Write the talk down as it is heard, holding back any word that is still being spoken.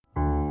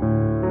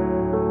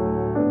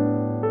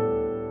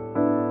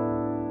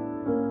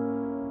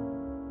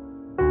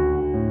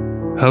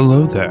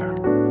Hello there,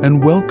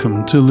 and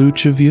welcome to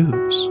Lucha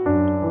Views,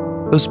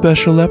 a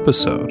special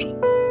episode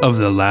of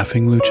the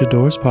Laughing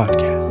Luchadors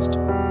podcast.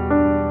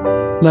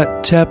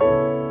 Let Tep,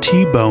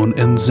 T-Bone,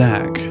 and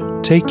Zach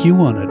take you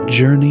on a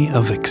journey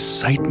of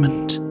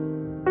excitement,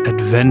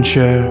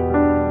 adventure,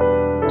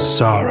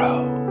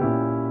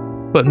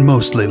 sorrow, but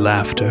mostly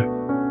laughter,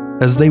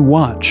 as they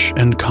watch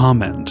and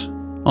comment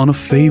on a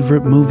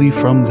favorite movie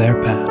from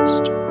their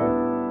past.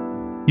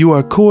 You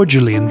are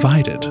cordially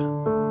invited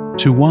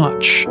to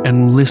watch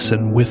and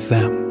listen with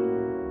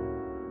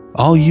them.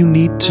 All you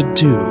need to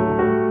do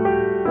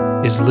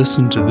is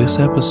listen to this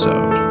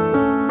episode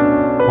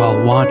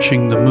while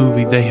watching the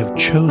movie they have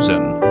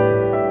chosen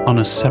on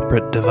a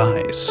separate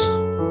device.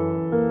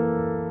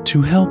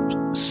 To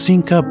help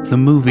sync up the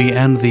movie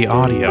and the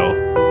audio,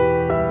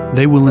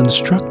 they will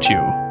instruct you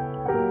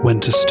when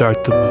to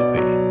start the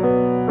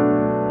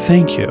movie.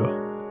 Thank you,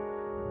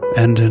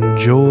 and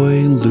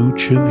enjoy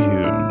Lucha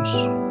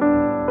Views.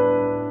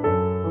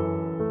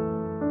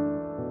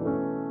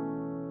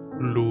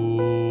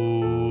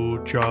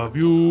 Lucha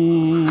View.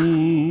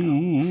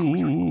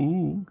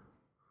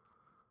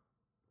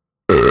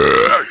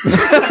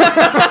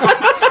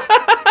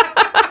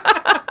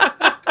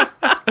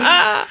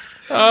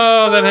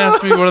 Oh, that has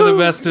to be one of the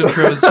best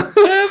intros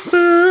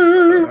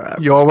ever.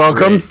 You're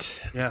welcome. Great.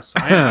 Yes,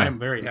 I am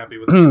very happy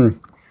with it.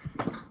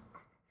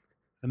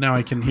 And now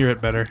I can hear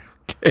it better.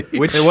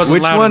 Which It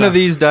wasn't loud one enough. of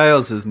these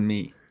dials is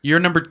me? You're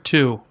number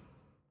 2.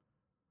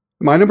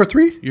 Am I number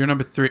 3? You're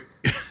number 3.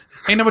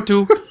 Hey, number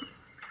 2.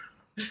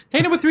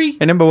 Hey, number 3.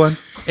 Hey, number one.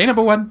 Hey,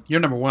 number 1. You're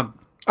number 1.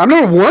 I'm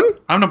number 1?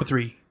 I'm number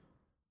 3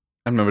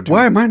 I'm number two.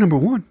 Why am I number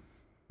 1?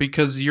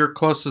 because you're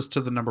closest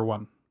to the number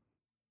 1.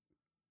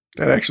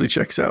 That actually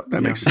checks out.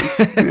 That Yeah. makes sense.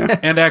 Yeah.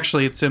 And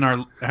actually, it's in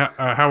our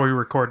how we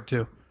record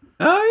too.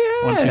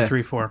 Oh, yeah. 1, 2,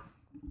 3, 4.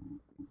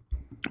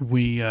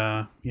 We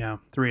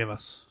 3 of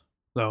us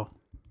though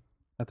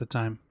at the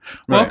time.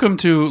 Right. Welcome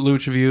to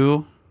Lucha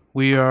View.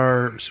 We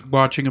are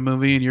watching a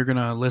movie, and you're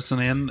gonna listen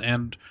in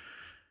and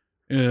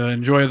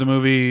enjoy the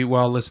movie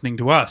while listening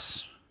to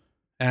us,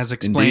 as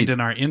explained Indeed.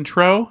 in our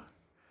intro.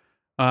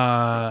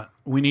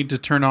 We need to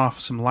turn off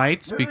some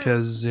lights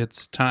because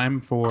it's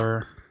time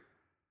for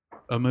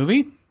a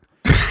movie.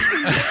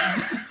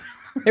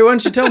 Hey, why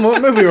don't you tell them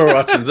what movie we're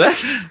watching, Zach?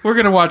 We're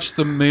gonna watch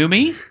the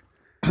Moomy.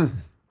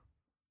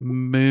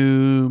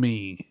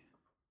 Moomy.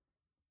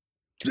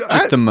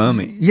 Just the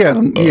mummy. Yeah.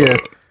 Yeah.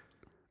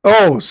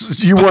 Oh,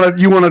 so you want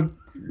to,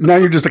 now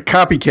you're just a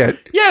copycat.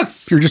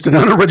 Yes. You're just an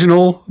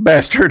unoriginal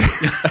bastard.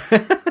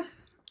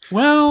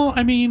 Well,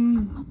 I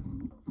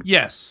mean,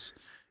 yes,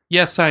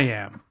 I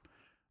am.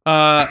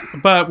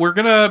 But we're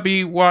gonna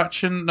be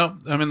watching. Nope,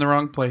 I'm in the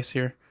wrong place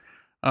here.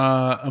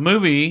 A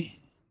movie.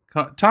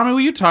 Tommy,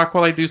 will you talk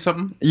while I do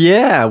something?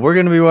 Yeah, we're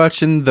going to be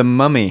watching The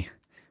Mummy,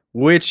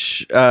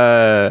 which,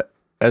 as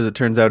it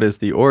turns out, is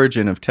the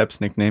origin of Tep's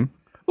nickname.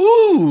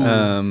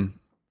 Ooh.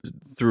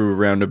 Through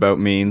roundabout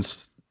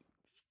means,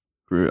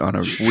 on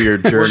a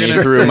weird We're journey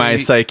gonna through say- my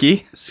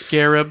psyche.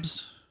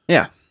 Scarabs.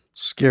 Yeah.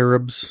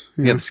 Scarabs.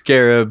 You got the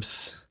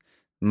scarabs,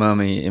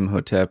 Mummy,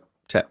 Imhotep,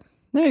 Tep.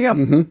 There you go.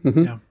 Mm-hmm,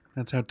 mm-hmm. Yeah,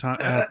 that's how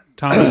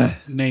Tommy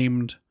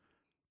named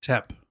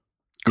Tep.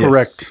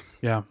 Correct. Yes.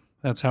 Yeah,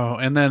 that's how.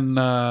 And then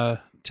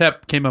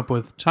Tep came up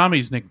with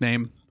Tommy's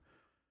nickname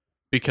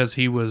because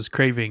he was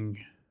craving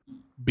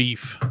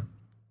beef.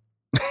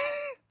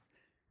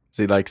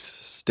 So he likes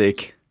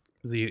steak.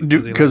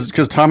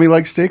 Because Tommy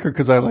likes steak or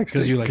because I like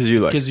steak? Because you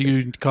like because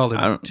you called I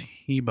him don't-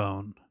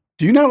 T-bone.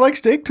 Do you not like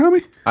steak,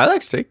 Tommy? I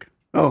like steak.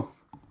 Oh.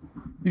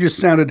 You just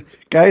sounded,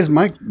 guys,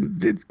 my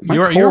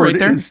You're cord right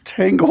there. is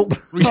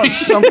tangled on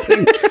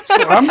something. So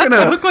I'm going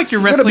I to look like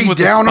you're I'm gonna wrestling be with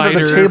down a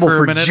under spider the table for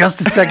for a minute.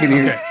 just a second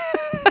here.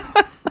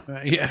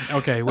 Yeah.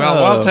 Okay. Well,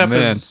 Oh, while Tep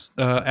man. is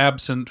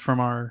absent from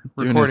our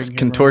Doing recording, his here,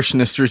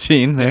 contortionist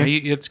routine yeah, there.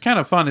 it's kind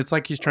of fun. It's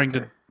like he's trying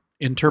to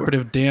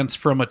interpretive dance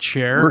from a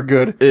chair. We're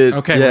good.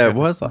 Okay, Yeah, we're it good.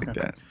 was like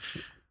that.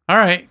 All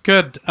right,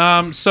 good.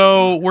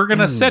 So we're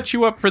gonna set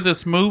you up for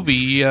this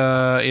movie.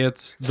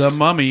 It's The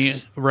Mummy.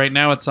 Right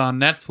now, it's on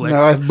Netflix.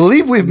 Now, I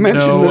believe we've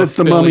mentioned No that it's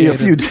the mummy a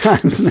few affiliated.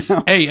 times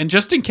now. Hey, and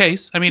just in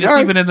case, I mean, it's All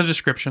right. even in the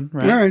description,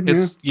 right? All right,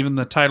 It's even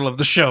the title of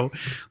the show,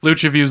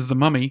 Lucha Views The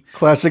Mummy.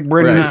 Classic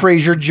Brendan Right.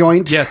 Fraser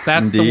joint. Yes,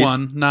 that's the Indeed.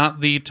 one,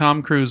 not the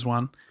Tom Cruise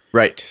one.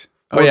 Right.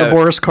 Or the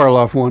Boris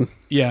Karloff one.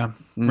 Yeah,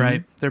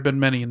 right. There have been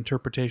many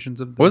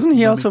interpretations of the Wasn't he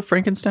Mummy. also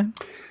Frankenstein?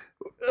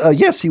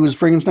 Yes, he was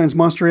Frankenstein's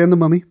monster and the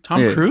mummy.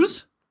 Tom Yeah.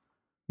 Cruise?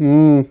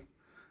 Mm.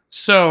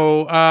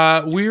 So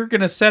we're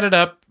going to set it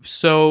up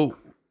so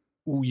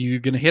you're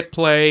going to hit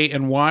play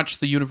and watch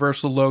the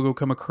Universal logo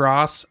come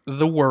across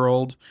the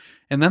world,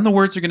 and then the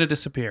words are going to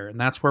disappear. And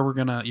that's where you're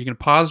going to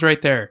pause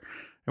right there.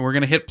 And we're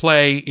going to hit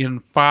play in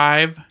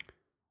 5,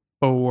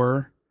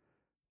 4,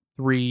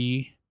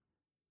 3,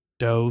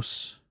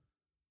 dos,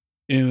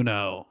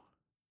 uno.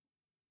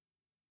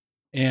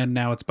 And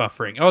now it's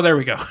buffering. Oh, there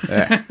we go.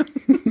 Yeah.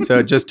 So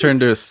it just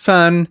turned to a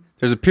sun.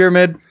 There's a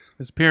pyramid.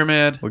 There's a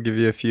pyramid. We'll give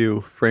you a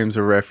few frames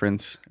of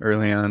reference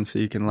early on so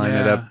you can line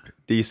it Yeah. up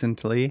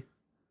decently.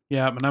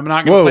 Yeah, but I'm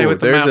not going to play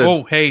with the there's mouth. a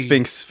Oh, hey.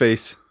 Sphinx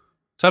face.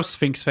 What's up,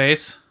 Sphinx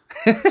Face?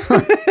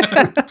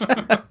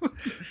 I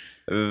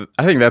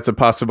think that's a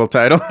possible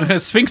title.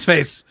 Sphinx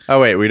Face. Oh,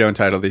 wait, we don't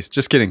title these.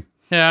 Just kidding.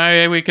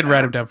 Yeah, we could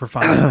write him down for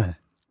fun.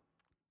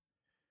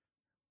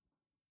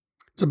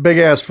 It's a big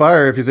ass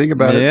fire if you think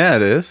about it. Yeah,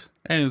 it is.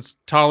 And it's It's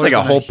taller like a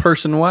than whole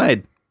person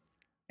wide.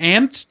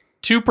 and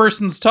 2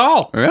 persons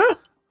tall. Yeah,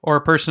 Or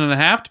a person and a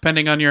half,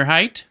 depending on your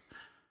height.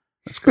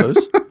 that's close.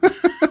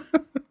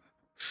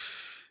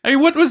 I mean,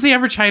 what was the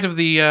average height of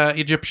the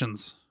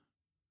Egyptians?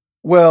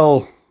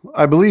 Well,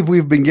 I believe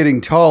we've been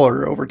getting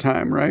taller over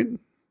time, right?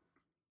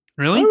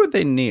 Really? Why would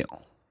they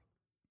kneel?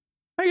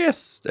 I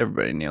guess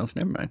everybody kneels.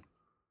 Never mind.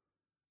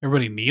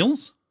 Everybody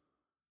kneels?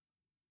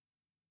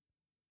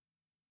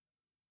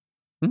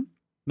 Hmm?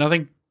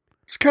 Nothing?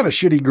 It's kind of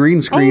shitty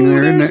green screen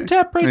there, there's isn't it?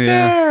 Tep right Yeah.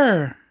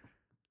 there.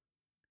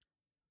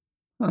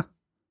 Huh.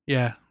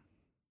 Yeah.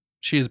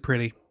 She is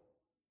pretty.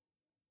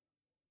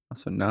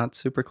 Also, not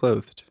super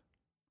clothed.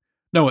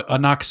 No, a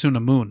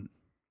Noxuna Moon.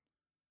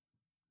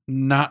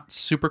 Not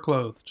super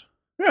clothed.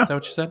 Yeah. Is that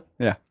what you said?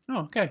 Yeah. Oh,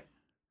 okay.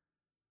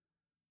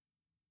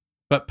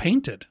 But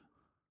painted.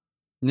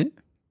 Yeah.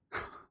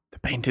 The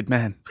painted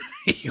man.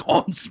 He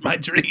haunts my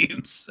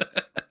dreams.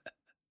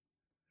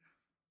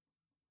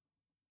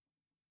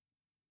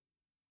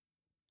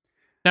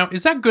 Now,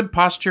 is that good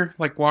posture?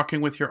 Like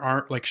walking with your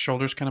arm, like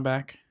shoulders kind of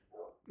back?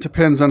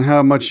 Depends on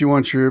how much you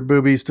want your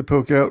boobies to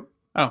poke out.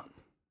 Oh.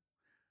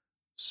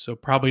 So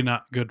probably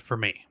not good for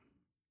me.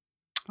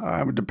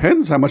 It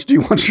depends. How much do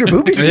you want your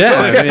boobies to Yeah,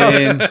 poke I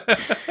out?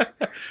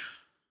 mean-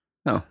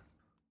 Oh,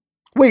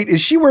 Wait,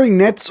 is she wearing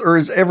nets or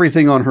is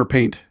everything on her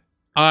paint?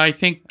 I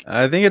think,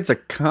 I think it's a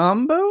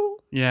combo.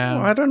 yeah,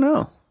 Oh, I don't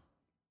know.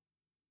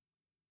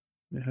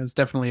 it's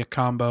definitely a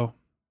combo.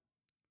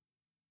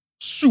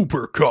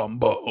 Super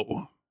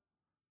combo.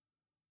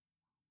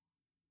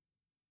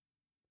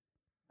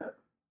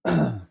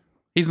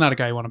 He's not a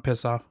guy you want to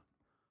piss off.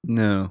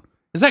 No.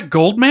 Is that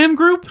Goldman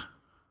Group?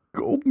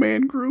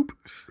 Goldman Group.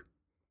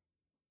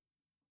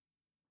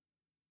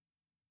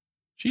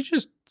 She's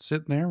just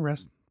sitting there,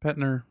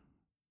 petting her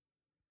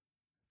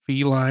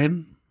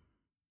feline.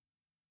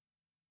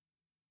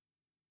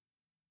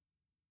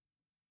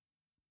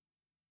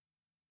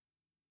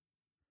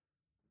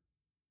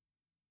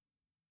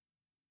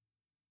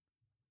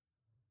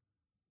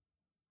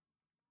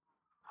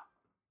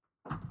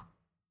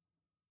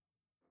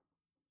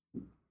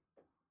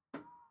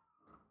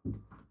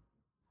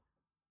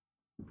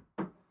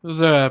 It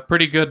was a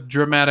pretty good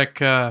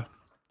dramatic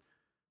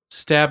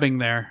stabbing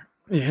there.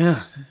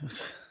 Yeah.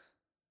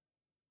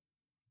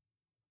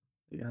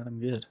 You got him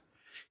good.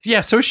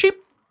 Yeah, so is she,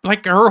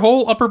 like, her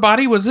whole upper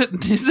body,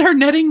 is there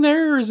netting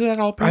there, or is that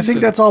all I think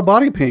painted? that's all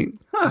body paint.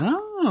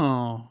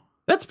 Oh.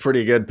 That's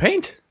pretty good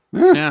paint.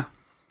 Yeah.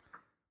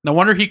 No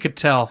wonder he could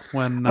tell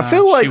when I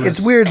feel she like was-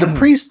 it's weird. The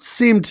priests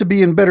seem to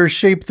be in better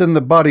shape than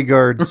the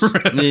bodyguards,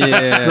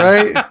 Yeah.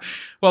 right?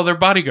 Well, they're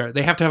bodyguard.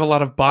 They have to have a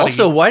lot of body.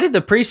 Also, why did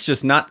the priest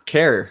just not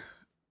care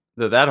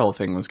that whole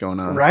thing was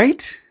going on?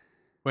 Right?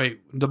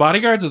 Wait, the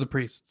bodyguards or the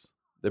priests?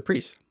 The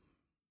priest.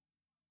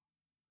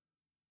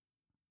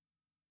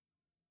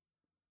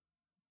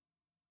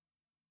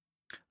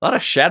 A lot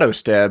of shadow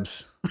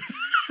stabs.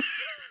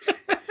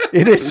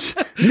 It is.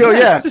 No,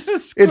 yeah. This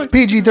is It's quick.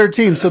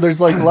 PG-13, so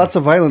there's like lots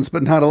of violence,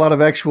 but not a lot of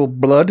actual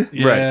blood.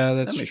 Yeah, Right.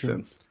 that's That makes true.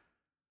 sense.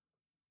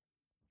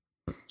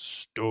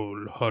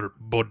 Stole her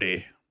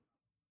body.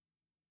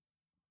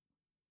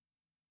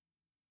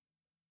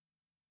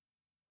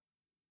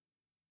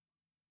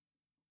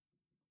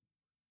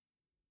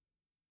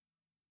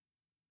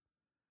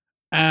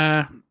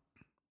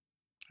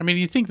 I mean,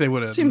 you think they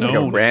would have Seems like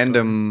known a it was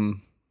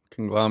random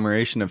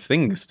conglomeration of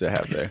things to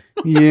have there.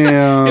 Yeah.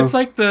 going- It's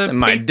like the And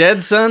my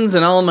dead sons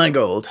and all my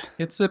gold.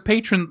 it's a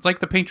patron. It's like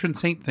the patron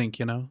saint thing,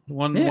 you know.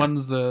 Yeah.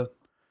 One's the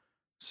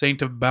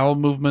saint of bowel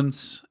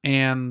movements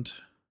and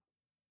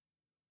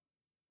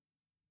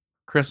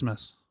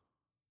Christmas.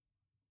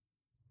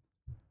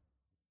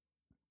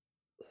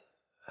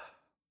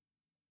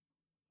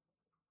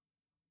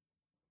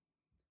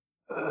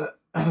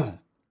 I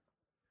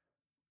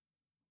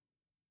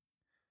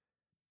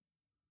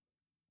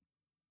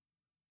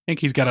think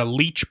he's got a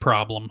leech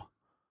problem.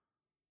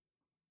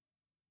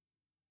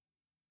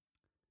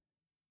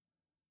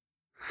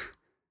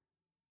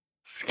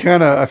 It's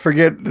kind of, I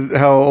forget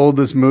how old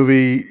this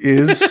movie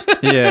is.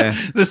 Yeah.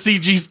 The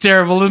CG's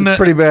terrible, isn't It's it?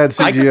 pretty bad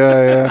CGI.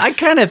 Yeah, I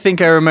kind of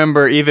think I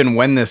remember even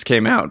when this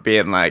came out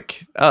being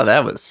like, oh,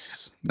 that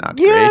was not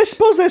yeah, I great.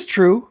 suppose that's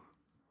true.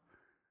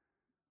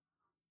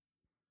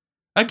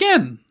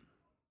 Again.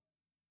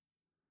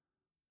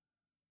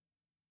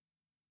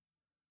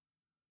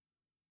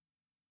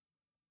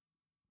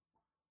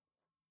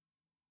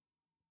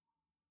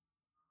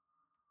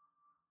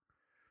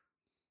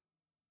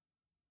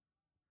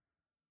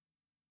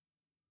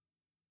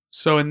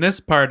 So in this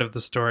part of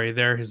the story,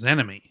 they're his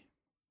enemy.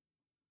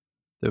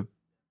 The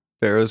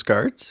Pharaoh's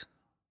guards?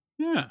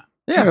 Yeah.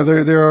 Yeah. Yeah,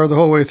 they are the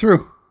whole way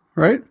through,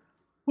 right?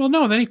 Well,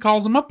 no, then he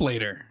calls him up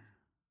later.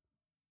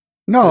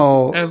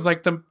 No, as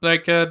like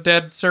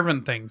dead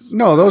servant things.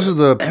 no, those are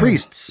the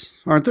priests,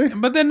 aren't they?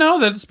 But then no,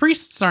 the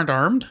priests aren't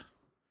armed.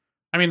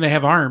 I mean, they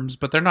have arms,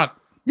 but they're not.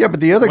 Yeah, but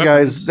the other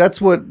Weapons. guys, that's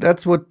what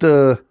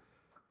the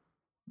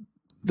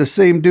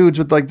same dudes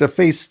with like the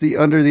face, the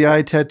under the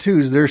eye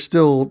tattoos, they're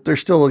still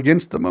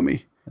against the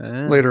mummy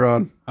later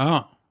on.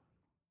 Oh,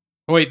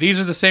 wait, these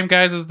are the same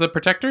guys as the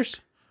protectors?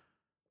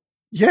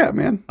 Yeah,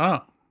 man.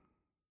 Oh,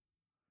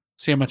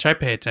 see how much I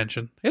pay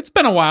attention. It's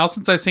been a while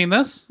since I've seen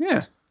this.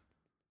 Yeah.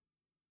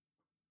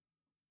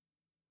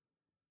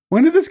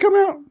 When did this come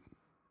out?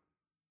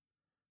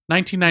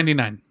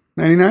 1999.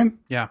 99?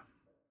 Yeah,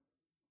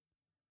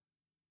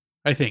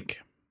 I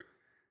think.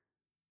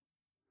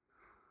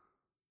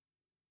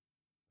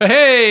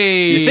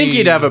 Hey, You think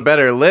you'd have a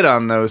better lid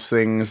on those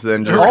things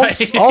than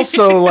just... Right.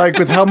 Also, like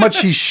with how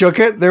much he shook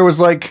it, there was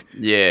like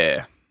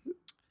Yeah.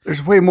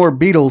 there's way more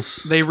beetles.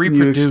 They than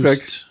you expect.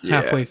 reproduced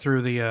Yeah. halfway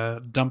through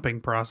the dumping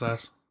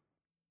process.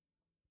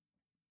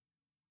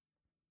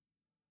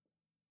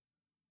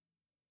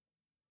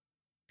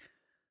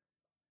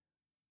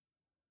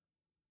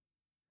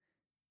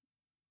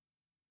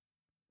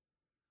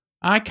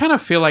 I kind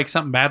of feel like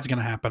something bad's going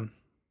to happen.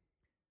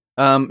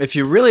 If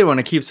you really want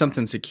to keep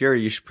something secure,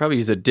 you should probably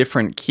use a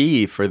different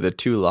key for the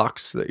two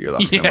locks that you're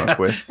locking them Yeah. up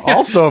with.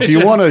 Also, if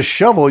you want a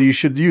shovel, you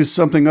should use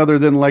something other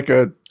than like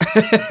a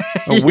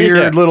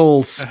weird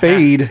little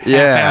spade.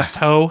 Yeah. Half-assed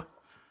hoe.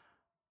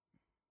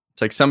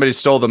 It's like somebody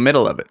stole the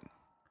middle of it.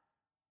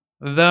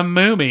 The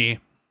Mummy.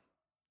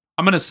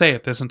 I'm going to say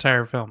it this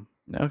entire film.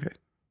 Okay.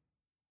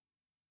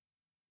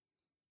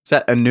 Is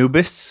that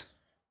Anubis?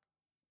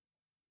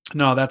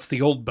 No, that's the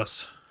old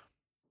bus.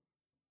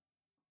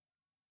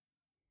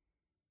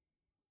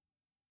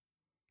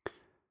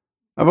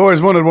 I've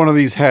always wanted one of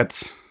these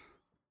hats.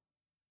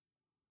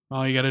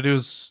 All you got to do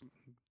is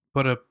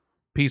put a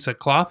piece of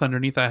cloth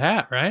underneath a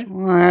hat, right?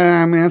 Well,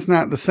 I mean, it's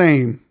not the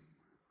same.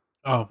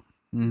 Oh,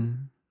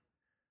 Mm.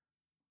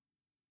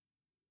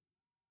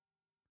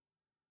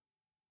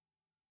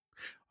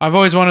 I've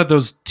always wanted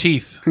those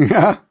teeth.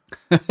 Yeah.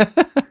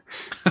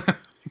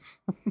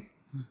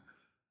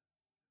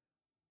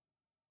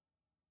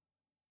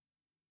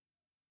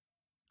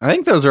 I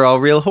think those are all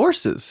real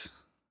horses.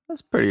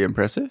 That's pretty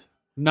impressive.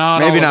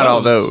 Maybe not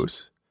all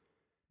those.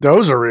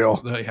 Those are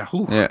real. Yeah.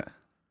 Ooh. Yeah.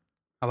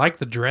 I like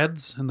the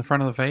dreads in the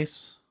front of the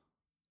face.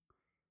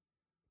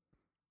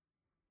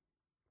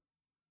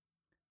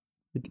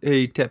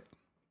 Hey, Tep.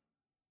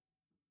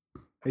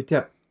 Hey,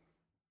 Tep.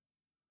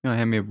 You want to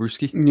hand me a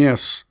brewski?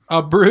 Yes.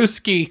 A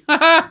brewski.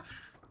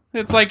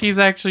 It's like he's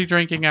actually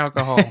drinking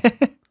alcohol.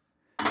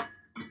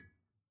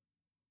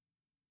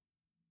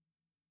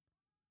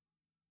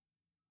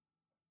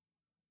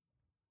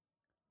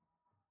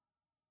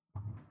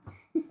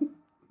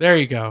 There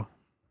you go.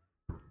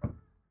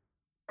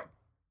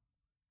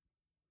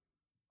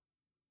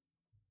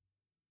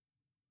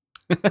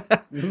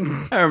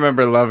 I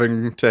remember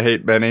loving to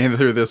hate Benny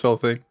through this whole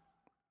thing.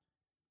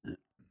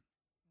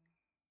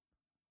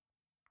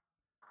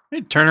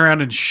 They'd turn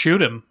around and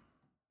shoot him.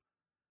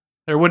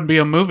 There wouldn't be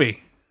a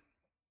movie.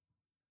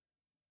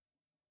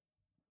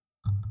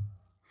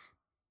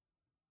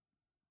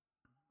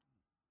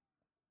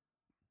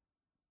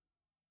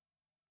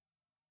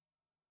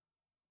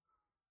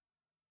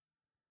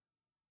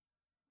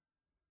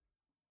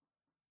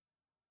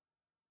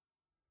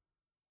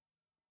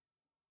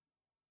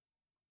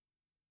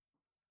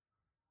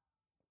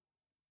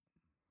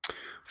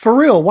 For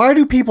real, why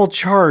do people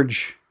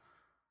charge?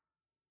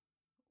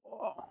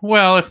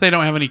 Well, if they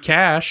don't have any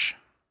cash.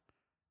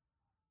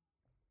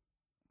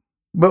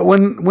 But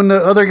when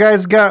the other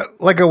guys got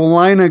like a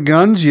line of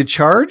guns, you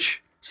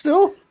charge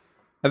still?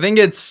 I think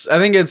it's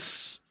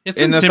It's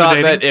in the thought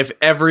intimidating. that if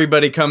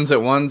everybody comes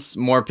at once,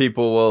 more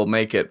people will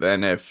make it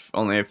than if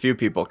only a few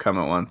people come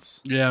at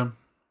once. Yeah.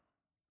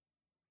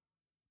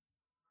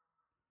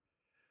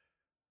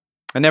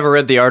 I never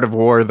read The Art of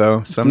War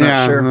though, so I'm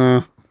not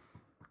sure.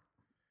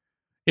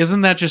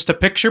 Isn't that just a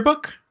picture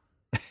book?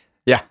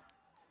 Yeah.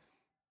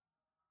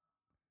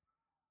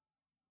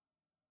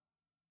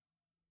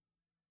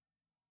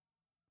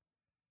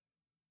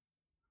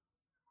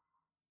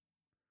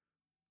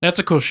 That's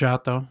a cool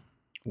shot, though.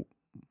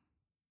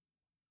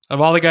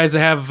 Of all the guys that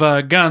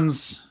have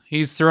guns,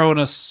 he's throwing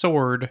a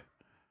sword.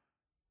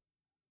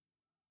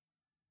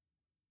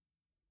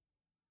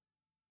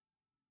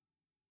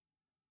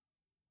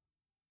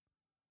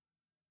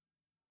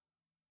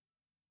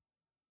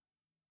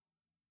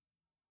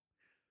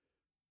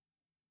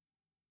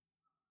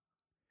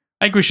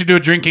 I think we should do a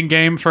drinking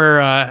game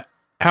for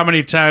how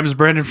many times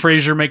Brendan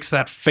Fraser makes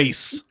that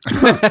face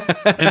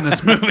in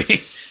this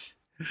movie.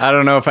 I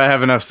don't know if I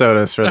have enough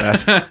sodas for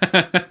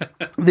that.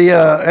 The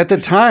at the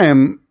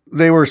time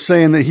they were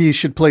saying that he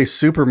should play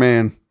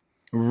Superman.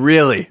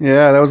 Really?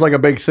 Yeah, that was like a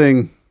big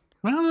thing.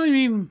 Well, I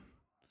mean,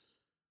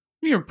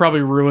 you could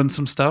probably ruin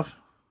some stuff.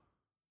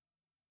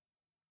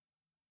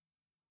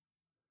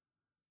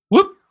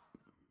 Whoop.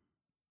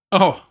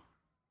 Oh.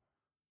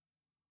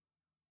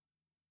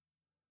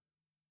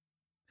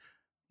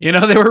 You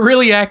know, they were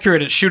really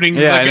accurate at shooting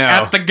Yeah, I know.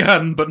 at the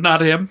gun, but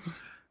not him.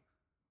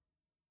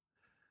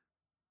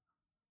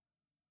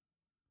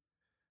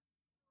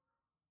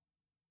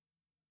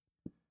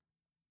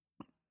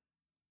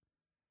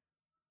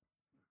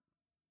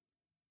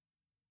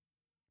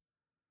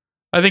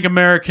 I think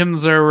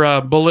Americans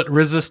are bullet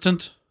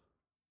resistant.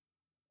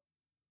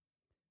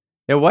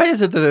 Yeah, why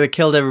is it that they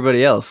killed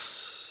everybody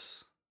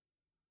else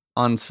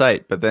on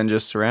sight, but then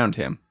just surround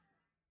him?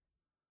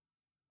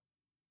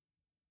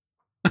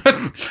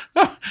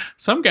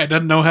 Some guy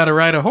doesn't know how to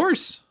ride a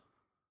horse.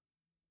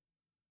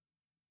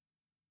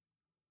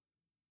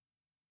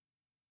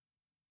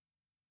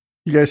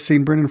 You guys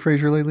seen Brendan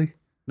Fraser lately?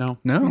 No.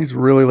 No. He's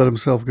really let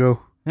himself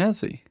go.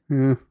 Has he?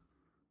 Yeah.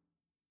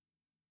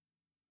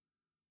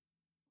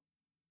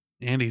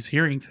 And he's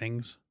hearing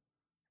things.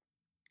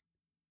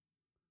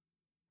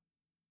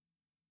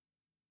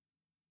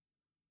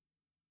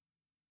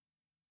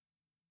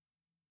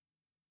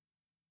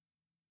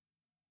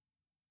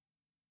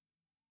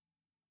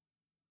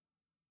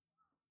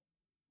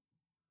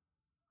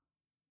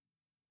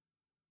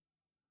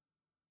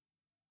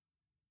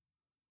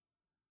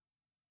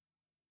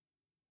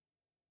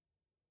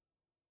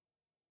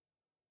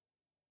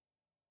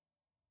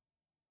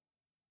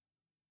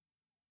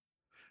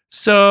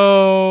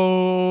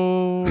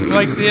 So,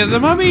 like, the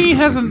mummy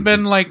hasn't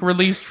been, like,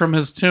 released from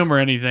his tomb or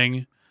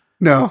anything.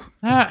 No.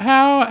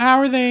 How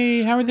are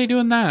they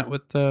doing that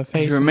with the face?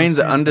 He and the remains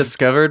sand thing?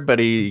 undiscovered, but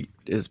he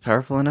is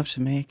powerful enough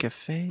to make a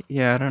face.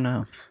 Yeah, I don't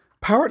know.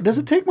 Power? Does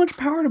it take much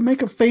power to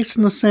make a face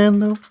in the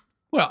sand, though?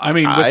 Well, I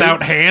mean,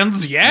 without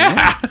hands,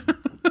 yeah.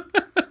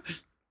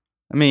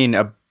 I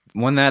mean,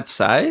 one that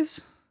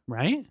size?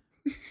 Right?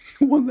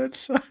 One that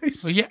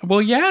size.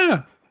 Well,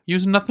 yeah.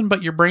 Using nothing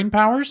but your brain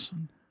powers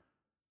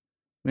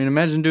I mean,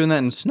 imagine doing that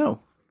in snow.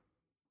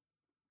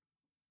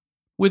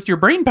 with your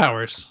brain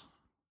powers.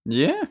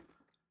 Yeah.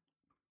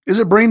 Is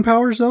it brain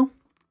powers, though?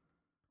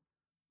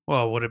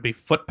 Well, would it be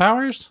foot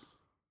powers?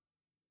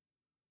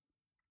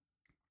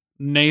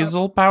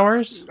 Nasal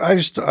powers? I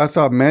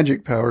thought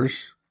magic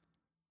powers.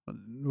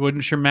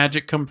 Wouldn't your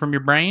magic come from your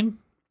brain?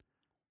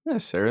 Not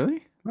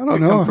necessarily. I don't Would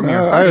come know. from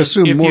your- I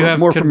assume if you have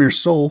more from your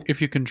soul.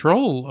 If you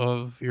control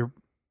of your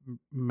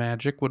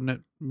magic, wouldn't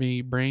it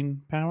be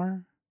brain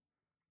power?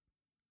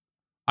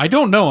 I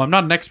don't know. I'm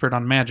not an expert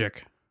on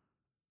magic.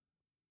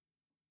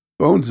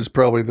 Bones is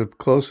probably the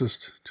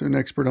closest to an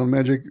expert on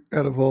magic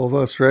out of all of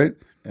us, right?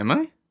 Am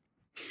I?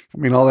 I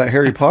mean, all that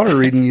Harry Potter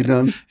reading you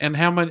done. And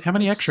how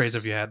many X-rays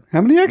have you had?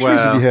 How many X-rays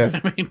have you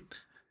had? I mean,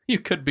 you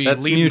could be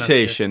That's leading us here.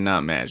 mutation,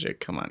 not magic.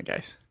 Come on,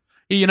 guys.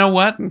 You know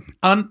what?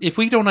 If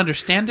we don't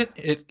understand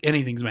it,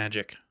 anything's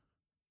magic.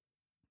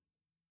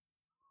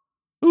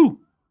 Ooh.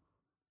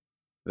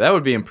 That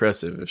would be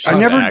impressive if she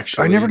I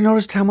actually... never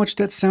noticed how much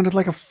that sounded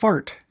like a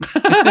fart.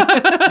 Before.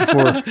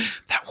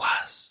 That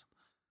was.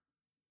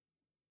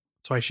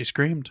 That's why she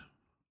screamed.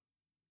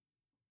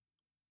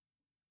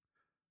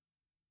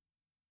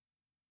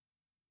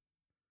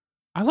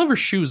 I love her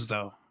shoes,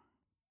 though.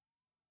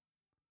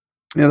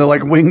 Yeah, they're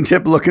like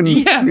wingtip looking.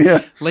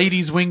 Yeah.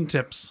 Ladies'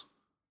 wingtips.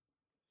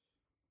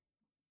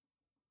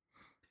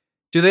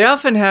 Do they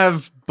often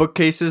have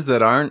bookcases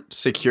that aren't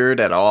secured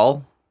at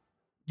all?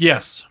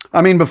 Yes.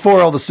 I mean,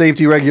 before all the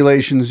safety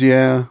regulations,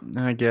 yeah.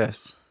 I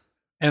guess.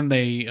 And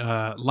they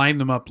line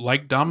them up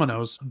like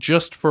dominoes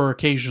just for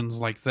occasions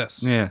like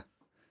this. Yeah.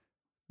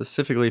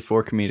 Specifically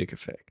for comedic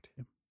effect.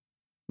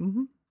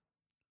 Mm-hmm.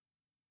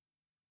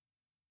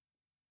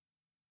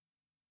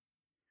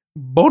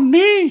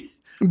 Bonnie!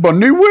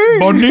 Bunny way!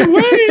 Bonnie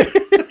way!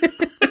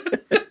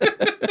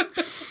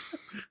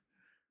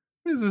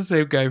 It's the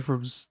same guy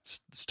from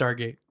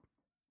Stargate.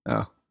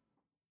 Oh.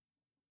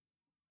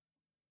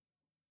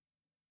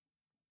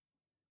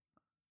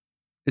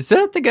 Is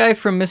that the guy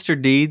from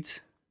Mr.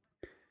 Deeds?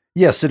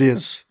 Yes, it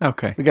is.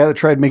 Okay. The guy that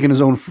tried making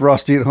his own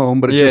Frosty at home,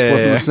 but it just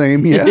wasn't Yeah. the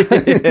same.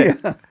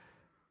 Yeah. Yeah.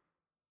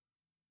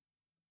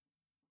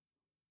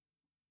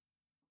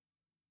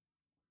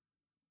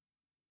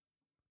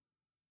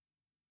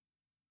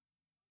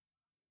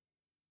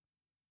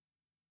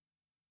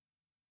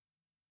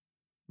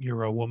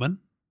 You're a woman?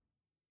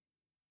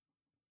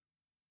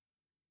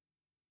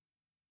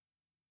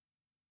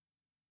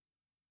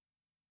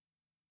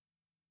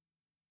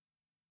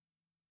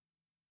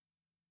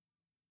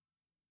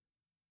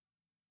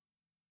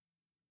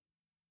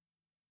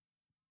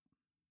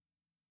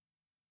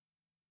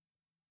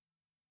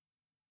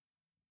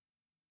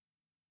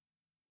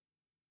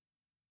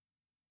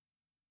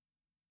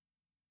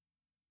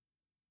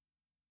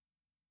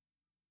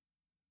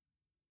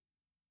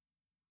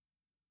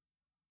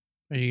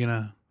 Are you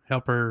going to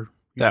help her?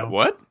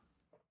 What?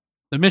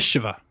 The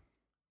Mischieva.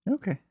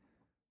 Okay.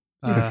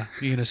 You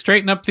going to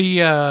straighten up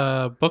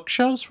the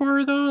bookshelves for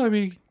her, though? I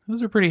mean,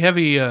 those are pretty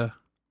heavy to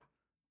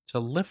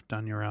lift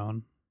on your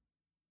own.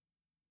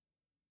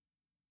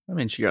 I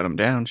mean, she got him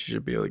down. She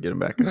should be able to get him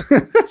back up.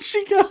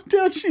 She got him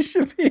down. She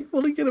should be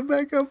able to get him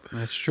back up.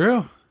 That's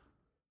true.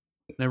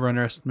 Never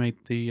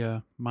underestimate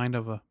the mind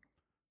of a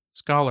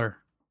scholar.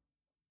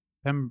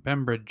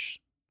 Pembridge.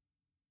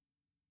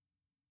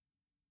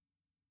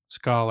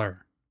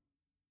 Scholar.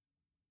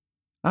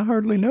 I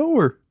hardly know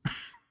her.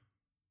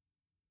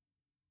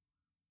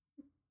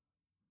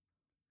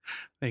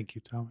 Thank you,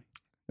 Tommy.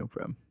 No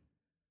problem.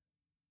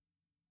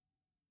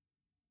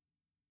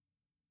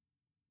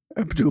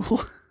 Abdul.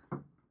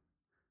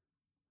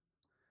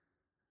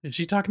 Is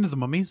she talking to the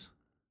mummies?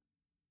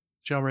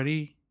 She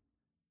already?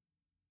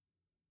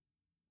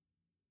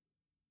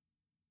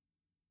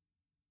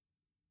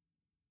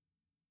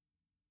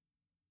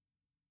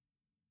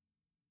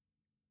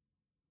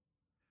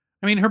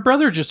 I mean, her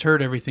brother just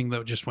heard everything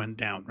that just went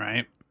down,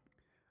 right?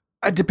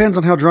 It depends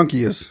on how drunk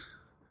he is.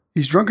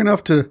 He's drunk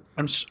enough to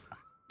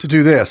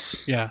do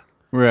this. Yeah.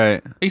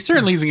 Right. He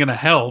certainly isn't going to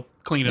help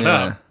clean it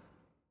Yeah. up.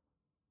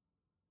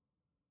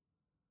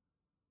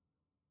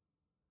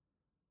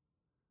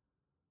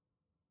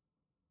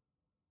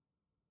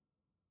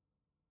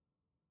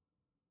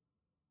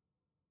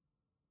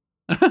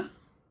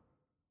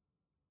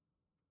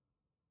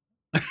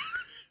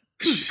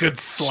 Good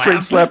slap.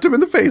 Straight slapped him in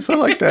the face. I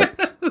like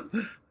that.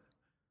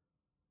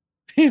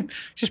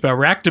 Just about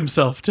racked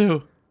himself,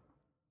 too.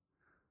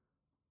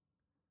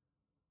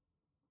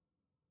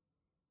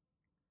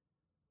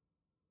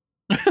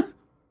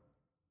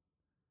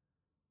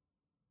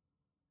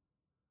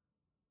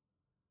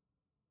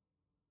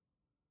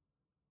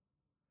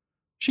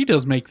 She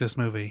does make this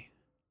movie.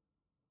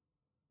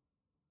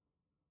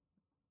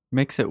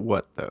 Makes it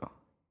what, though?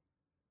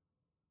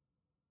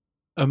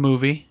 A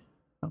movie.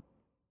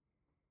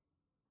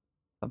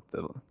 Not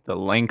the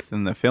length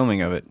and the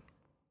filming of it.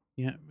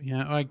 Yeah.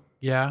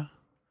 Yeah.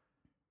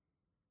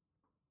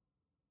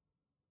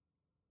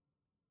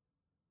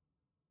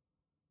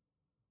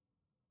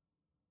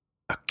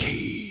 A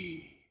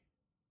key.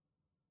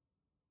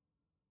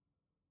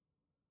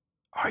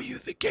 Are you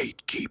the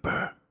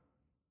gatekeeper?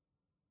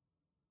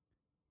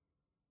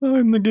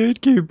 I'm the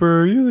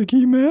gatekeeper. Are you the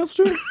key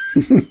master?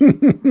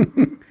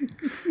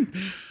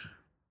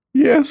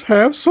 Yes,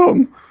 have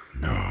some.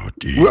 No,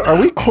 Are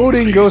we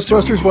quoting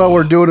Ghostbusters while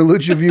we're doing a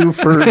Lucha View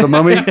for the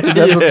Mummy? Is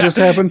that what just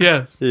happened?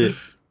 Yes. Yeah.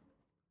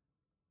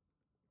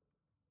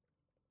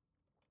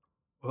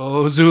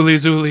 Oh, Zuli,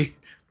 Zuli.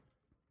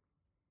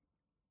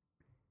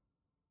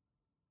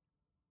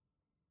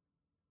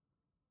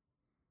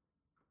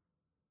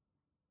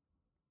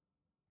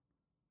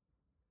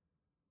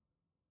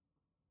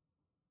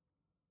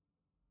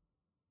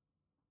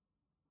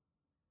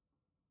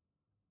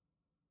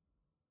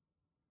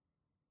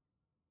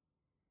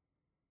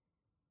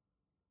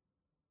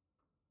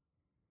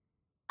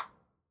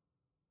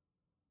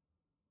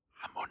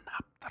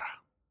 Hamonaptra.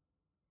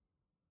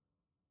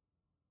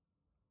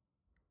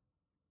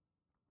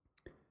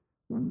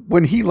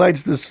 When he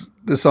lights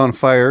this on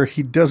fire,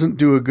 he doesn't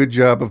do a good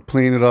job of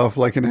playing it off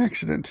like an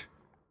accident.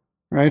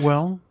 Right?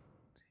 Well,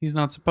 he's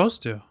not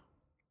supposed to.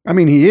 I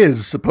mean, he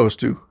is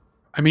supposed to.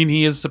 I mean,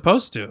 he is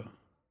supposed to.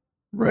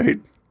 Right?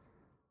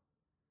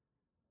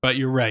 But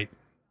you're right.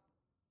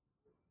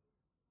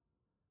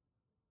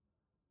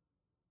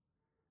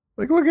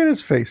 Like, look at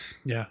his face.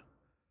 Yeah.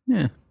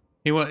 Yeah.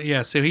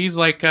 So he's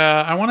like,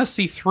 I want to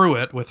see through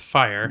it with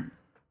fire.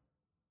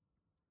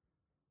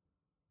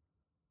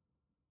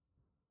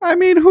 I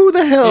mean, who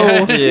the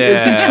hell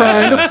is he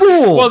trying to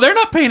fool? Well, they're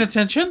not paying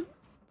attention.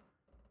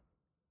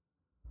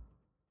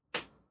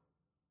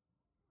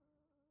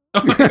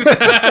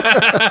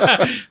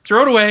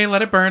 Throw it away.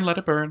 Let it burn. Let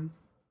it burn.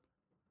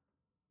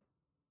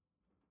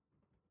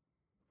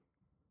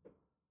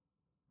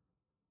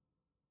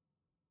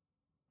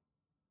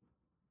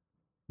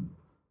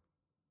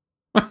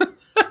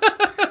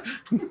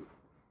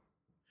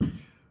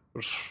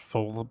 It's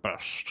for the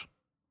best.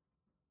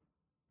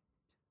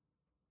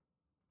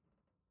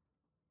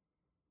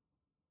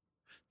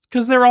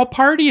 Because they're all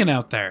partying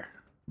out there.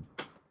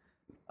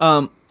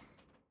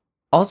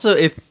 Also,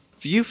 if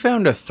you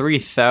found a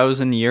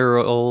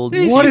 3,000-year-old,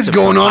 what is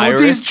going on with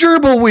these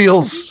gerbil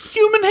wheels?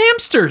 Human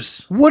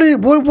hamsters. What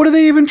are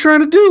they even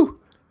trying to do?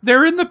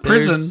 They're in the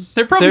prison.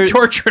 They're probably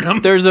torturing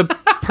them. There's a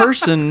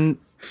person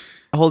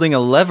holding a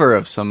lever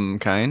of some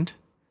kind.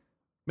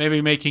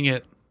 Maybe making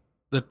it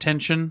the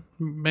tension.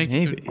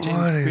 Maybe.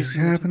 What is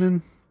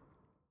happening?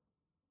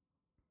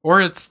 Or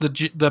it's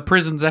the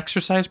prison's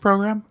exercise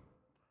program.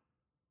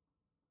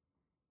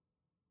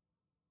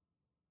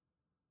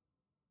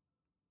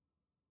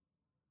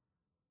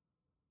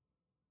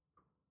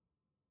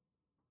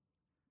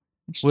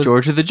 It's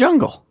George of the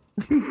Jungle.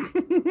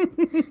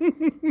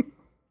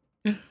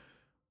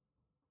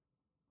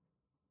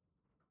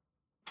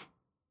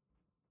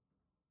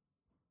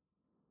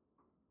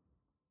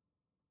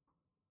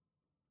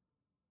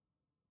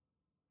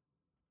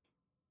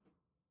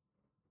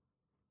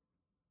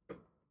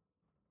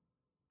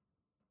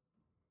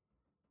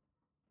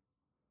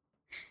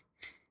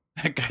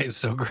 That guy is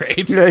so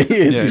great. Yeah, he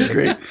is. Yeah. He's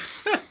great.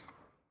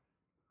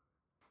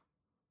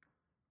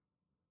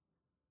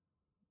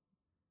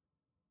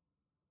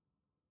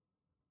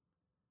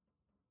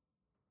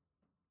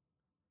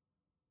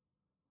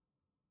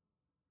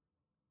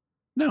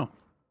 No.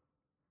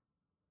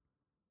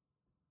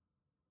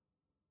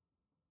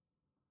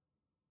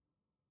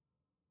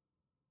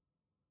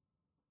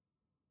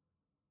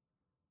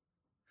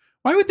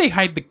 Why would they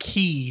hide the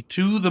key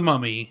to the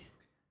mummy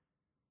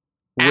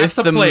With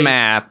the the place?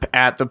 map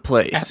at the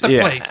place. At the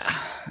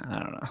place. I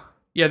don't know.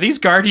 Yeah, these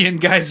Guardian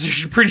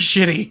guys are pretty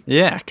shitty.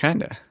 Yeah,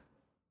 kind of.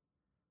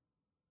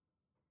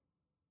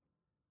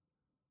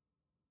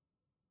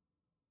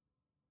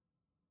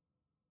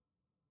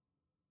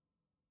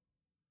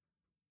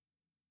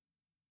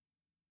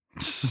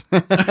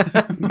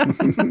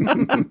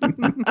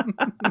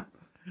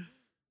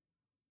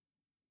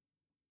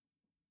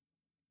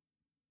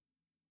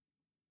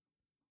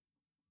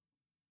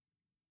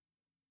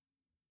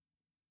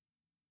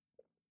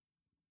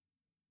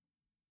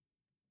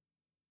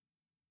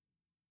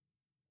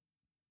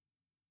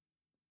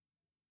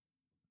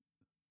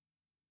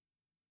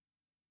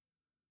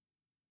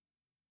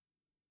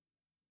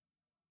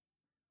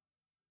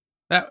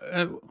 That,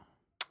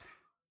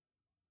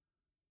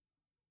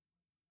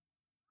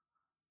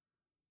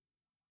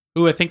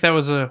 ooh, I think that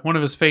was one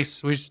of his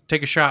face. We should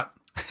take a shot.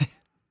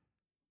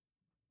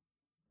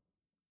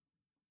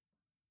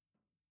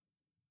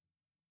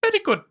 Very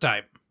good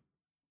time.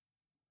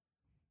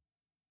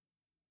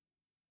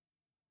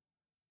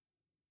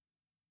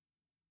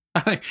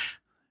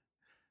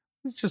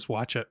 Let's just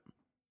watch it.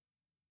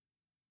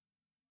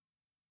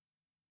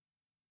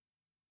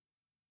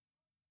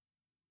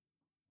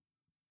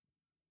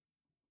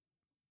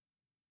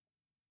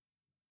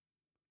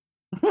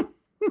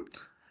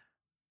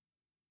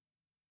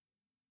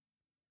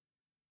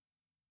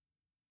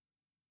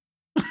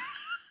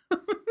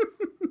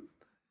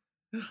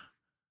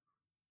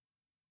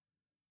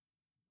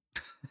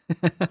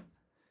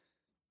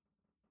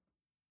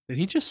 Did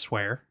he just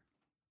swear?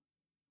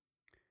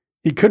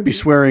 He could be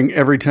swearing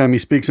every time he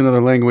speaks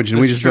another language, and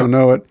we That's just true. don't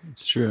know it.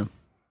 It's true.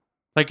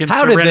 Like in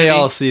How Serenity? did they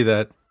all see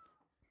that?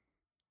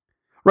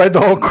 Right,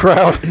 the whole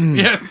crowd.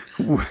 Yeah.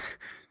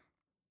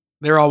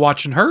 They're all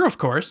watching her, of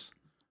course.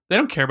 They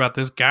don't care about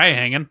this guy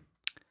hanging.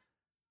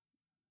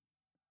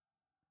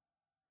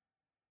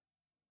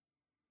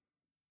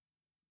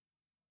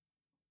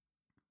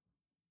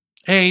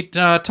 Hey,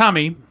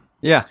 Tommy.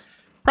 Yeah.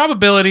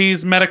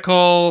 Probabilities,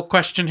 medical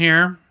question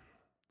here.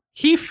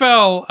 He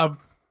fell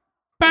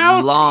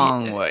about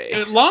Long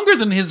way. longer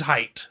than his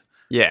height,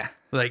 Yeah.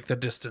 like the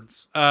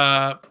distance.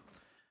 I'm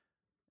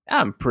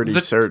pretty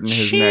The certain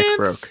his neck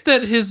broke. chance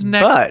that his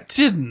neck But-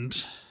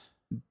 didn't.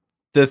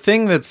 The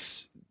thing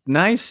that's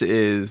nice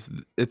is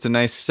it's a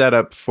nice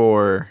setup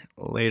for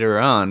later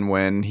on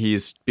when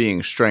he's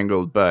being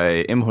strangled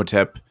by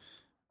Imhotep,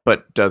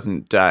 but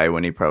doesn't die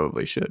when he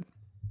probably should.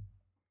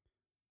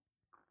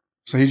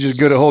 So he's just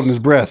good at holding his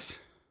breath.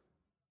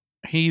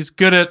 He's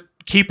good at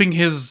keeping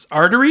his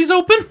arteries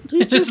open.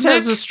 He just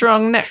has a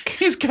strong neck.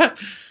 He's got.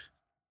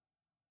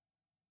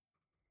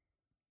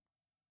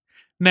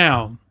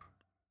 Now,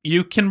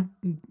 you can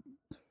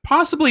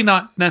possibly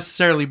not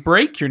necessarily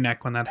break your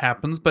neck when that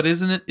happens, but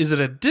is it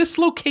a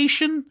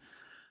dislocation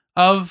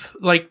of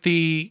like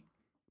the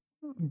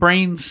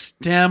brain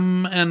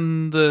stem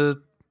and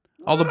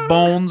all the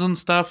bones and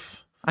stuff?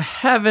 I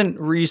haven't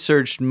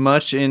researched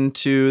much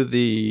into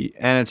the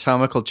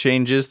anatomical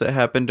changes that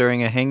happen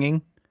during a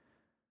hanging.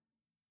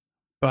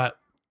 But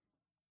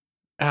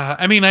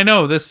I mean, I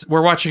know this.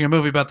 We're watching a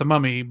movie about the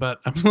mummy, but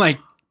I'm like,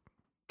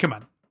 come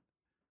on,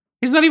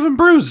 he's not even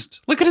bruised.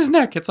 Look at his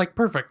neck; it's like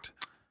perfect.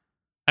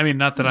 I mean,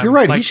 not that I'm. You're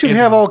right. Like, He should in-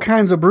 have all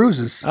kinds of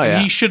bruises Oh, yeah.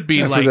 He should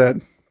be after like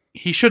that.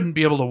 he shouldn't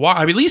be able to walk.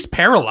 I mean, at least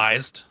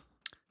paralyzed.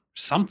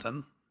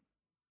 Something.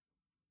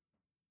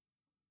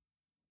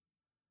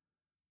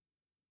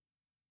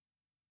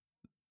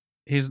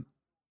 He's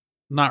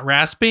not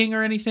rasping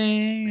or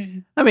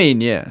anything. I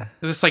mean, yeah,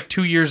 Is this like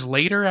 2 years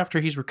later after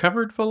he's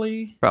recovered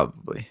fully?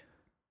 probably.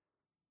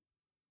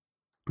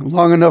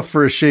 Long enough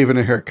for a shave and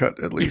a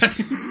haircut, at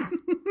least.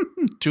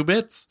 2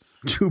 bits.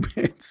 2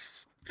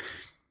 bits.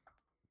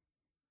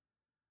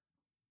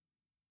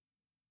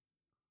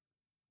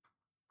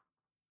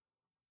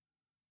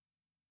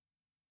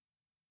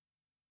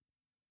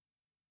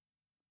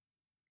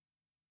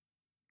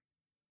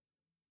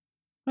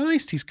 At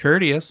least he's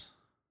courteous.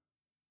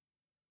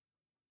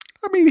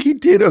 I mean, he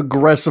did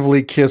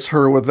aggressively kiss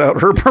her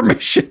without her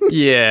permission.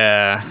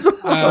 Yeah.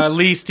 At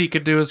least he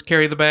could do is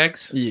carry the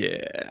bags.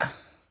 Yeah.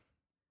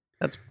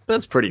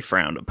 That's pretty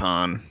frowned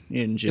upon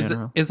in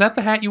general. Is that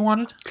the hat you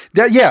wanted?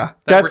 Yeah,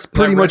 that's that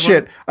pretty red much one?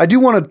 it. I do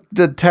want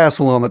the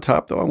tassel on the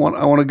top, though. I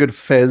want a good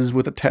fez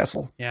with a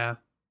tassel. Yeah.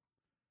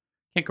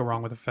 Can't go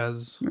wrong with a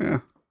fez. Yeah.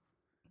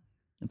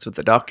 That's what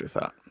the doctor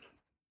thought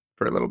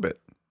for a little bit.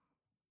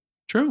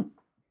 True.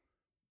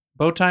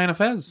 Bow tie and a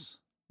fez.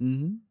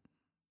 Mm-hmm.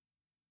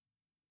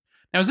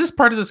 Now, is this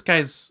part of this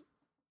guy's...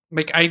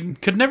 Like, I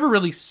could never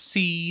really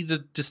see the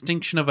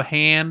distinction of a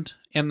hand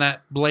and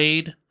that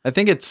blade. I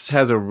think it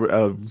has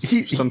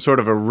some sort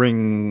of a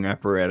ring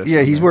apparatus. Yeah,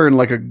 in he's there. wearing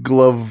like a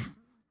glove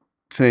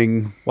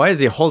thing. Why is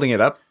he holding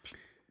it up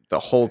the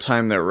whole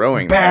time they're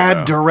rowing? Bad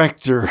there,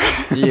 director.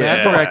 though? Yeah.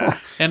 That's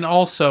correct. And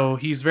also,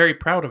 he's very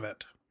proud of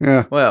it.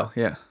 Yeah. Well,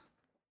 yeah.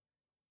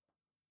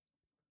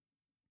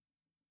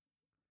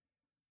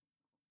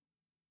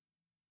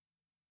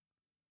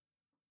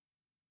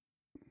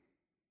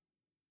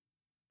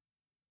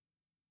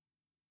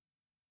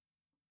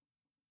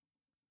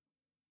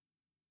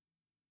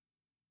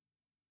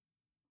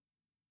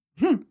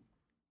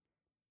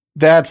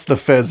 That's the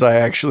fez I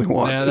actually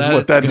want. Yeah, is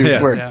what that that's a good dude's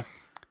guess, wearing. Yeah.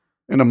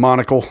 And a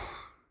monocle.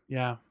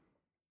 Yeah.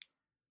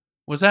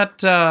 Was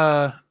that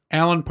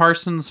Alan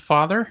Parsons'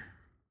 father?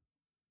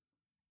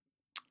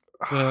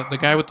 The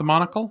guy with the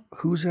monocle?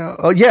 Who's out?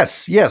 Oh,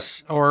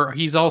 yes. Or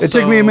he's also... It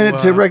took me a minute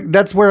to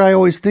that's where I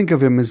always think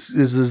of him is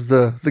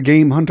the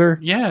game hunter.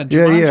 Yeah, Yeah,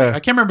 Jumanji. yeah. I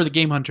can't remember the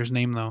game hunter's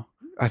name, though.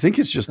 I think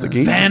it's just the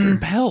game Van hunter.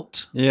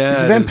 Pelt. Yeah.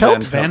 Is it Van is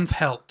Pelt? Van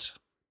Pelt.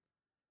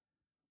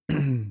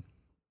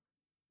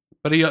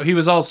 But he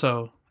was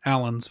also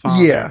Alan's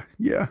father.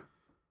 Yeah.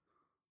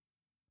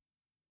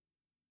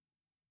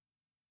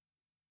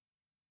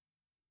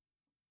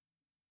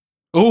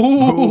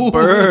 Ooh,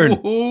 burn.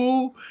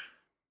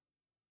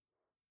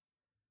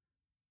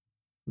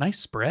 Nice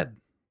spread.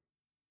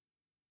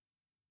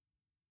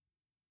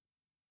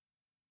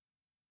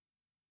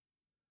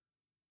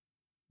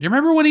 Do you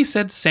remember when he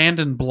said sand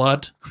and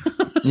blood?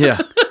 Yeah.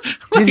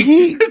 Did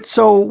he?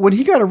 So when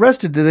he got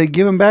arrested, did they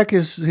give him back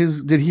his?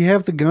 Did he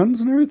have the guns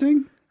and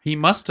everything? He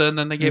must have, and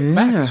then they gave him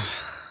back.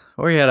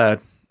 Or he had a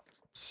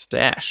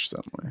stash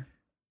somewhere.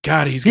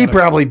 God, He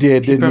probably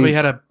did. He Didn't probably he?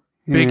 had a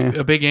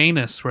Yeah. big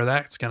anus where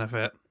that's gonna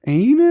fit.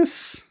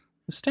 Anus.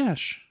 A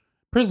stash,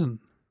 prison.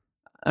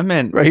 I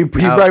meant Right,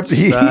 he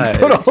outside.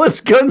 put all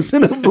his guns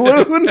in a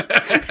balloon and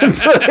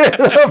put it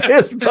up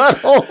his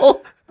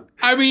butthole.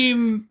 I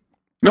mean,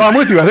 No, I'm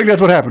with you. I think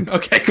that's what happened.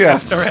 okay, cool.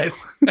 Yes. All right.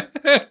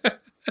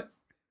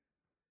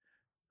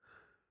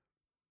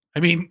 I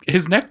mean,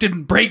 his neck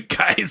didn't break,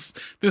 guys.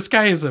 This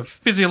guy is a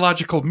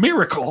physiological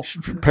miracle.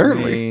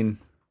 Apparently. I mean,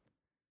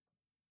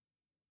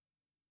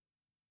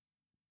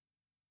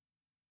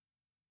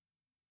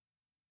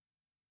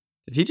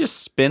 did he just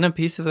spin a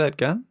piece of that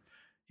gun?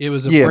 It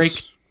was a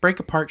Yes. break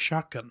apart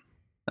shotgun.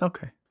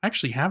 Okay. I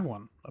actually have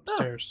one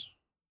upstairs.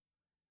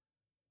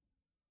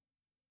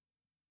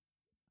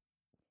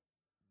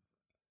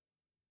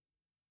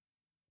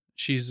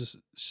 She's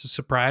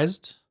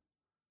surprised.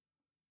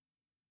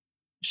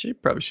 She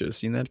probably should have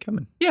seen that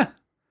coming. Yeah.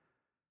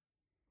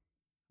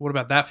 What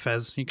about that,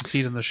 Fez? You can see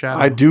it in the shadow.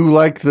 I do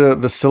like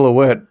the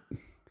silhouette.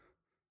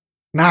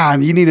 Nah,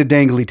 you need a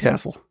dangly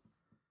tassel.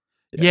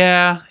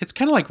 Yeah, it's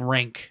kind of like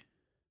rank.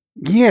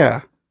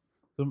 Yeah.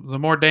 The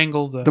more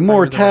dangle, The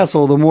more higher the rank.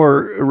 tassel, the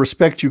more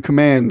respect you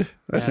command,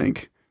 I Yeah.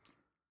 think.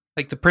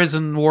 Like the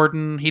prison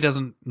warden, he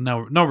doesn't no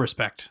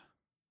respect.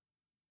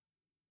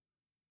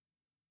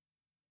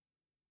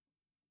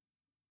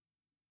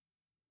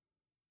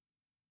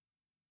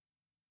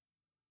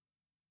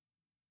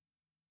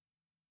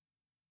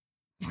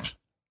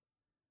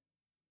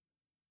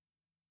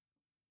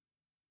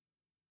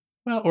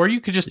 Well, or you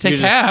could just take You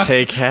just half.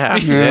 Take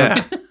half.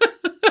 Yeah. Yeah.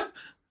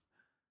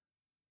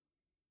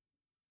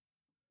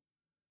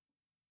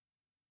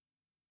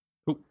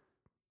 Ooh,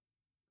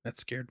 that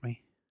scared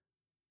me.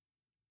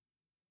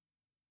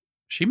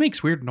 She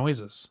makes weird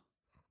noises.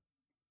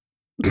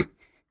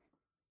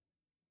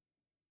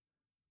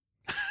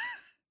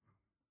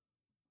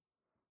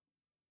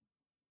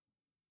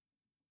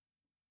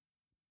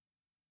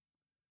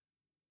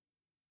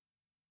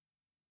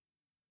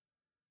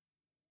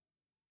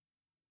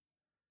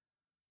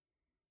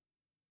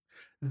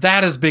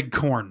 That is big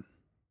corn.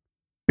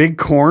 Big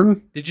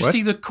corn? Did you What?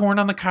 see the corn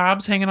on the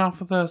cobs hanging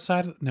off of the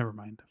side of Never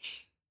mind.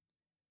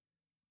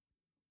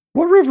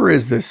 What river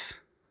is this?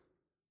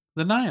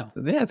 The Nile.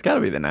 Yeah, it's got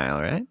to be the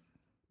Nile, right?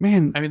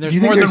 Man, I mean, do there's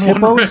you think more there's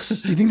than one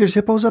hippos? You think there's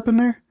hippos up in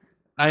there?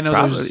 I know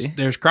Probably.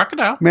 there's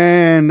crocodile.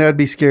 Man, that'd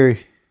be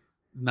scary.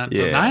 The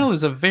Yeah. Nile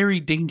is a very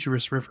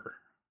dangerous river.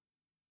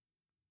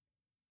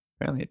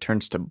 Apparently, it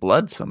turns to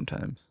blood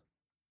sometimes.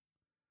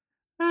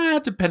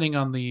 Depending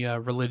on the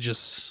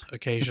religious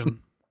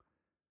occasion.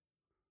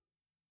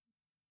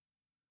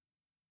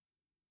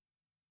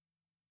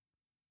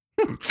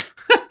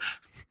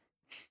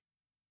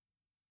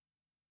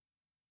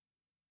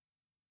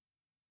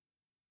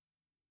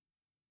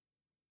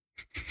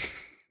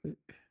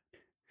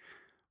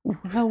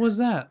 What the hell was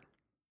that?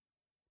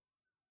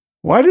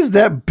 Why does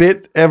that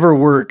bit ever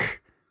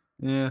work?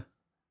 Yeah.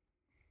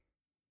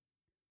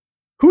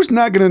 Who's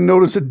not going to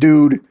notice a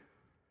dude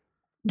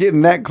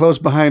getting that close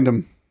behind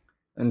him?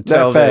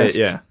 Until That fast.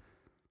 yeah.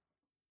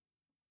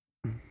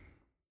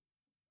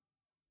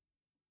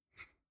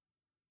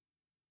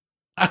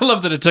 I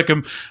love that it took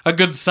him a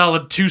good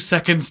solid 2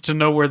 seconds to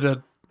know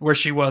where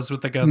she was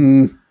with the gun.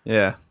 Mm,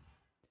 Yeah.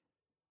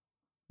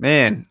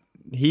 Man,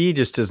 he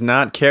just does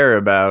not care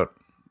about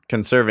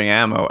conserving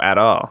ammo at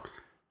all.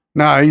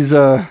 nah, he's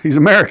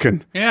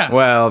American. Yeah.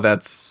 Well,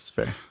 that's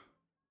fair.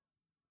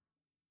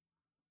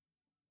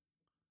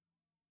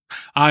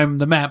 I'm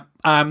the map.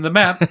 I'm the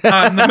map.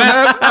 I'm the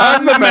map.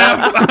 I'm the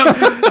map.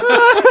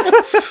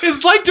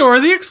 It's like Dora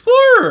the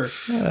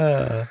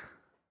Explorer.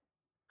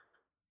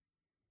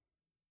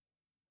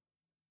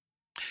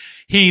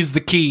 He's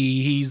the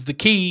key. He's the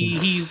key.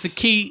 He's the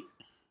key.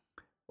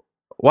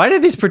 Why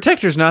did these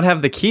protectors not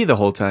have the key the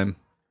whole time?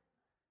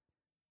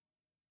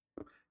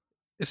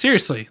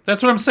 Seriously,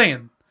 that's what I'm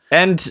saying.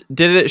 And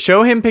did it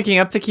show him picking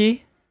up the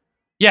key?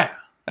 Yeah.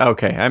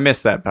 Okay, I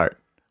missed that part.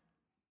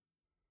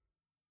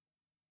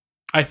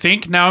 I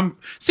think now I'm...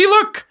 See,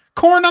 look!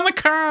 Corn on the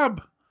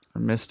cob! I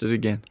missed it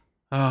again.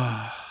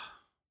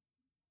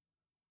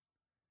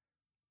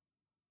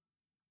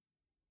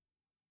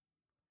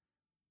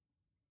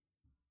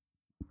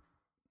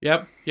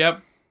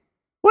 Yep.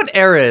 What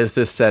era is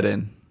this set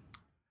in?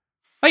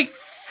 Like,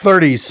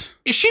 30s.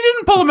 she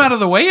didn't pull him out of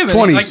the way of it.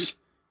 20s.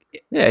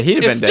 Like, Yeah, he'd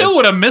have it been still dead.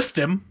 would have missed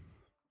him.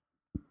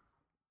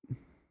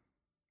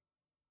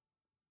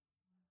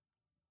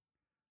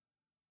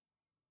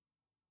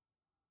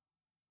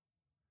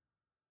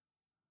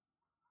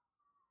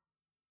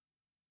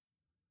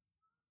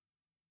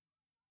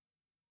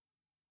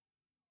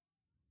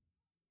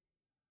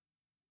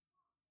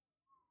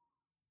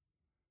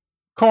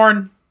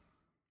 Corn.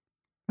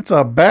 That's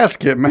a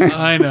basket, man.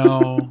 I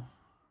know.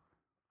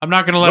 I'm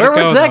not going to let Where it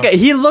go. was that though. guy?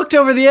 He looked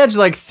over the edge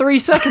like 3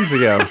 seconds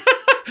ago.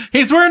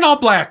 He's wearing all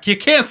black. You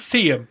can't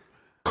see him.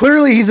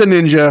 Clearly, he's a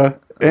ninja,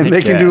 and I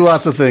they can do guess.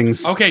 lots of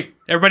things. Okay,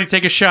 everybody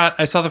take a shot.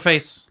 I saw the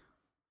face.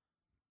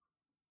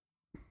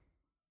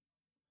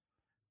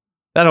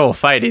 That whole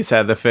fight, he's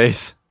had the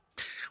face.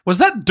 Was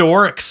that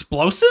door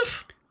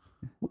explosive?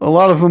 A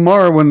lot of them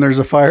are when there's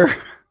a fire.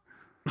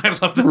 I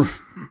love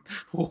this.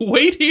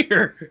 Wait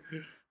here.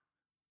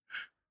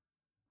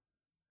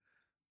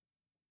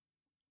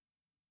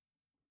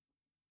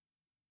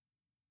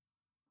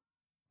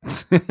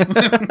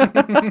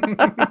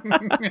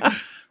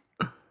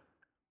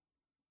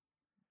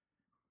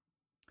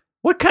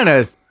 What kind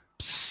of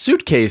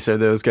suitcase are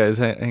those guys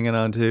hanging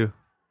on to?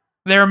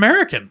 They're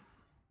American.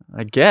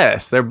 I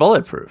guess they're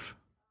bulletproof.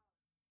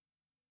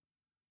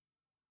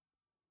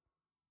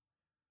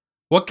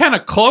 What kind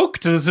of cloak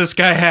does this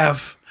guy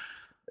have?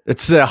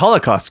 It's a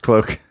Holocaust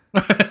cloak.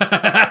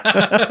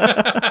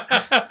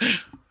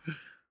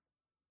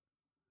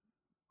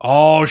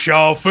 All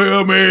shall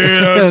fear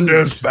me in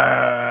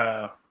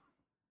despair.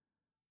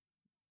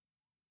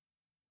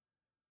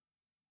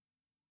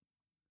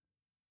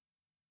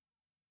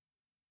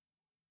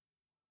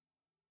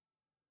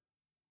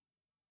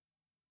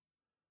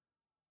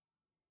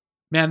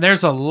 Man,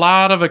 there's a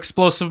lot of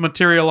explosive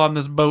material on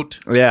this boat.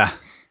 Yeah.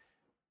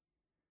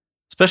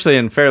 Especially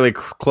in fairly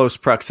close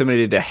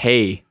proximity to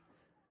hay.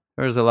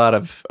 There's a lot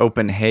of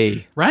open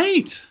hay.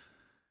 Right.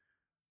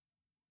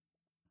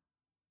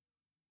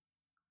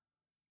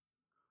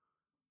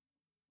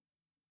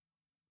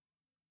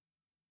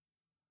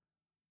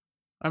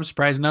 I'm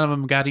surprised none of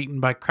them got eaten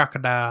by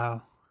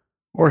crocodile.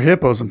 Or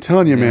hippos. I'm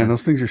telling you, Yeah. man,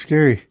 those things are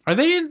scary. Are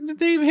they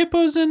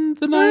hippos in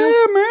the Nile?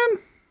 Yeah,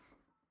 man.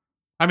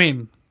 I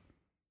mean,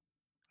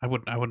 I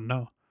wouldn't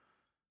know.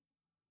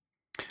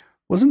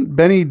 Wasn't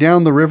Benny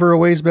down the river a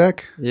ways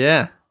back?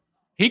 Yeah.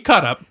 He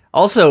caught up.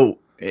 Also,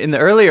 in the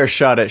earlier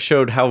shot, it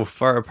showed how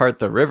far apart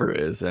the river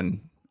is,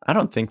 and I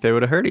don't think they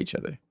would have hurt each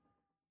other.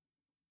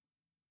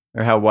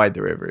 Or how wide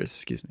the river is,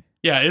 excuse me.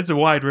 Yeah, it's a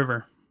wide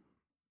river.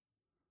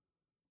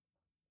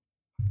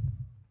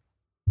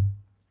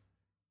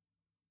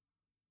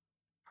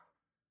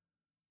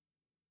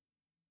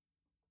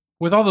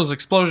 With all those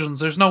explosions,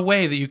 there's no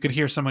way that you could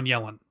hear someone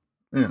yelling.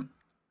 Yeah.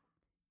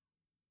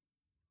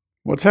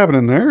 What's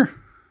happening there?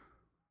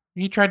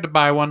 He tried to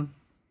buy one.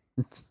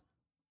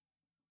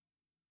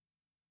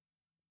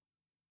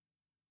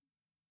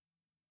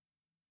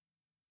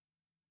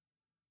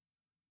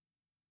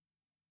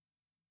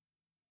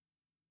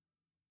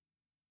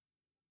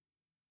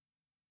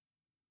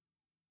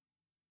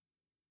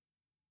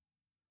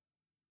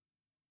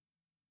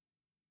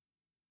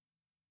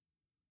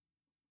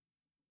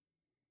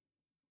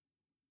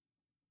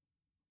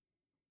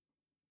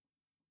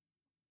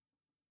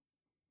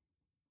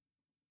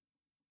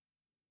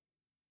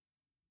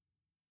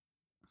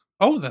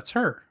 Oh, that's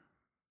her.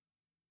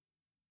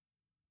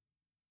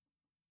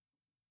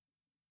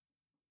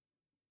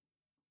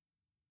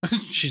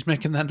 She's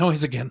making that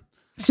noise again.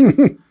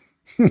 You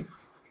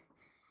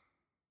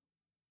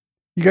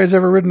guys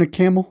ever ridden a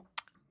camel?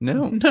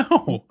 No.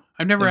 No,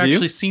 I've never Have you?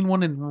 actually seen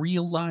one in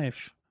real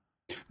life.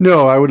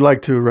 No, I would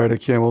like to ride a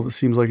camel. That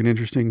seems like an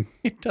interesting...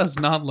 It does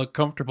not look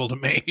comfortable to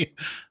me.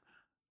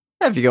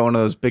 If you got one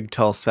of those big,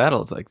 tall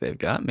saddles like they've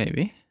got,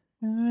 maybe.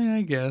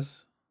 I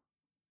guess.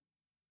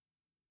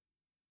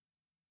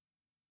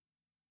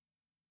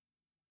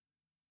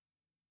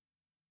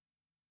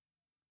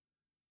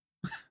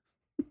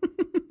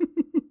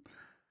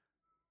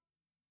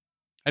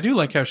 I do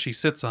like how she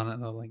sits on it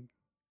though. Like,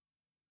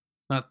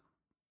 not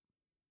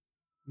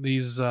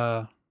these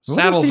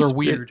saddles these are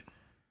weird.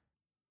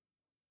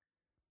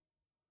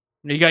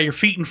 You got your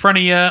feet in front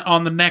of you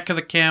on the neck of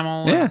the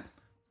camel. Yeah.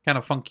 Kind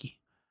of funky.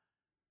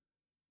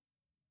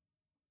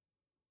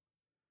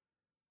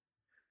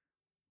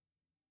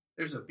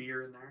 There's a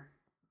beer in there.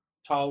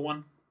 Tall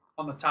one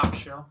on the top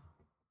shelf.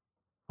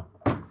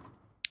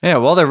 Yeah,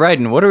 while they're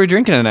riding, what are we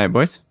drinking tonight,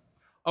 boys?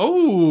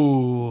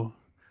 Oh.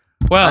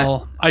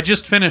 Well, I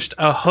just finished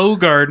a Hoe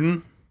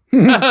Garden.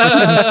 And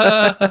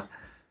I'm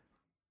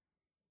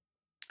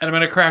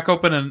going to crack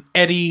open an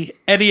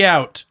Eddie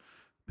Out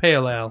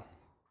Pale Ale.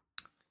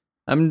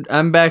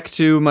 I'm back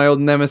to my old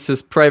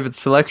nemesis, Private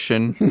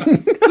Selection.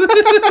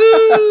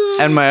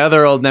 And my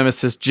other old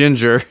nemesis,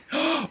 Ginger.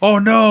 Oh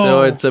no!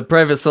 So it's a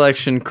private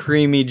selection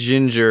creamy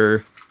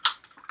ginger.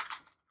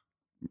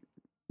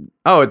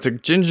 Oh, it's a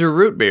ginger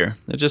root beer.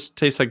 It just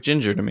tastes like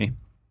ginger to me.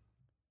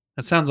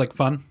 That sounds like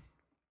fun.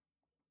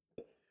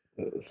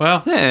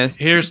 Well, Yeah,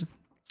 here's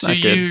to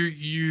not good.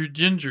 your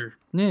ginger.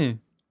 yeah.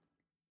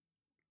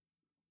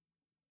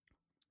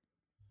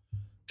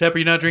 Tep, are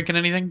you not drinking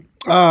anything?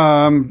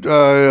 I've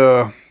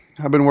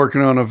been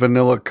working on a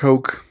vanilla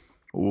Coke.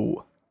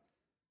 Ooh,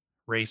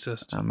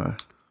 Racist. I'm a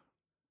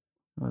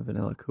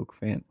vanilla Coke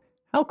fan.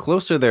 How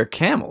close are their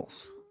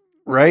camels?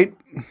 Right?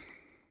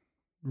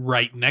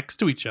 Right next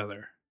to each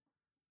other.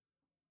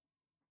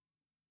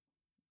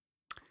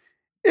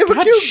 If God,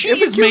 a cute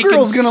she's making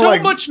girl's gonna so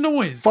like much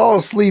noise. fall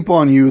asleep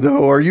on you,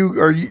 though, are you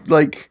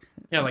like?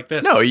 Yeah, like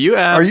this. No, you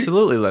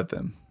absolutely let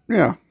them.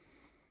 Yeah.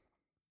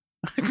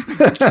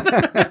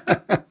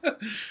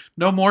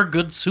 No more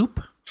good soup.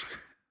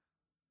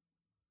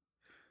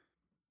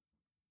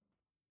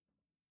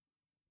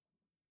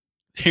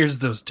 Here's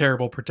those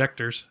terrible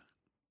protectors.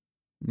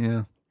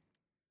 Yeah.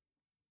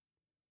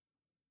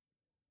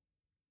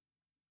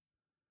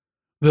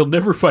 They'll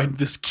never find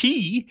this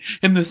key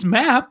in this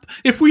map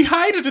if we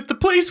hide it at the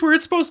place where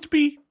it's supposed to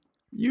be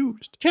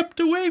Used. kept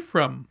away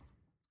from.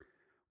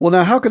 Well,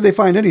 now how could they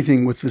find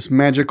anything with this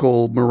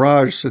magical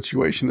mirage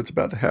situation that's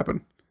about to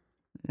happen?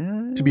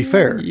 To be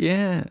fair.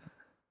 Yeah.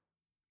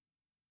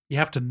 You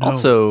have to know.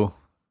 Also,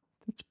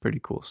 that's a pretty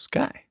cool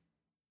sky.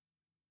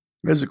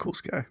 It is a cool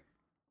sky.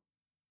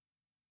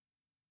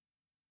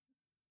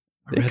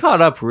 They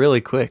caught up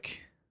really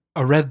quick.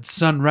 A red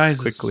sun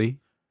rises. Quickly.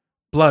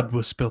 Blood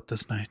was spilt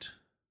this night.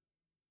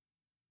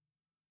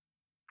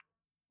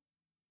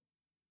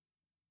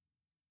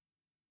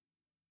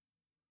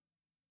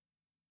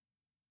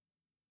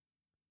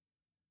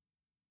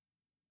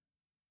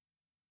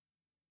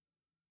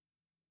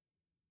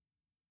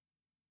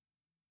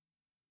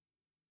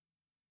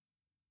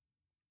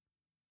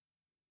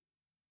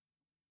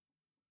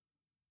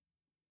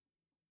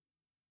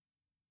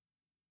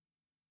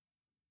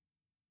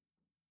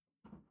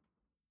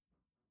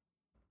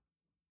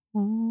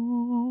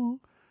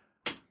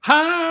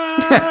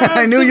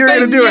 I knew you were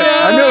gonna do it.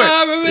 I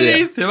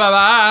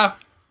knew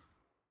it.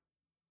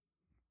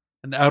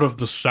 And out of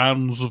the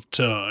sands of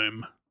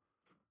time.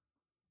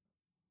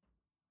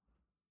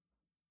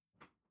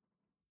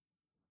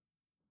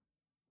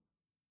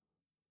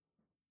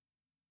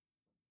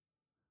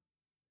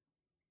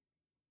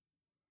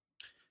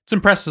 It's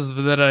impressive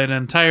that an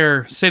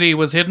entire city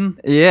was hidden.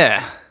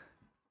 Yeah.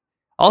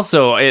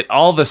 Also, it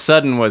all of a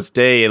sudden was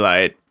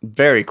daylight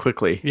very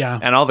quickly. Yeah.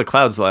 And all the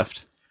clouds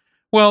left.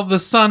 Well, the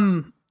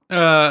sun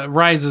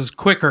rises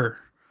quicker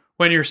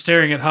when you're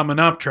staring at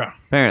Hamunaptra,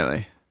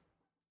 Apparently.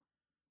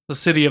 the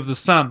city of the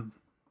sun.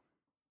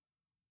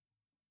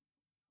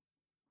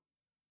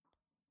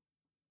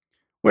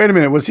 Wait a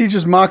minute. Was he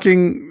just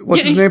mocking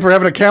what's Yeah, his name for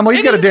having a camel? He's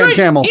And got a damn riding-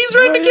 camel. He's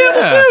riding a Oh,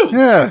 camel yeah. too.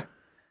 Yeah.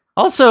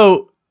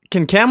 Also,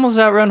 can camels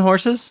outrun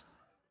horses?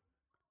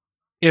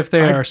 If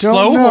they I are don't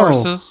slow know.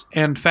 horses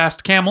and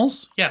fast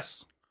camels,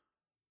 yes.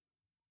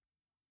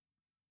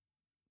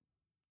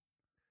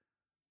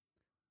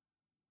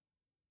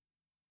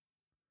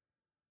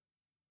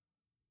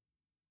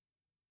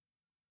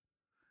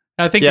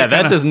 I think Yeah, they're that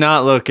kinda- does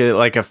not look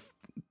like a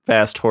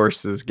fast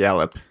horse's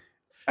gallop.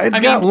 It's I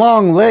got mean-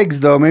 long legs,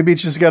 though. Maybe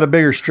it's just got a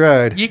bigger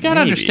stride. You got to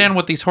Maybe. understand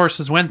what these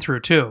horses went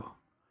through too.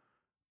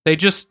 They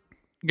just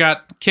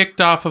got kicked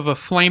off of a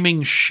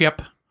flaming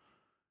ship,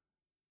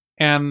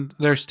 and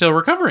they're still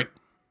recovering.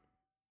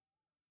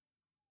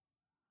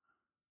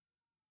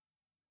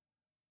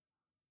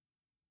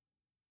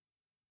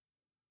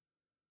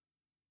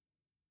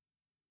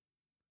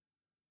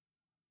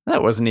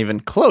 That wasn't even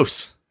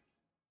close.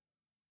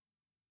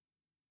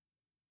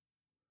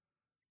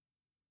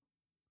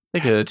 They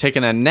could have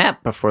taken a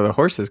nap before the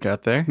horses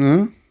got there.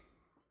 Hmm?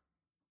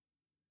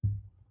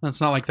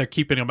 It's not like they're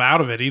keeping them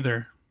out of it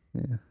either.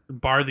 Yeah.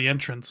 Bar the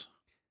entrance.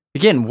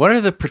 Again, what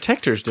are the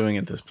protectors doing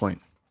at this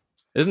point?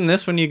 Isn't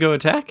this when you go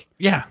attack?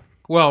 Yeah.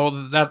 Well,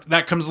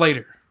 that comes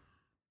later.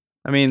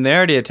 I mean, they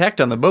already attacked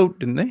on the boat,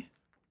 didn't they?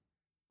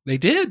 They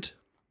did.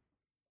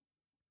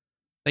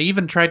 They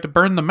even tried to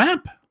burn the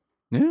map.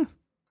 Yeah.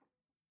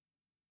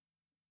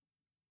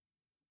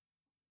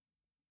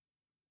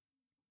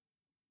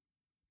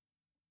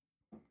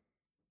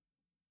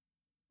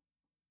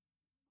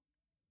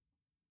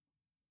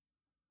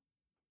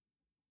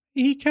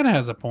 He kind of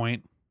has a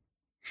point.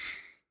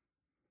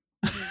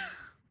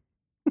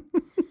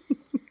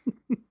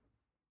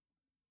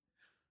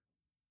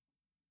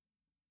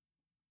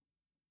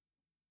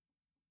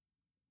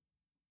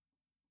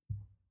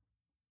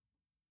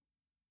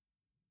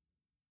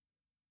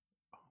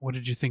 What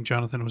did you think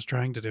Jonathan was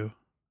trying to do?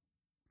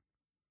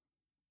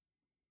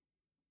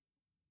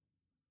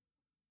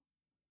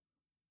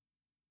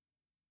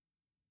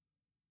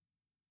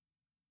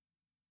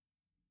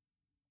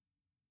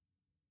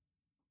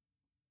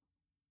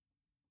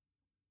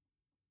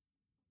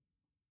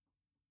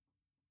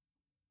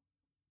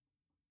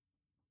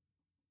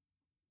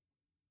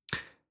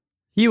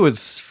 He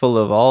was full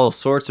of all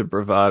sorts of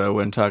bravado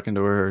when talking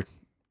to her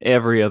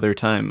every other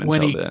time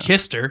when until he then.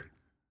 kissed her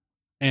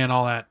and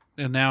all that,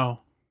 and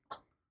now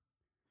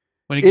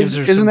when he gives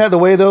her Isn't some that the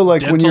way though?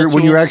 Like when dental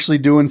you're tools? actually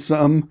doing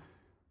something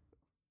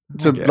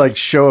to guess. like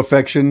show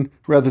affection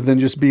rather than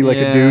just be like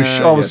a Yeah, douche.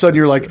 All I of a guess sudden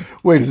you're that's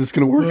like, wait, is this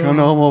going to work? I'm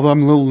a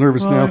little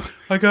nervous now.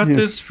 I got Yeah.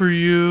 this for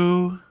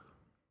you.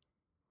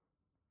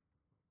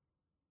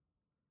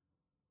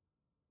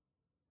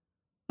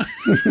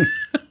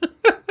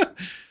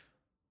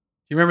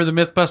 You remember the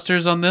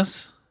Mythbusters on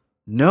this?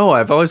 No,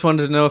 I've always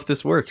wanted to know if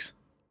this works.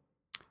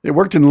 It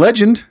worked in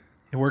Legend.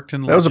 It worked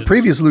in That was a Legend.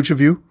 previous Lucha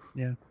View.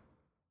 Yeah.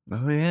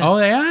 Oh yeah. Oh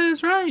yeah,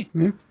 that's right.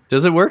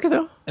 Does it work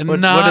though? And what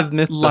not did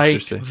Mythbusters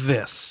like say?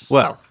 this.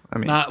 Well, I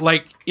mean, Not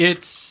like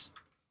it's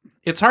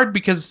hard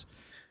because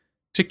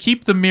to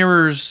keep the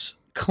mirrors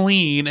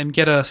clean and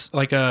get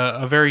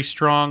a very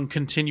strong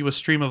continuous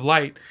stream of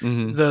light,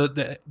 mhm.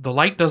 the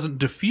light doesn't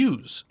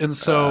diffuse, and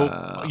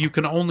so you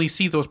can only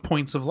see those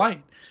points of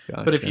light.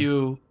 But if Gotcha.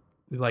 you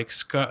like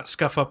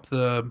scuff up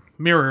the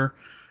mirror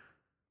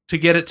to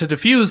get it to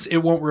diffuse, it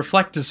won't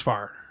reflect as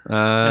far.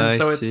 I And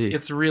so see.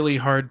 it's really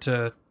hard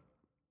to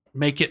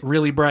make it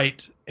really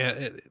bright.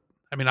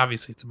 I mean,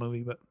 obviously it's a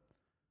movie, but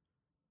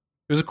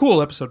it was a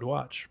cool episode to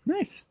watch.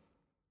 Nice.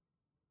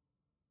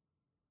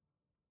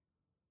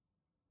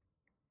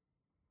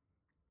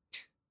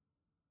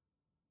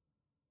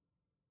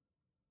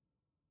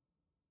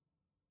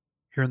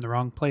 You're in the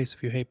wrong place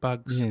if you hate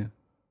bugs. Yeah.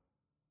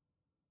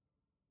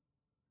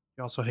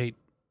 You also hate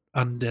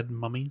undead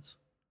mummies.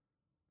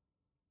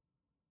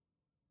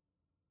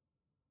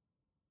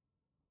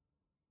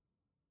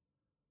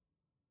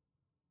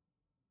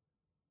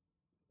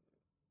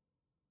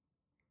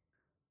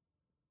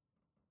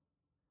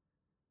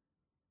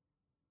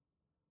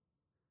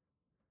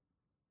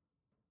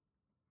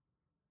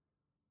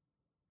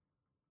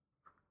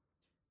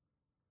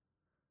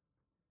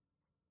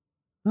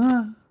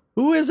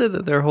 Who is it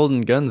that they're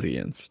holding guns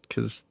against?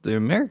 Because the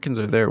Americans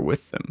are there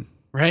with them.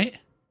 Right?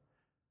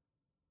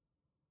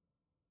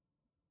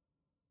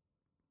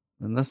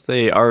 Unless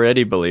they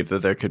already believe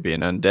that there could be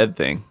an undead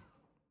thing.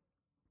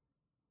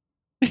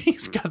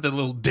 He's got the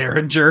little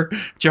derringer,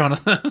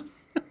 Jonathan.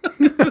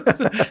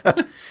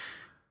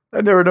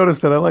 I never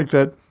noticed that. I like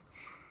that.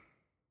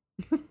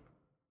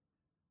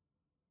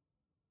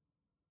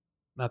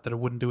 Not that it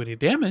wouldn't do any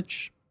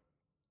damage.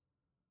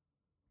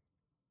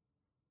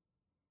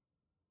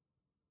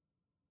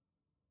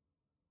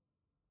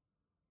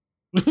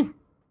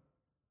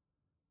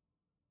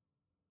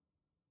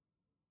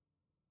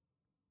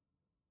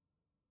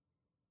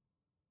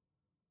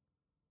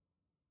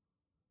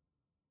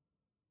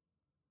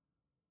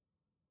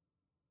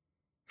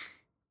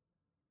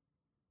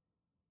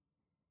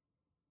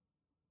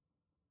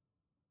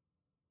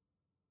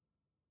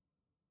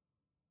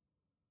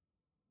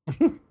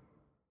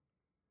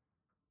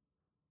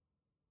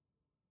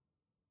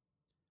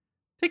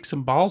 Takes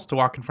some balls to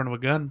walk in front of a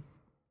gun.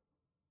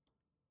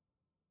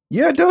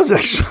 Yeah, it does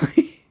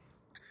actually.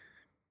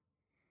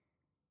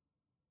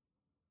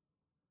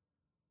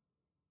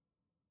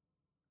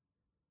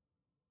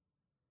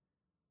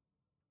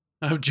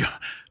 Oh,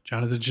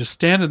 Jonathan's just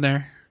standing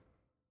there.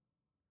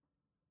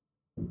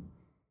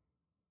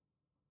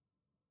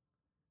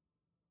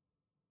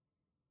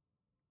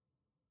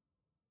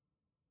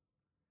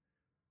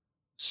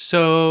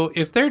 So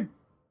if they're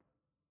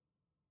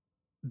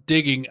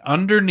digging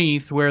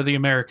underneath where the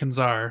Americans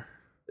are,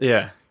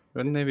 Yeah.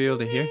 Wouldn't they be able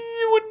to hear?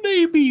 wouldn't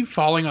they be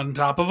falling on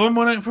top of them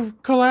when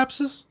it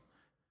collapses?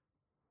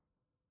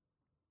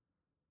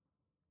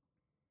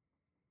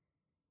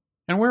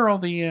 And where are all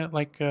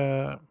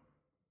the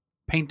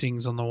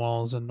paintings on the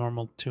walls and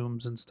normal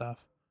tombs and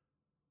stuff?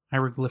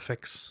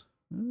 Hieroglyphics,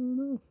 I don't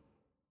know.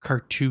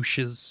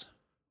 cartouches,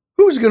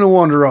 Who's going to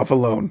wander off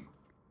alone?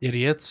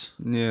 idiots.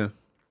 Yeah.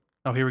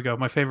 Oh, here we go.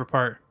 My favorite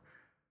part.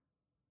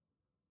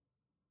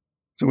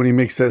 So when he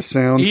makes that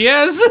sound.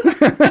 Yes.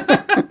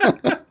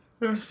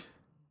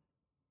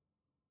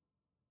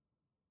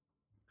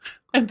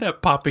 And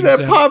that popping That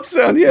sound. pop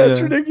sound. Yeah, it's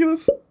Yeah.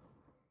 ridiculous.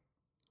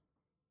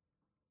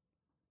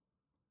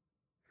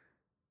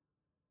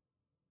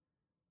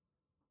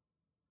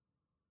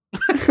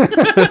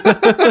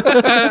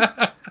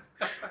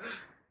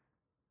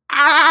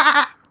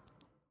 Ah!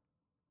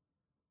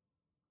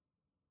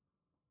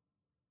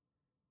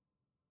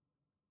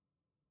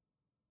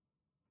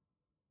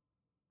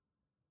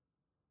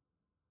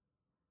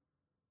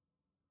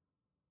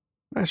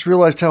 I just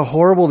realized how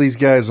horrible these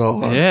guys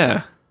all are.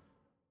 Yeah.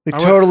 They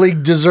totally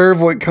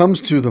deserve what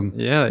comes to them.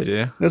 Yeah, they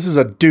do. This is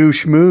a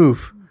douche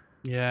move.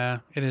 Yeah,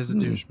 it is a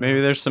douche.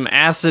 Maybe there's some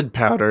acid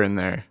powder in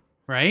there.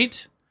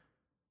 Right?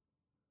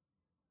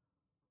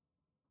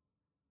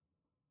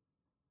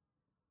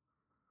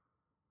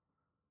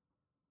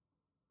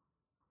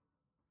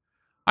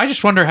 I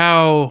just wonder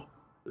how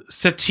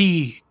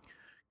Sati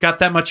got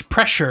that much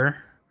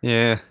pressure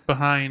Yeah.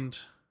 behind.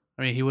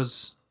 I mean, he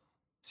was.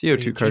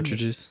 CO2 Hey,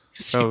 cartridges,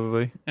 genius.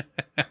 probably.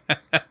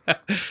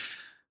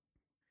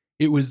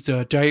 It was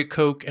Diet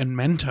Coke and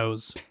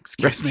Mentos.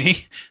 Excuse Right.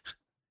 me.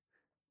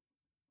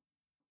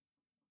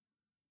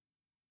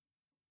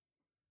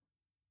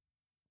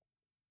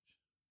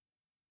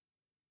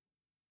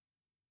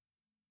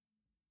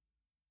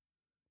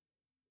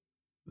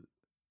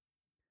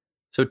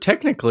 So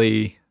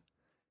technically,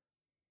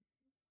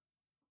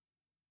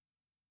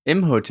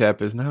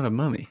 Imhotep is not a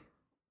mummy.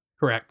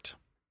 Correct.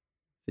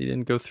 He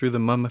didn't go through the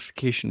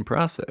mummification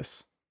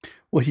process.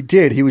 Well, he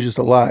did. He was just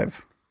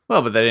alive.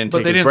 Well, but they didn't But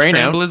take they his didn't brain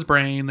scramble out. his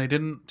brain. They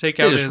didn't take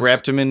They out just his...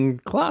 wrapped him in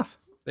cloth.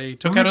 They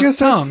took I out his guess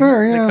that's tongue.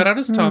 fair, yeah. They cut out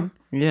his tongue.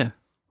 Yeah.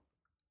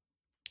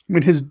 I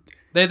mean, his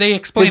They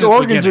explained his at the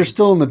organs beginning. are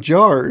still in the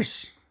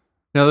jars.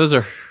 No, those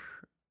are...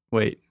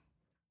 Wait.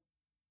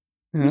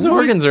 His Yeah.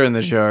 organs are in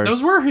the jars.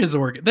 Those were his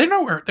organs. They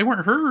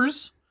weren't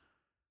hers.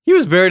 He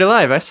was buried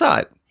alive. I saw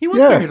it. He was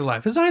Yeah. buried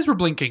alive. His eyes were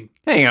blinking.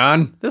 Hang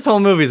on. This whole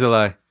movie's a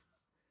lie.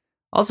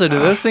 Also, do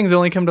those things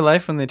only come to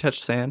life when they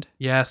touch sand?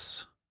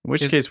 Yes. In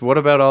which It- case, what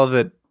about all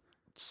the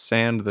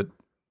sand that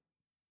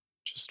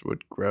just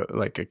would grow,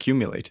 like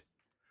accumulate?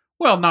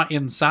 Well, not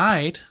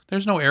inside.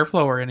 There's no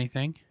airflow or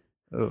anything.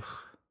 Ugh.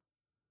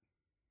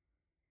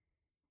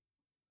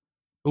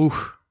 Ooh.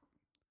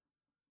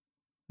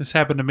 This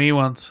happened to me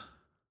once.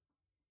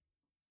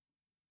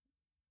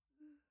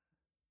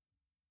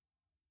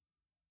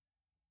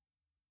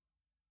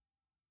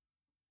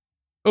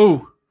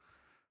 Ooh.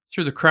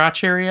 Through the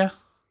crotch area.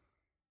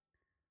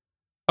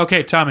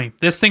 Okay, Tommy,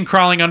 this thing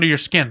crawling under your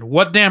skin,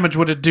 what damage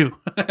would it do?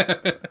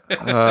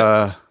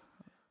 A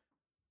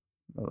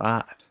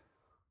lot.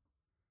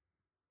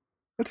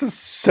 That's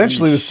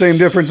essentially the same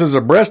difference as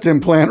a breast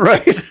implant,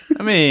 right?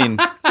 I mean,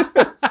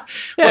 yeah,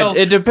 Well-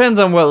 it depends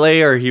on what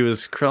layer he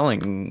was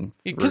crawling.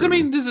 Because, I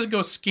mean, does it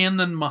go skin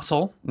and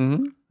muscle?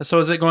 hmm So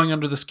is it going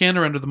under the skin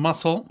or under the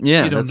muscle?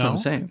 yeah, You don't that's know. what I'm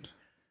saying.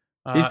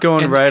 He's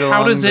going and right How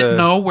along does it the-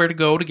 know where to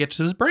go to get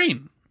to his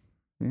brain?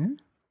 Yeah.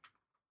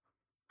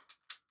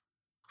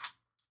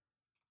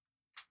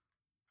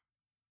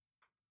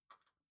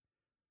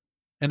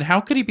 And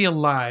how could he be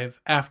alive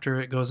after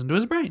it goes into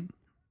his brain?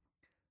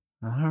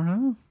 I don't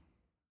know.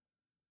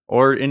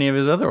 Or any of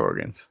his other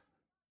organs.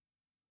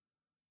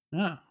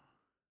 Yeah.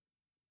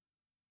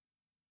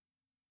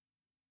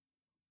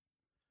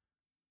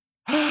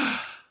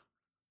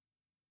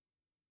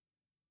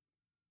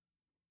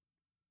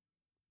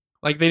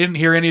 Like they didn't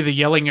hear any of the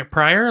yelling at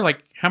Pryor?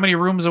 Like, how many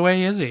rooms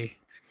away is he?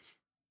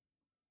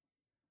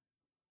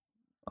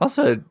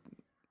 Also, it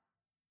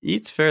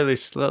eats fairly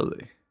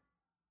slowly.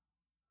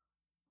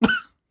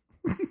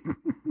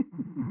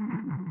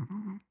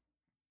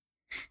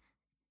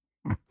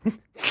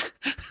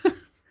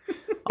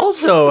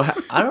 Also,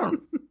 I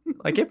don't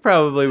like it.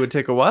 Probably would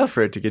take a while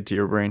for it to get to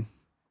your brain.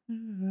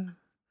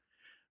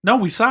 No,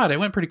 we saw it. It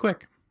went pretty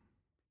quick.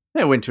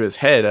 It went to his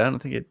head. I don't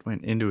think it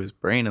went into his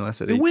brain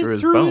unless it It ate went through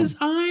his through bone. his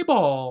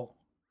eyeball.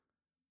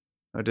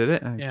 Oh, did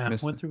it? I Yeah, it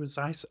missed went it. through his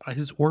eyes,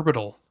 his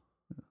orbital.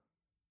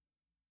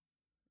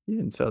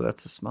 Even so,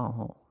 that's a small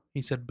hole.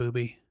 He said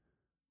booby.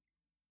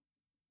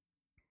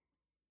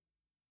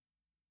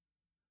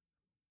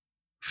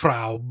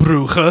 Frau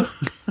Brugge.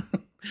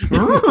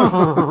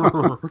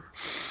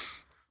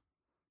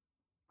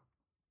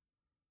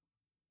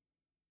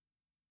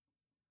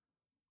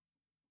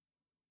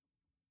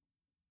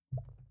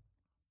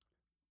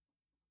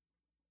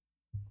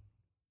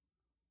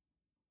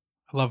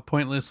 I love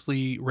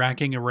pointlessly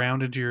racking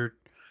around into your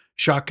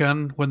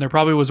shotgun when there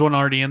probably was one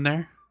already in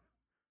there.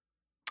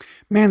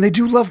 Man, they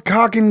do love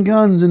cock and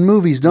guns in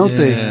movies, don't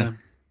they? Yeah.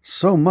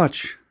 So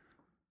much.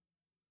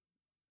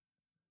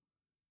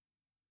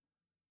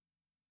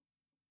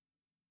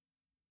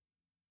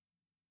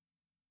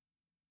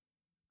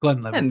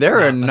 Glenn And there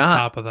are on the not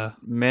top of the.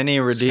 Many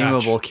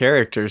redeemable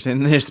characters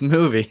in this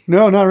movie.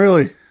 No, not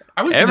really.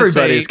 I was gonna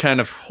Everybody's say,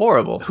 kind of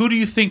horrible. who do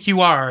you think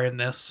you are in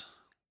this?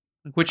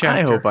 Which I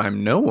actor? hope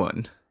I'm no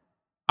one.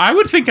 I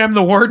would think I'm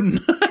the warden.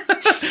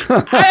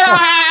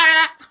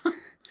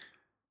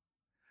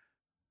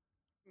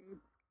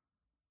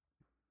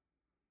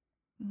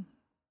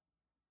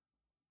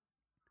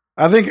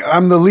 I think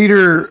I'm the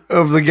leader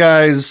of the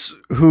guys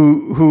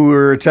who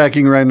are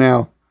attacking right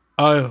now.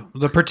 Oh,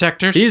 the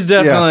protectors. He's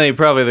definitely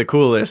probably the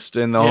coolest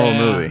in the whole Yeah.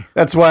 movie.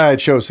 That's why I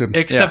chose him.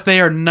 Except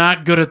they are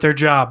not good at their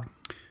job.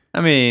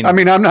 I mean,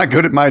 I'm not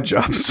good at my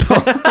job, so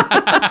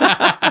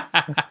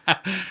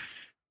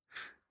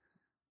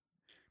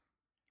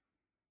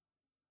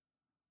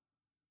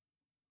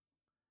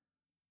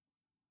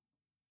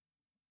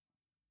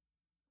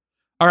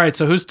All right,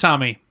 so who's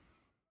Tommy?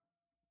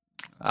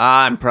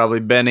 I'm probably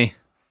Benny.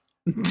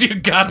 You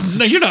got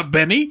no, you're not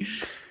Benny.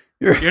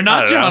 you're, You're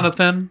not I don't know.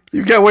 Jonathan.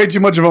 you've got way too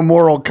much of a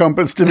moral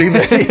compass to me,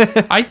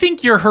 Betty. I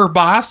think you're her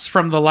boss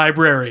from the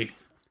library.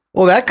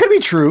 Well, that could be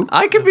true.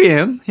 I could be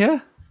him. Yeah.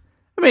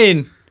 I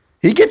mean,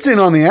 He gets in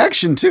on the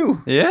action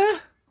too. yeah.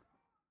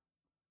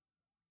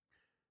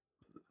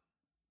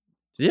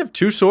 Do you have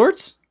two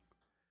swords?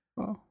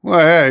 Well,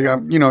 hey,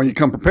 you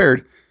come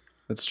prepared.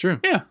 That's true.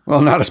 Yeah,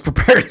 Well, not as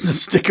prepared as a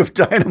stick of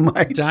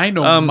dynamite.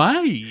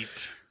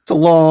 dynamite. It's a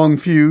long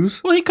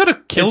fuse. Well, he could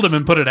have killed him It's-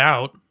 and put it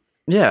out.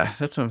 Yeah,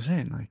 that's what I'm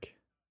saying. Like,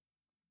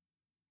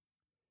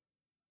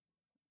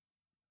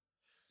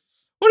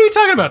 What are you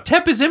talking about?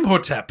 Tep is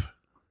Imhotep.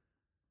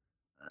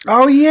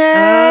 Oh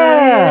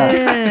yeah,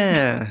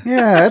 yeah.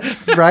 yeah,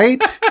 that's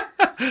right.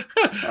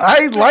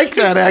 I like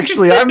that,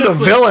 actually. I'm the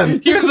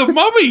villain. You're the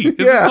mummy in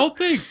this whole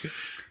thing.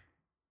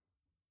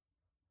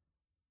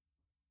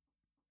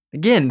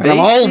 Again, And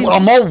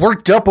I'm all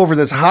worked up over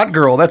this hot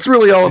girl. That's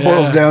really all it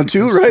boils down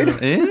to, right?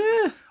 True.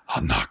 Yeah.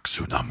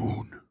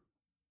 Hanaxunamun.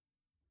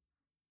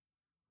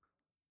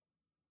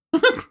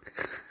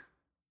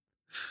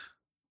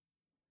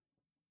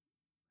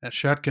 That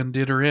shotgun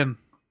did her in.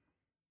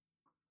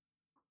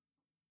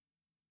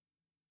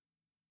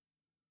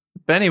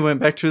 Benny went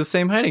back to the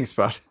same hiding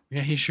spot.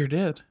 Yeah, he sure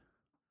did.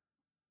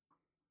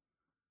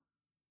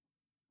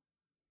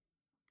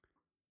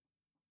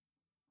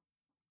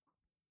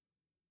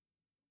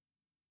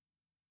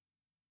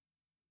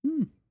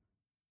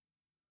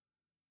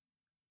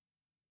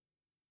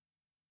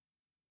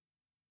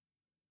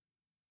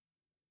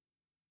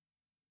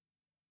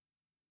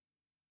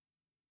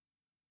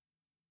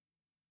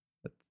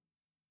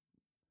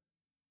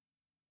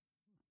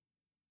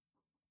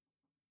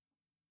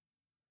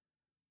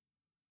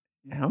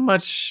 How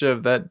much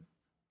of that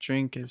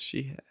drink has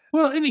she had?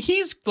 Well, and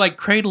he's like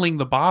cradling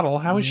the bottle.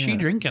 How is she Yeah.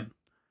 drinking?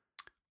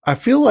 I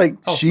feel like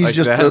she's like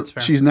just that. That's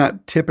fair. she's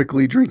not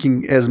typically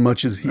drinking as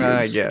much as he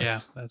I is. guess. Yeah,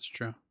 that's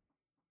true.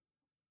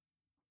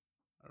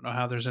 I don't know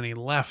how there's any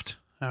left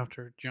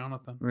after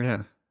Jonathan.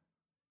 Yeah.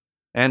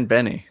 And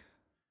Benny.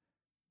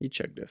 He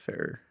chugged a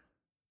fair.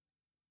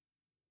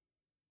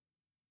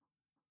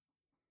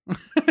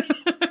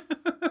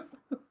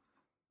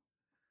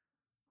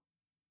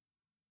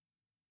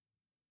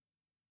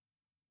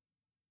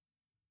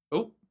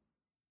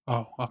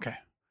 Oh, okay.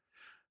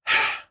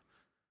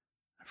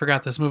 I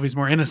forgot this movie's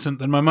more innocent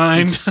than my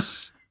mind.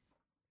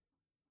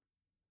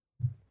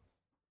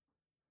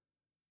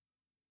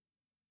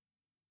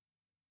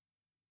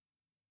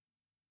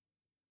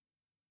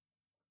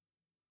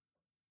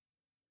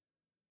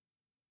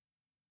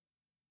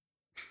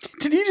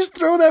 Did he just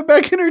throw that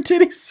back in her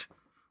titties?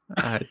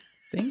 I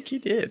think he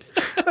did.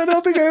 I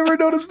don't think I ever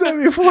noticed that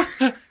before.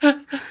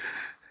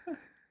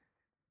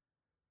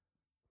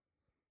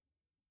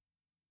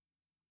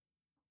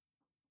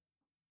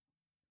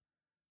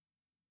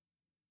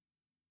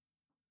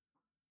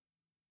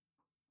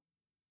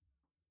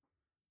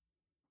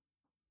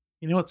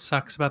 You know what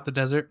sucks about the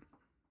desert?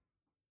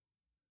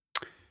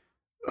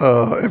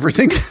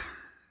 Everything.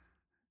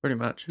 Pretty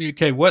much.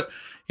 Okay,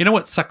 you know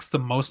what sucks the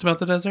most about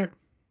the desert?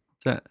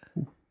 What's that?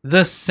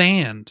 The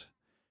sand.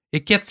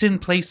 It gets in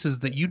places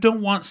that you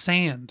don't want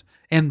sand,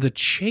 and the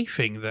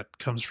chafing that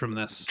comes from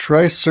this.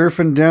 Try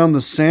surfing down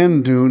the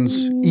sand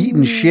dunes,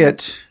 eating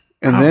shit,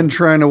 and Ow. then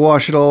trying to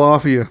wash it all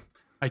off of you.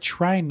 I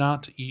try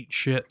not to eat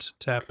shit,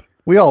 Tep.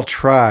 We all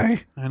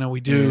try. I know we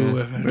do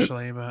Yeah.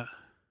 eventually, but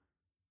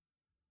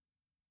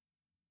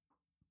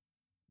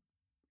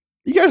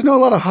You guys know a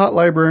lot of hot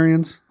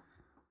librarians.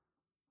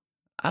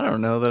 I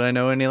don't know that I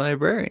know any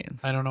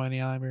librarians. I don't know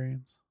any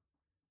librarians.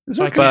 Is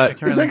So I that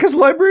can't- because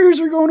libraries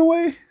are going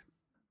away?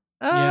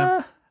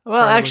 Yeah,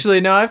 Well, probably.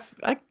 actually, no.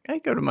 I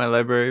go to my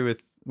library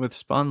with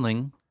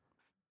Spawnling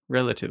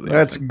relatively.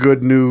 That's often.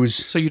 good news.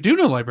 So you do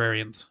know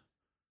librarians.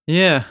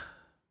 Yeah.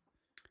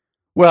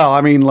 Well,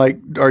 I mean, like,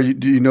 do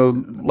you know,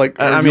 like,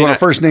 I are you mean, on a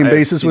first name I've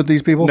basis seen- with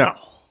these people? No.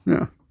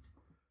 Yeah.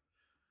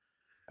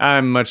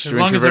 I'm much As too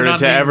long as they're introverted not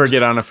to ever named-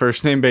 get on a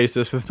first name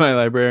basis with my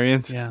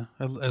librarians. Yeah,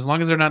 as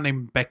long as they're not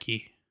named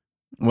Becky.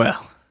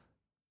 Well.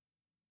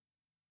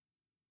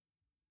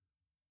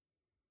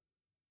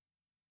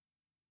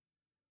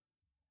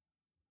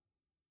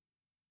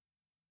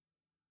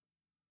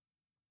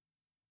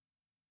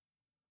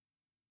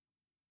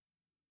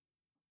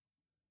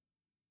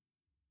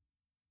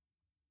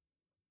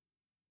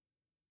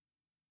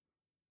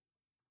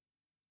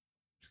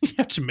 You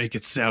have to make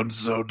it sound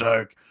so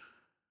dark.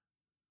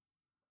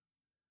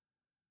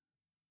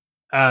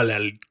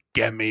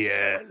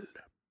 Al-Gamiel.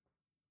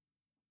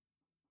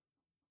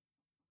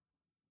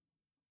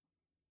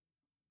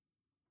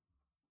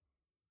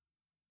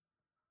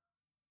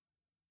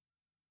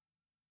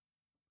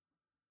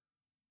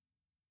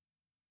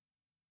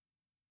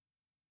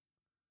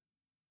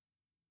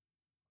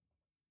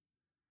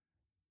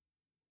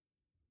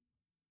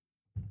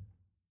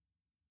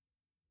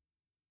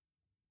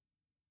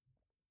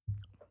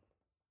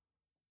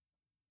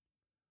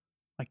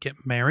 Like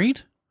get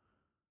married?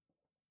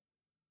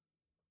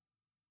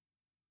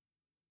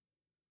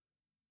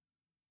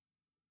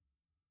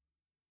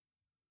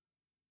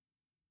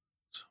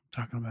 That's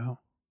what I'm talking about.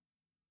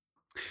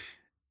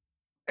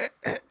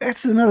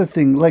 That's another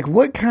thing. Like,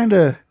 what kind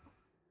of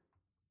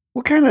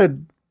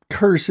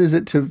curse is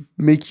it to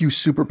make you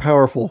super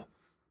powerful?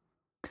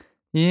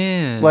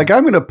 Yeah. Like,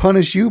 I'm going to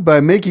punish you by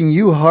making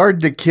you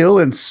hard to kill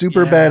and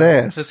super Yeah,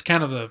 badass. That's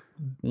kind of a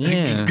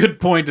Yeah. good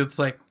point. It's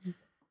like,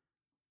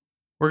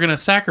 we're going to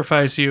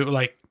sacrifice you,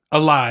 like,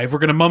 alive. We're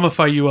going to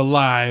mummify you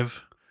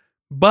alive.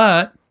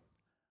 But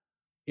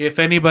if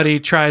anybody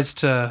tries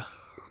to...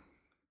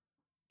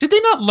 Did they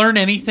not learn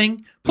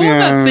anything? Pulling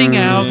that thing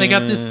out. They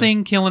got this Yeah.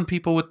 thing killing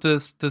people with the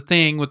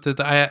thing with the...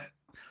 I'm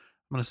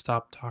going to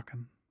stop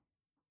talking.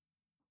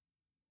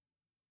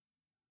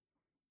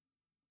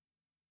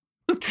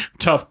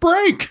 Tough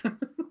break.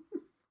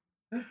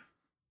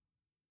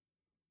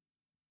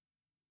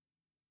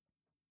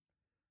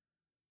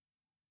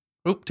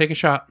 Oop, take a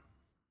shot.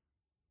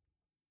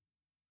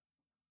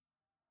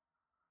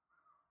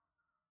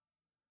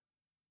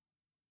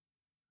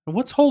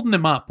 What's holding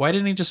him up? Why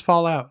didn't he just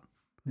fall out?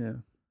 Yeah.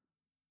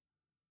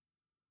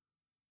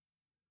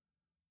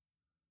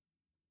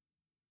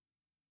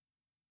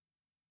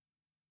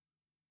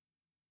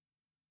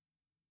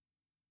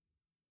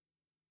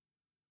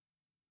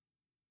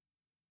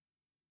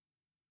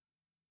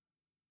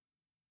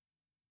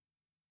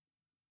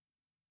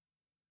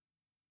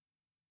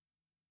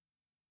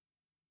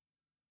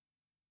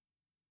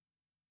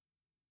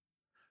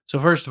 So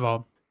first of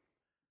all,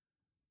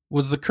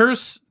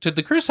 did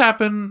the curse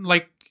happen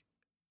like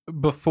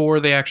before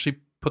they actually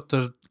put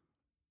the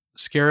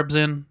scarabs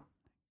in?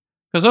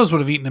 Because those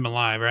would have eaten him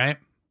alive, right?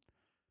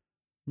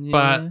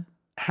 But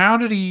how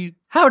did he...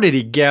 How did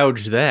he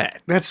gouge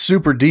that? That's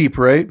super deep,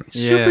 right?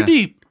 Super Yeah.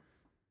 deep.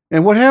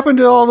 And what happened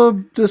to all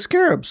the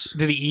scarabs?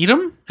 Did he eat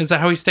them? Is that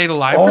how he stayed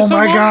alive for Oh so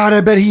my long? God,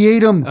 I bet he ate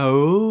them.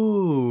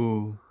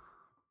 Oh.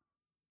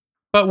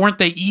 But weren't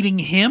they eating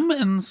him?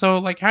 And so,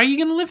 like, how are you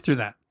going to live through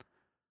that?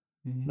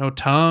 No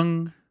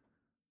tongue.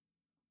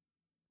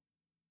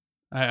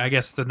 I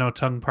guess the no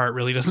tongue part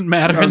really doesn't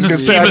matter I in was the gonna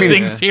say, scheme I of mean-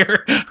 things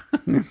here.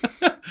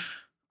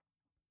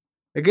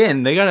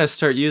 Again, they gotta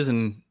start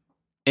using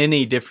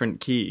any different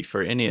key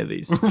for any of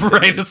these.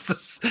 Right. things.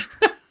 It's this.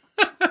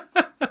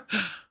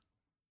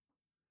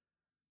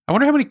 I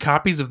wonder how many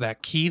copies of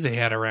that key they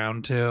had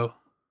around too.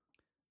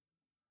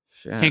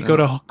 I Can't don't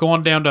know. go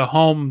on down to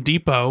Home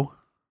Depot,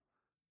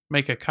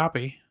 make a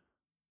copy.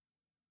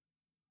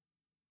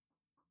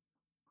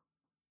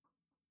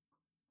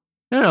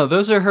 No,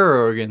 those are her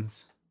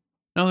organs.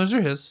 No, those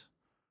are his.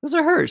 Those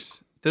are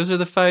hers. Those are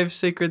the 5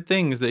 sacred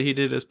things that he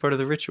did as part of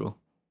the ritual.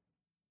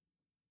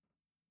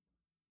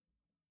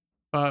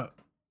 But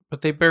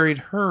they buried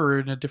her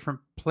in a different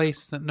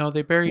place.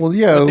 They buried. Well,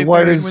 yeah, but they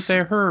why buried does-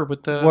 with her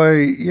with the Why?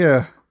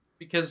 Yeah.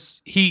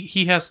 because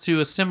he has to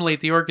assimilate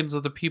the organs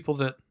of the people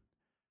that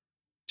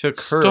Took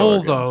her stole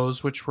organs.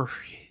 those, which were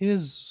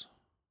his.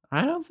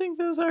 I don't think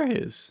those are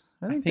his.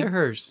 I think think- they're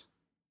hers.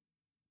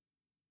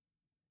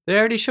 They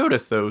already showed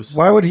us those.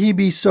 Why would he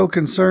be so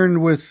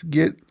concerned with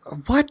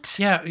what?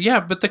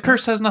 Yeah, but the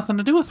curse has nothing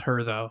to do with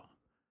her though.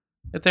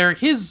 If they're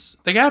his,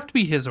 they have to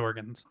be his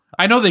organs.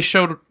 I know they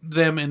showed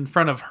them in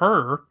front of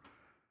her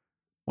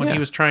when Yeah. he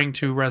was trying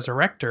to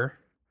resurrect her.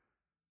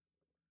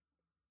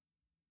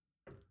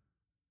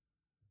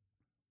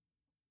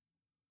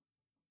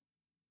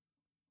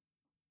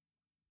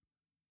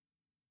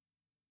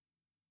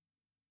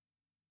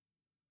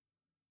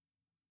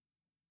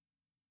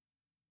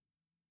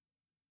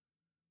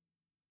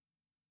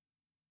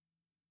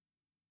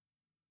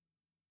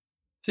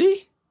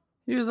 See?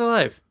 He was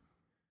alive.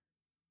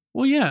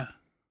 Well, yeah.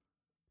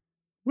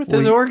 With Well,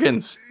 his he-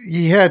 organs.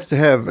 He had to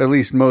have at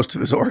least most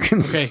of his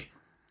organs. Okay.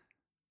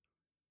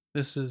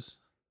 This is.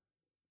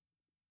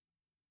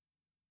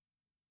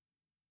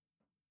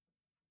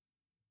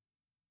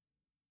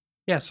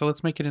 Yeah, so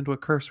let's make it into a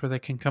curse where they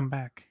can come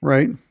back.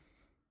 Right.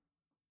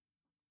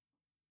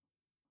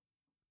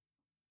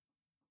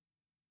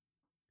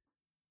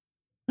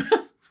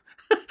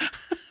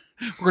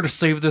 We're going to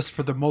save this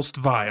for the most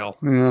vile.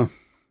 Yeah.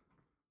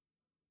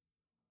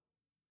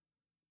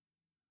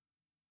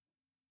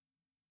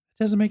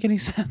 It doesn't make any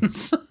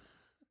sense.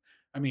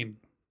 I mean,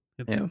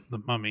 it's Yeah. the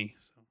mummy.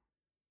 So.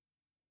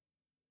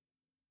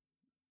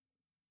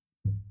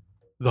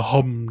 The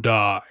hum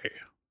die.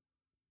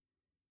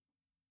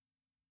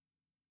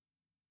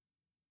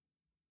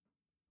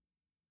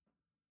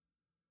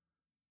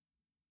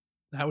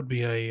 That would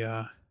be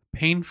a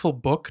painful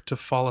book to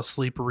fall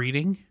asleep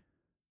reading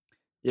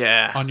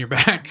Yeah. on your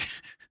back.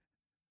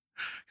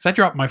 Because I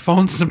drop my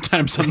phone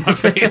sometimes on my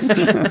face.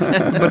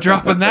 But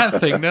dropping that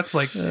thing, that's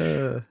like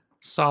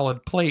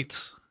solid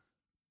plates.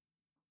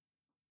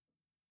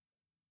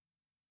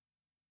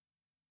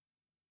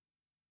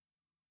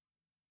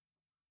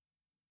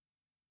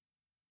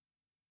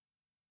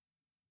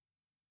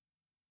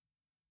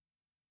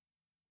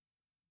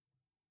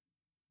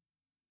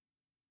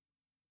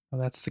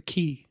 Well, that's the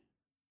key.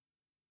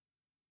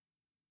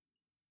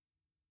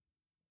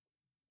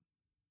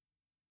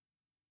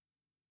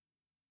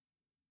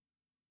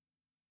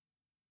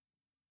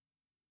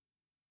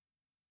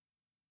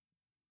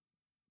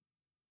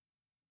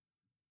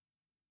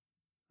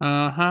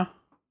 Uh-huh.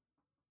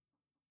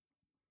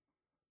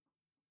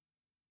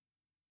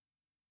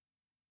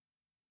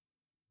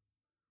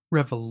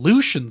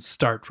 Revolutions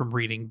start from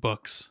reading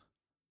books.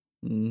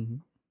 Mhm.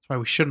 That's why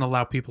we shouldn't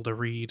allow people to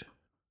read.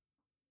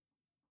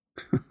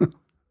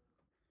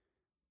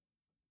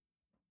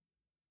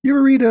 You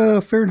ever read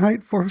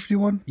Fahrenheit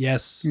 451?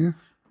 Yes. Yeah.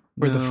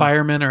 Where the No.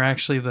 firemen are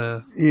actually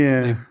they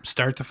Yeah.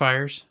 start the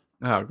fires.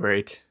 Oh,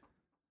 great.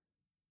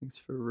 Thanks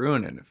for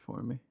ruining it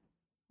for me.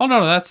 Oh,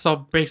 no, that's the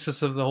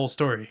basis of the whole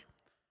story.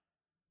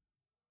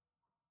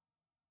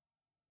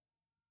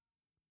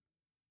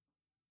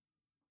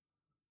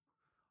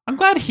 I'm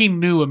glad he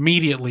knew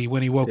immediately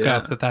when he woke Yeah.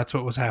 up that that's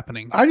what was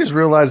happening. I just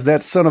realized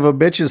that son of a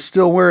bitch is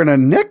still wearing a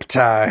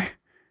necktie.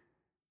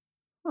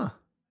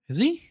 Is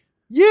he?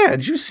 Yeah,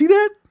 did you see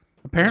that?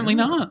 Apparently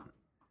not.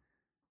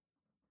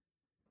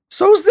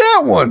 So's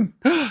that one.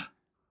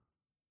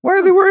 Why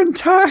are they wearing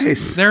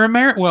ties? They're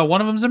Well,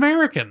 one of them's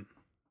American.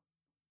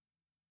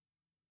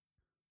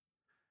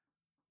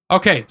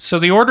 Okay, so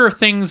the order of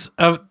things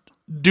of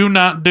do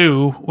not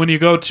do when you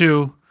go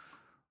to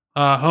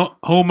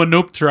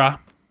Homanuptra.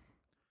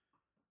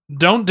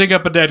 Don't dig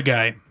up a dead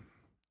guy.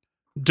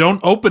 Don't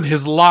open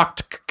his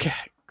locked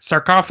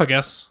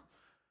sarcophagus.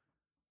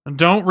 And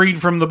don't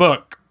read from the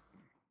book.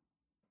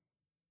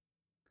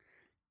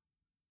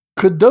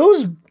 Could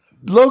those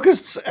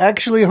locusts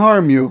actually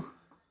harm you?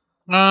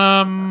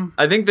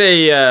 I think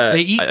they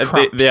eat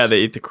crops. They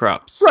eat the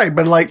crops. Right,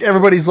 but like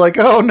everybody's like,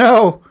 oh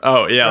no.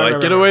 Oh yeah,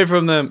 like get away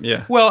from them.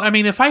 Yeah. Well, I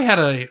mean, if I had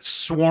a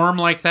swarm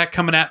like that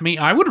coming at me,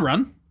 I would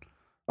run.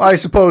 I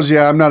suppose,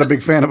 yeah, I'm not a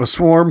big fan of a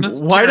swarm.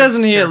 That's Why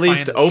doesn't he at terrifying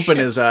least as open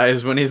shit. his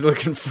eyes when he's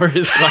looking for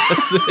his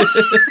glasses?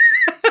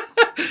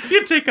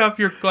 You take off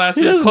your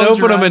glasses, He doesn't close open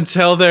your them eyes.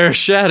 until they're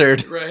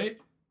shattered. Right.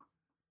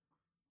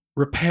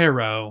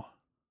 Reparo.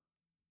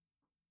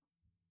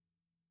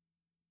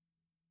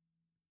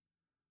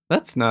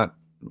 That's not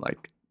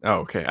like. Oh,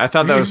 okay. I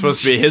thought that was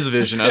supposed to be his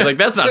vision. I was like,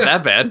 that's not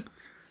that bad.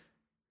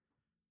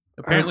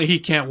 Apparently, he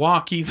can't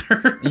walk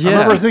either. Yeah. I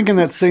remember thinking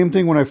that same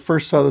thing when I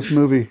first saw this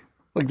movie.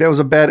 Like that was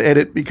a bad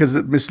edit because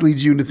it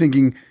misleads you into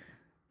thinking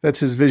that's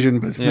his vision,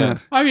 but it's Yeah.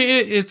 not. I mean,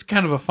 it's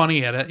kind of a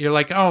funny edit. You're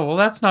like, oh, well,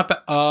 that's not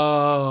bad.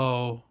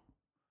 Oh.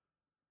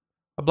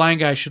 A blind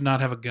guy should not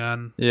have a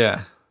gun.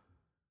 Yeah.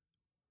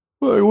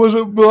 Well, he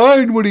wasn't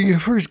blind when he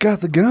first got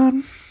the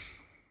gun.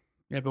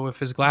 Yeah, but if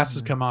his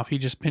glasses come off, he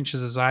just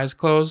pinches his eyes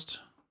closed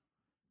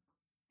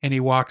and he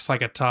walks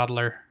like a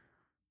toddler.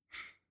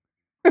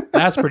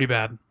 That's pretty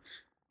bad.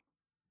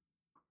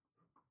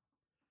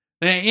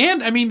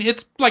 And, I mean,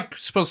 it's like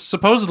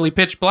supposedly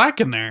pitch black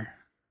in there.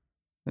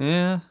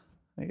 Yeah.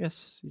 I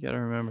guess you got to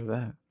remember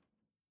that.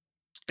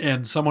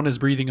 And someone is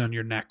breathing on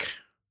your neck.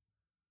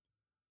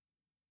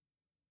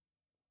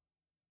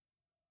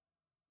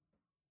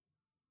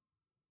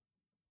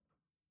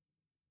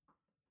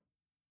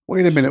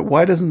 Wait a minute.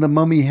 Why doesn't the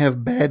mummy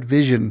have bad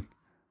vision?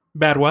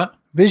 Bad what?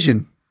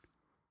 Vision.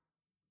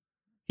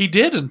 He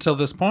did until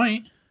this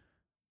point.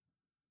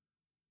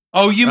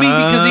 Oh, you mean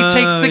because he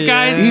takes the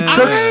guy's He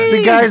took eyes?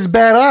 the guy's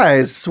bad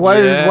eyes. Why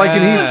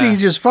can he Yeah. see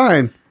just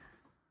fine?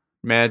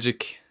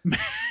 Magic.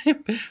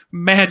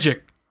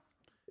 Magic.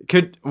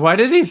 Why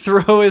did he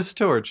throw his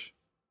torch?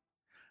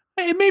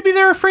 Hey, maybe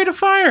they're afraid of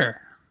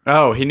fire.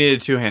 Oh, he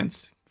needed 2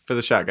 hands for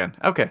the shotgun.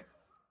 Okay.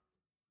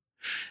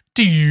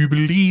 Do you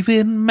believe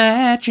in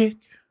magic?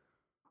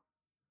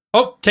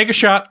 Oh, take a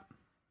shot.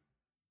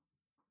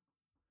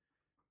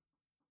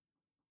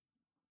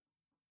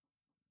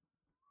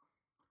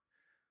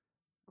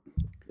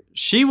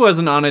 She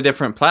wasn't on a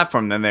different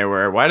platform than they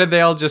were. Why did they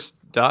all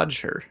just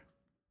dodge her?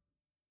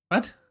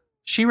 What?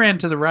 She ran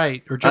to the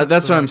right. Or jumped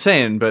That's to the what I'm right.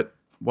 saying, but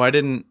why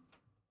didn't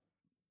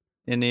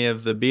any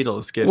of the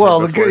Beatles get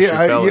Well, her before she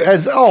fell?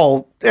 as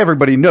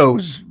everybody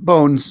knows,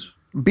 Bones,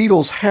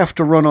 beetles have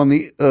to run on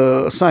the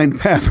assigned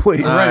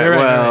pathways. Right.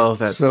 Well,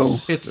 that's... So-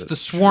 It's the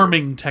that's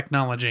swarming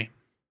technology.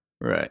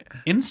 true. Right.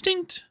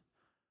 Instinct?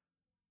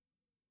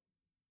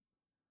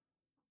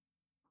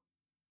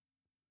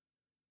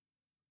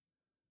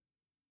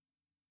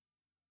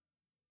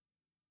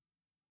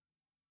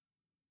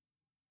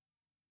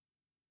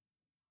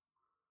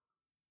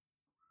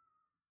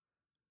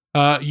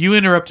 You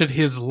interrupted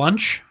his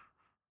lunch.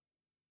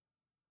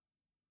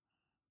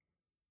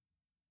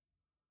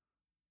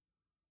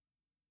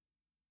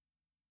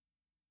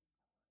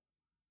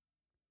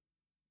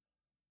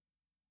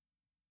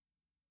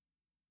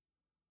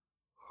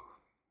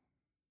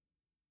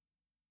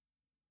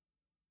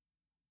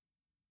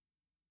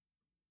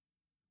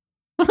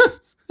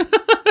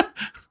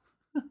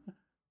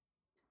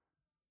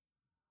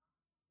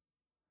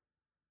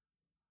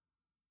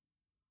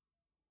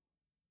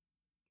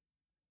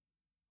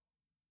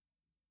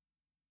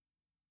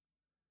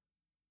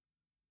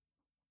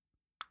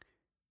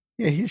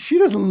 Yeah, she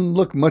doesn't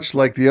look much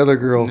like the other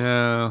girl.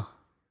 No.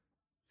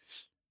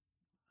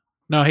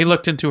 No, he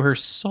looked into her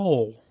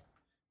soul.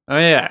 Oh,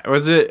 yeah.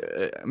 Was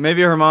it...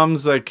 maybe her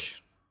mom's, like,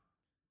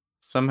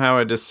 somehow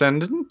a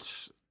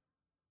descendant?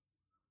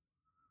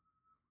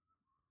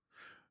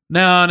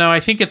 No, I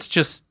think it's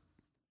just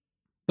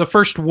the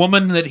first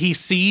woman that he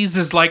sees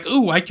is like,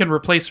 ooh, I can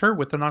replace her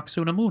with an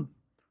Oxuna Moon.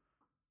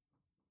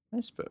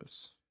 I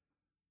suppose.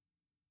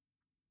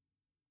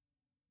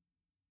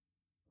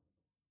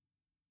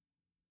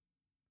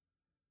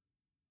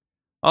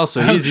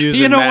 Also, he's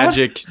using You know what?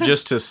 magic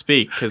just to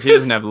speak because he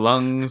doesn't have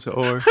lungs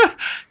or...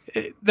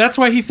 That's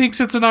why he thinks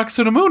it's an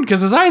Oxuna Moon,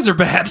 because his eyes are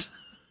bad.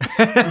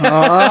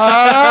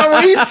 Oh,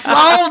 we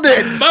solved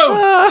it!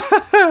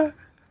 Boom!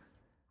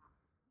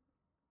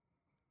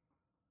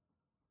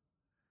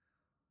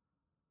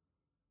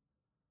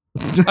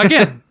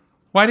 Again,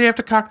 why do you have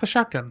to cock the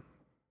shotgun?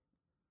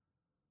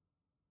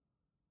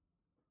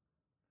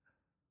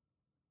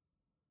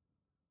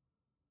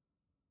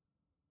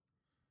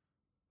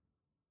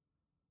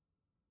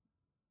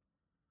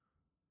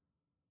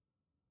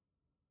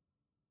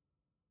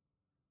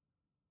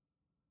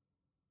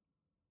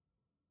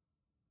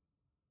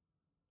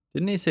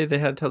 Didn't he say they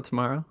had till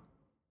tomorrow?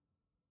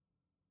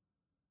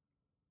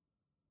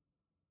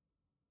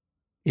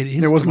 It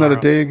is. It wasn't that a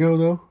tomorrow. day ago,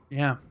 though?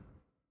 Yeah.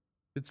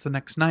 It's the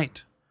next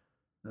night.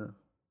 Oh.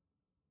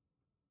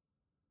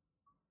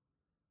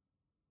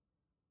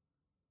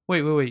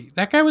 Wait.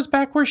 That guy was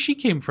back where she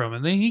came from,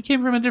 and then he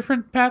came from a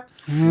different path.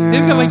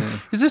 They've got like,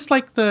 is this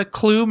like the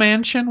Clue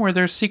mansion where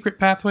there's secret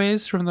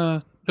pathways from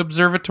the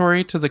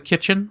observatory to the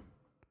kitchen?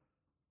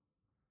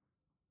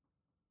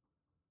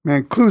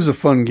 Man, Clue's a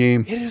fun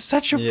game. It is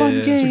such a Yeah. fun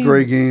It's game. It's a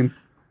great game.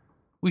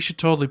 We should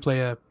totally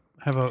have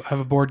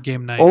a board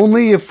game night.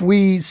 Only if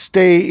we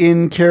stay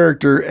in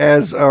character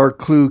as our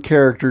Clue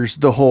characters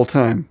the whole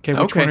time. Okay,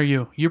 which Okay. one are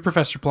you? You're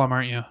Professor Plum,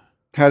 aren't you?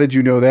 How did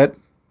you know that?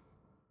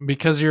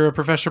 Because you're a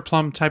Professor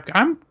Plum type.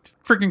 I'm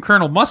freaking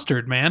Colonel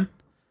Mustard, man.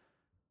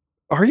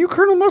 Are you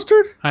Colonel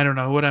Mustard? I don't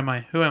know. What am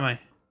I? Who am I?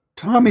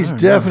 Tommy's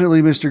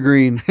definitely Mr.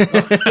 Green.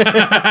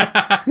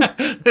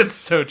 It's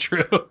so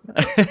true.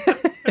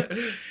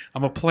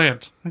 I'm a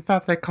plant. I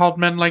thought they called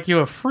men like you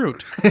a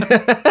fruit.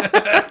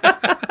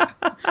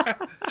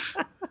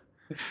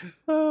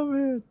 Oh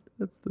man,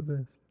 that's the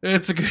best.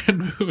 It's a good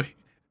movie.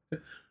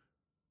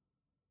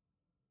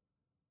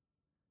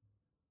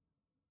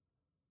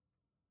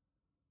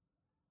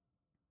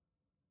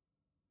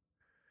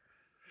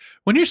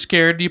 When you're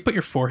scared, do you put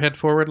your forehead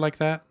forward like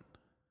that?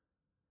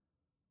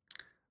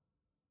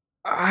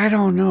 I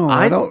don't know.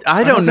 I don't think know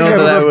I've that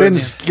I ever would- been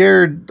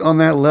scared on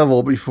that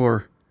level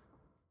before.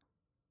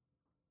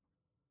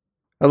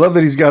 I love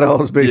that he's got all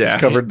his bases Yeah.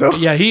 covered, though.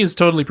 Yeah, he is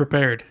totally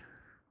prepared.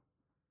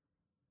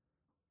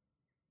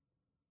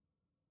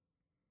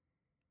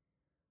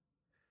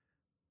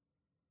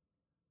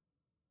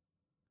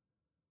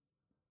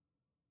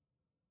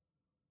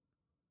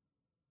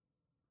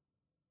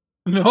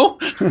 No?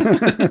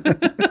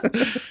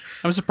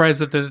 I'm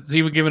surprised that it's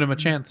even giving him a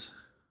chance.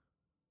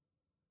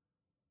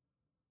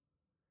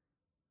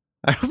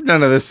 I hope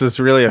none of this is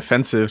really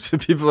offensive to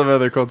people of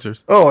other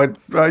cultures. Oh,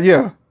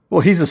 yeah. Well,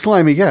 he's a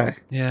slimy guy.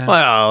 Yeah.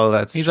 Well,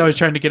 that's He's true. always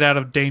trying to get out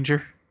of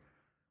danger.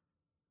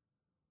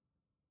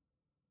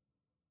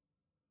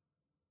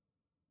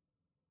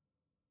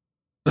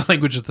 The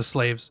language of the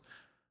slaves.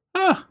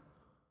 Ah.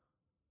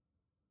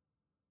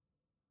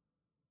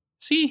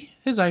 See,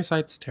 his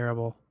eyesight's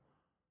terrible.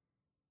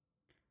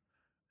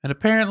 And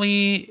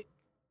apparently,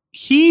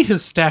 he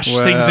has stashed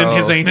things in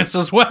his Well. anus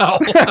as well.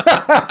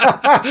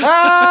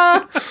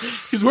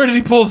 Because where did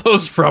he pull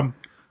those from?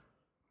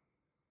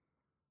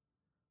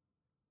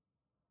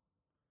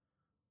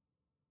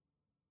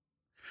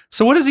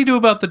 So what does he do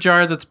about the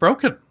jar that's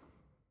broken?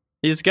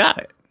 He's got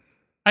it.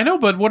 I know,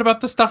 but what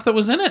about the stuff that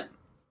was in it?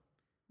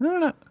 I don't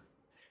know.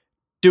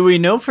 Do we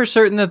know for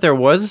certain that there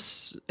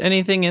was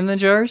anything in the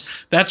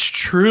jars? That's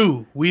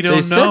true. We don't They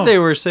know. said they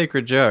were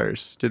sacred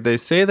jars. Did they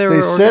say they were?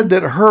 They said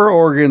organs? that her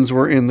organs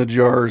were in the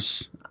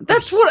jars.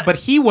 That's what. But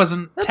he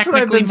wasn't That's what I've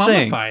technically been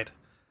saying. mummified.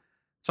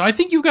 So I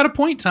think you've got a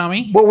point,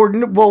 Tommy.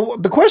 Well,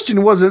 the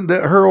question wasn't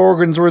that her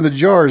organs were in the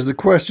jars. The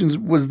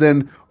question was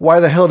then, why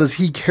the hell does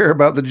he care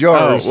about the oh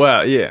jars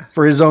well, yeah.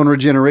 for his own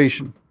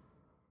regeneration?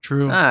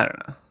 True. I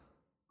don't know.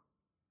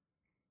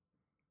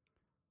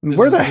 And This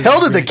where is- the this hell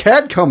is did the great.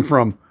 cat come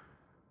from?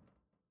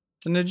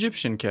 It's an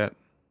Egyptian cat.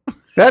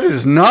 That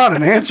is not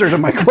an answer to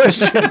my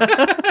question.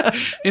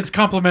 It's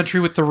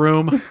complimentary with the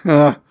room.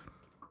 Uh,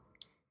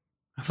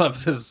 I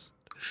love this.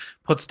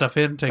 Put stuff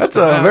in, take that's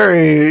stuff a out.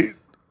 very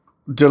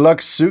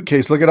deluxe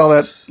suitcase. Look at all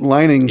that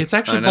lining. It's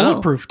actually I know.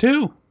 bulletproof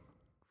too,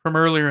 from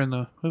earlier in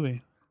the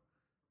movie.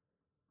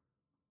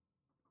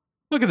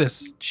 Look at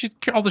this.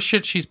 All the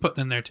shit she's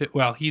putting in there too.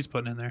 Well, he's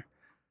putting in there.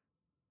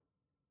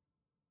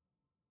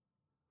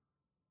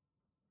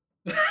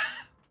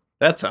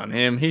 That's on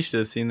him. He should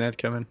have seen that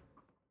coming.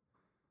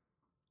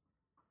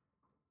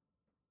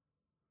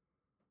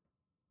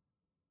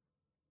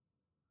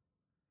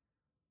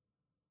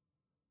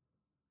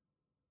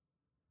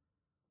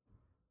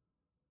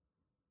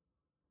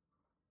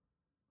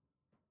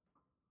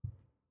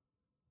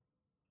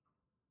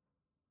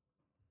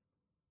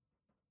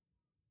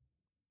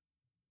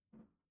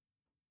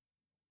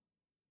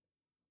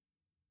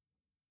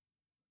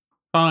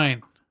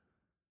 Fine.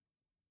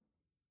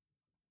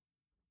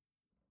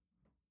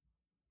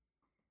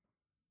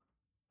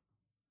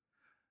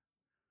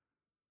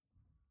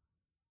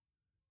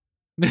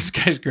 This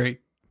guy's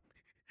great.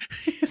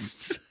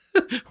 He's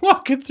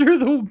walking through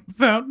the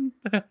fountain.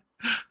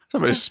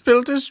 Somebody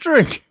spilled his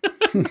drink.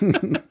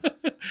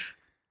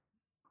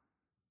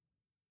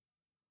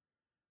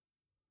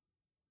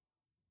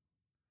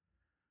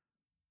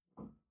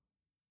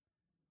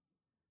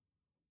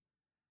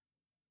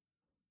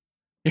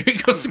 Here he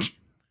goes.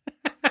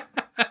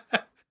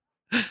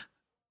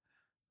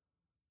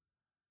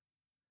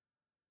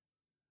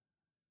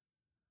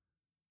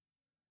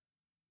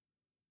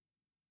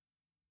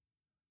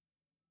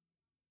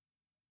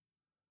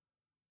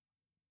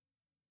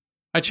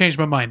 I changed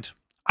my mind.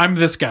 I'm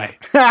this guy.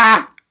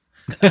 I'm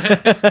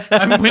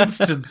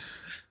Winston,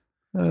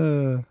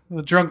 the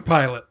drunk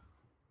pilot.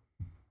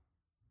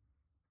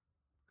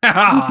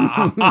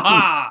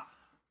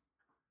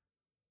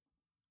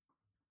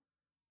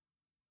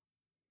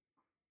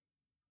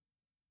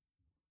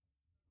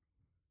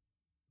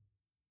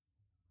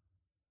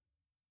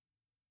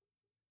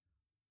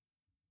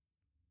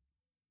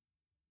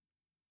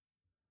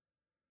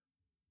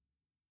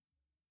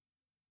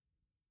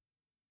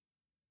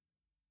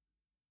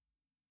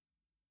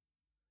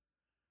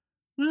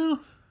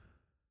 Well,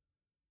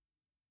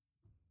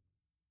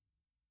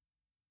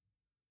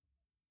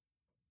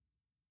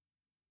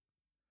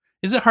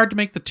 is it hard to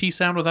make the T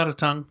sound without a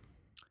tongue?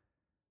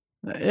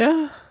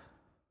 Yeah.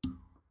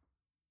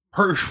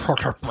 I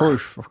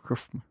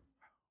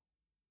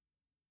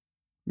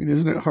mean,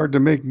 isn't it hard to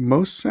make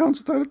most sounds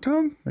without a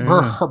tongue?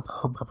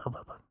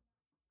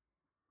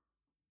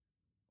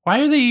 Why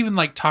are they even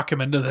like talk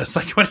him into this?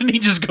 Like, why didn't he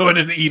just go in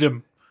and eat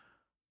him?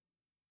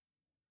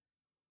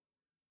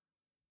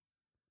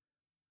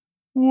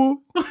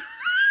 Whoa.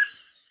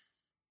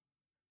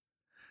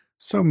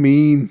 So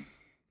mean.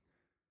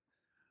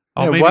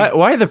 Oh, Yeah, maybe,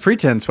 why the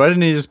pretense? Why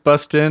didn't he just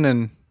bust in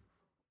and...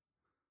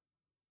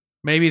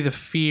 maybe the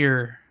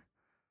fear.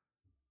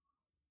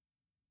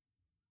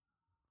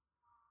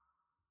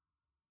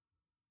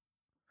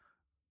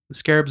 The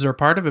scarabs are a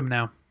part of him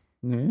now.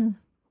 Yeah.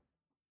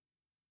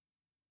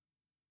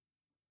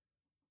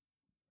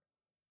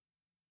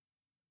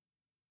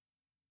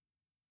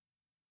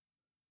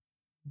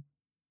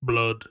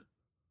 Blood.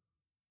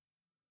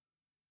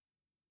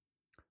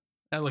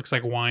 That looks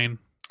like wine.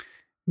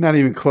 Not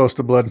even close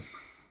to blood.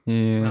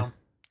 Yeah. No.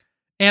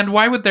 And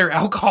why would their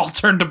alcohol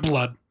turn to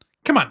blood?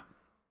 Come on.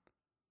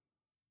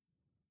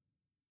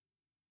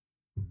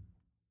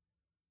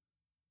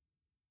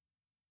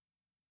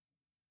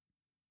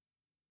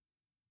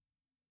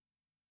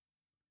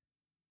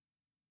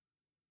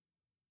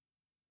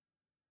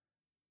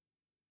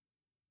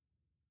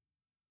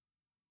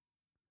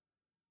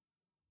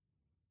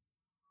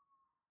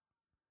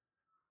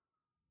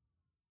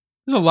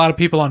 There's a lot of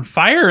people on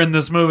fire in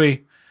this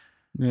movie.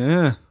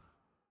 Yeah.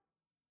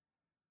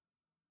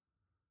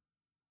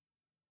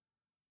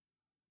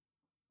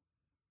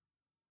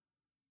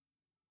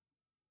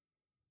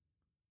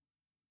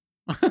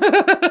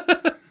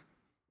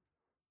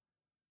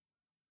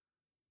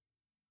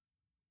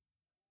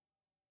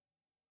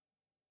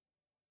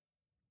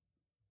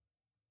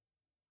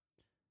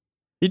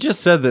 He just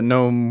said that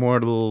no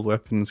mortal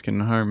weapons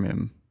can harm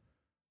him.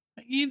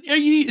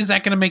 Is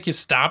that going to make you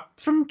stop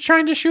from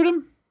trying to shoot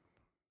him?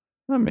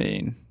 I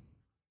mean,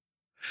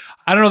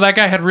 I don't know. That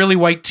guy had really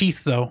white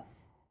teeth, though.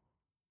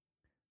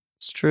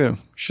 it's true.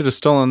 Should have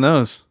stolen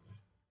those.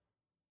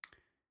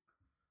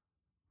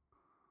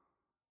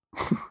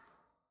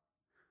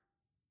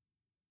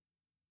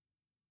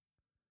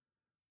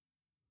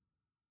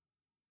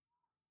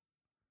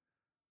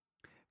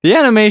 The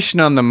animation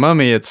on the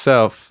mummy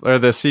itself, or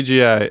the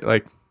CGI,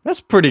 like, that's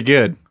pretty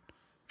good.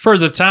 For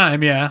the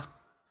time, yeah.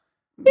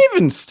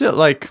 Even still,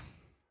 like,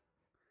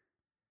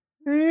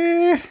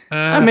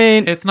 I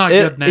mean, it's not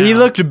good now. He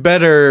looked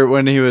better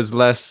when he was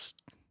less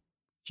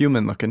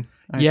human looking.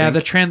 I the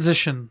think.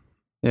 transition.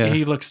 Yeah.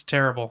 He looks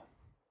terrible.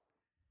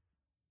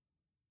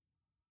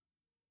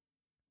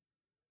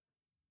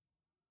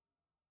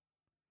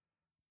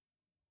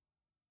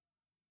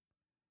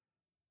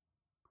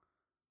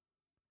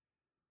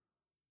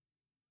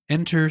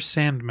 Enter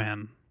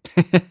Sandman.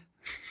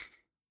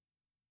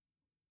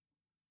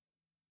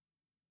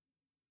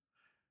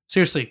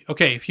 Seriously,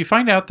 okay, if you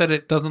find out that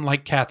it doesn't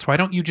like cats, why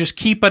don't you just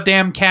keep a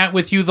damn cat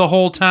with you the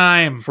whole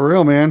time? For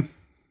real, man.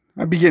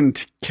 I'd be getting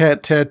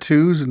cat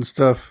tattoos and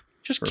stuff.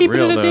 Just For keep it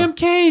real, in a though. damn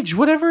cage,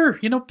 whatever.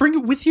 Bring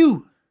it with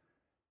you.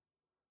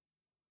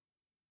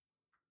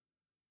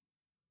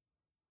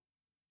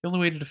 The only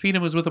way to defeat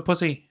him was with a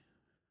pussy.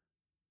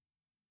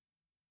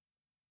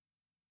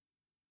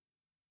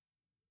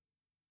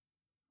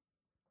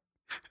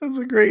 That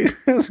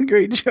was a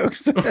great joke.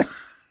 Seth.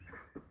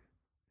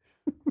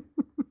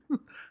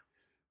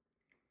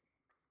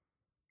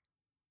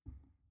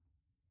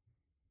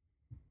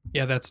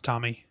 Yeah, that's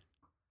Tommy.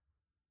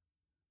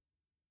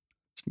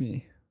 It's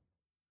me.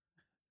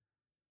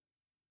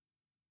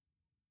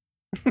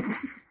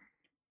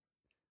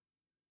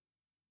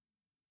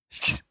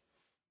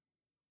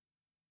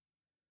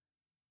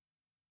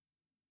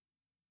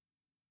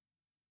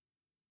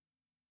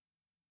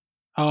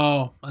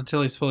 Oh,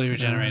 until he's fully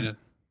regenerated.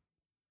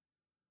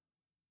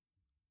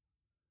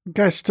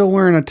 Guy's still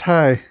wearing a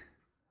tie.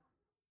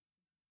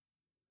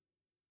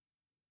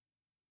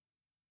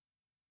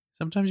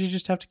 Sometimes you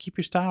just have to keep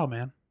your style,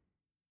 man.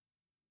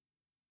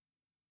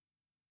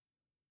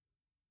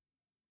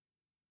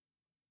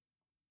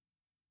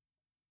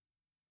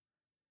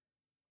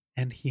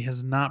 And he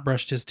has not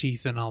brushed his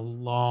teeth in a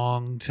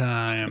long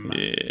time.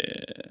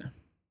 Yeah.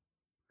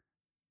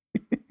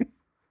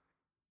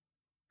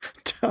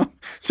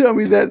 Tell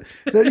me that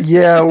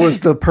yeah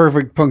was the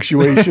perfect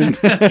punctuation.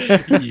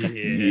 Yeah.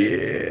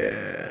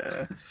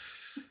 Yeah.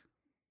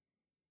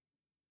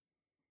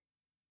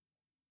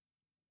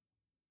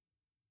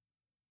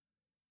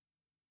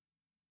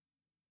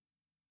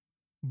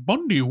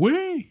 Bundy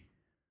way.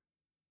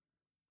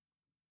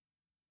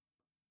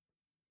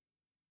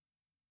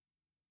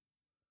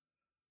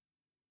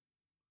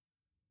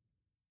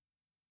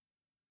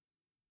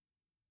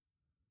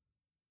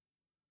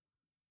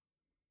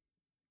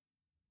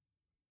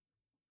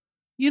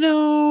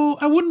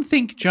 I wouldn't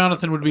think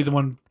Jonathan would be the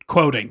one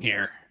quoting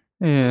here.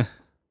 Yeah.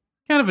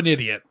 Kind of an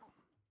idiot.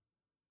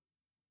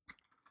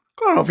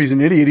 don't know if he's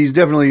an idiot. He's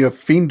definitely a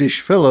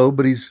fiendish fellow,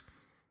 but he's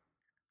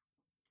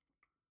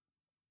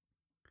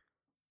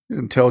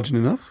intelligent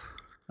enough.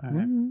 All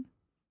right.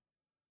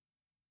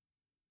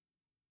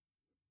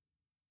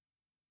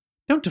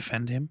 Don't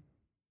defend him.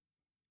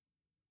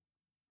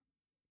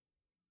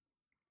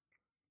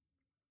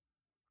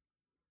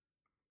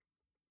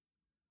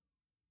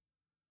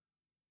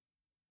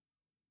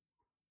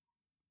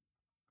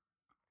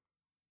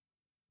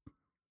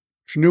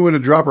 She knew when to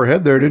drop her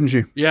head there, didn't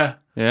she? Yeah.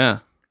 Yeah.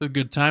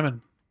 Good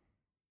timing.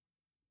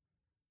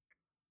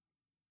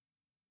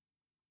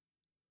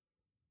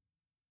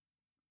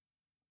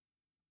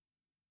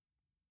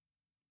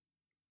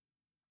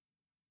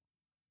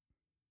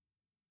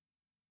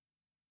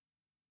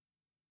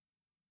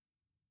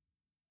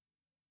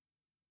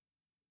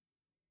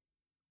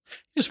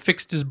 He just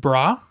fixed his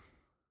bra.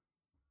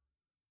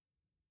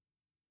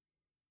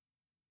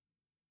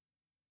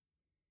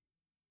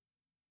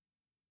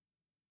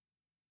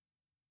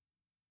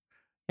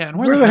 Yeah, and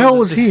Where the hell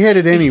was he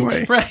headed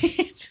anyway?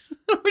 Right.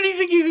 Where do you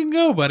think you can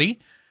go, buddy?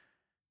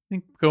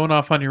 Think going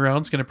off on your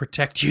own is going to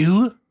protect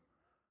you?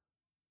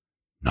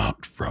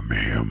 Not from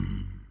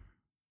him.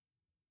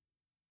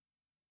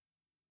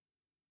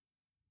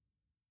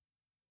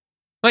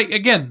 Like,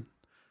 again,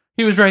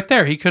 he was right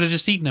there. He could have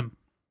just eaten him.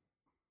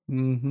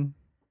 Mm-hmm.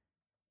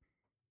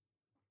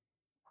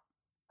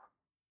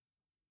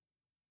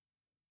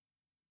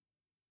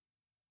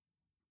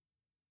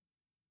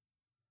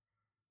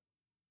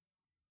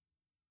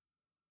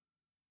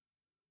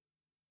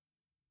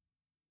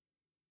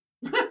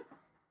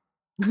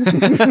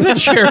 The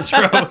chair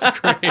throw was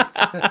great.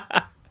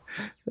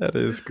 That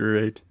is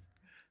great.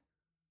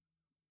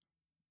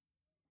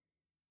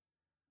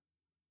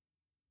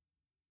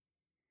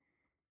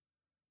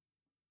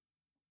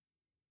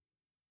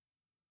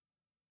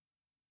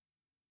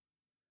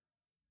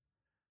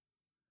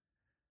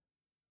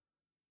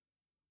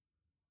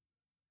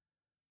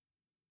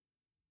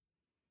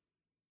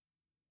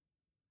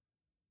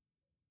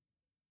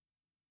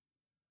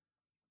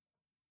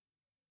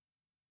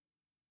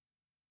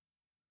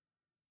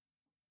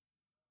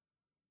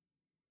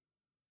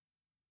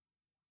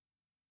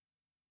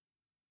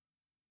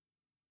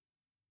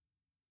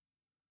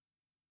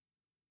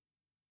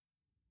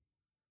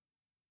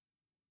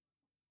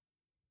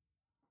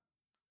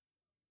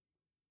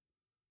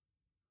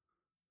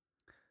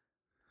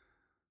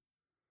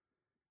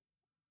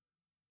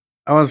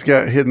 I once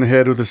got hit in the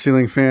head with a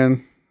ceiling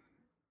fan.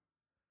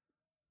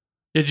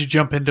 Did you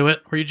jump into it?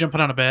 Were you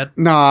jumping on a bed?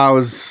 Nah, I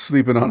was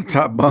sleeping on a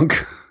top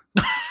bunk.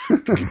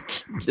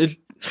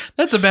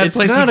 That's a bad It's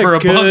placement not for a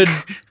good,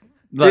 bunk.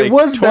 like, It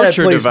was bad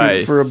torture placement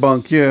device. for a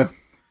bunk, yeah.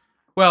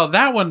 Well,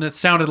 that one that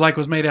sounded like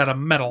was made out of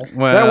metal.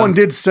 Well, That one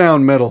did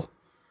sound metal.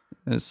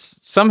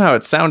 Somehow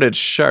it sounded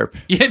sharp.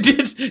 Yeah, it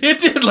did. It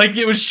did. Like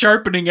it was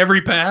sharpening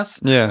every pass.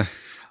 Yeah.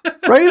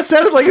 Right? It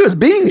sounded like it was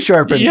being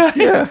sharpened. Yeah.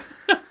 Yeah.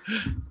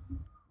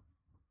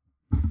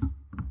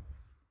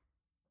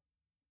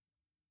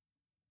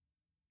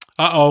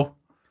 Uh-oh.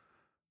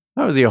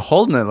 How was he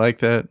holding it like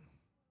that?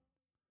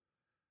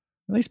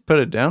 At least put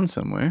it down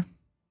somewhere.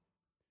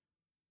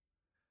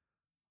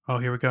 Oh,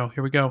 here we go.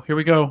 Here we go. Here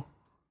we go.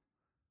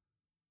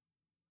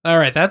 All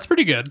right, that's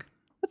pretty good.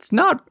 That's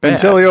not bad.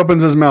 Until he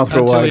opens his mouth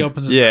real Until wide. he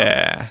opens his mouth.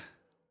 Yeah.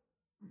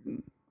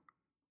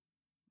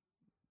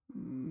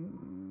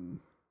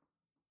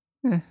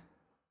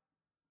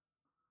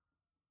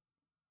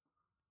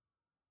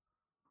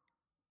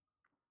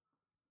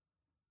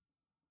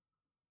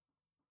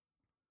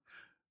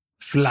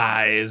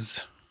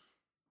 Flies.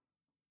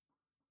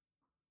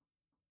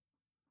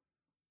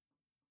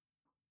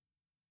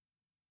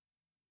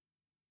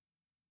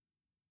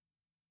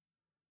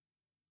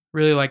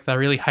 Really like the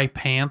really high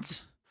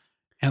pants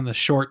and the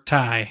short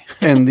tie.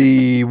 And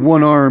the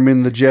one arm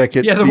in the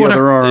jacket, Yeah, the the one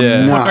other arm yeah.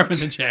 One not. arm in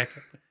the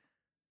jacket.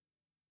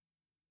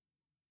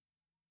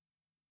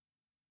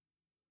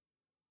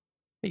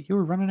 Hey, you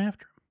were running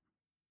after him.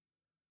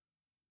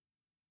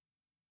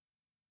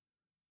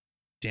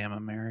 Damn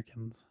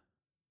Americans.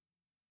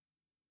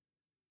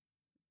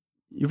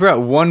 You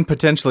brought one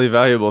potentially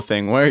valuable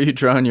thing. Why are you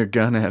drawing your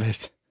gun at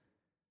it?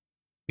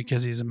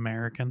 Because he's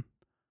American.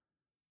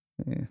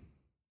 Yeah.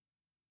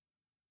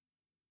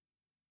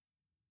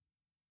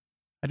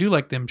 I do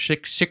like them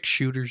six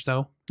shooters,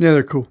 though. Yeah,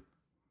 they're cool.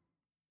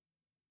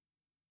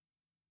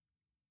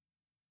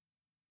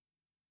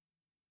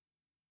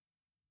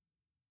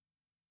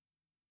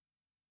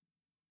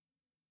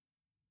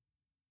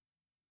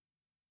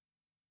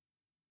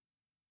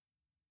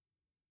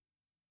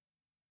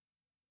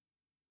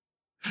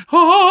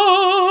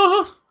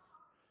 Oh!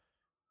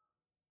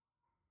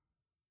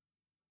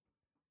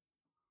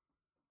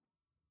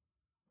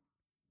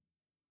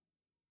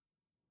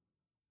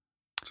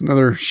 It's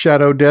another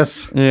shadow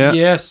death. Yeah.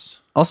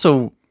 Yes.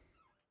 Also,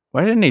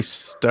 why didn't he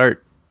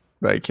start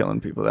by killing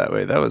people that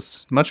way? That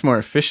was much more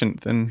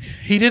efficient than...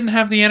 He didn't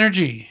have the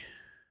energy.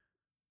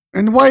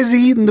 And why is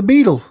he eating the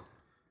beetle?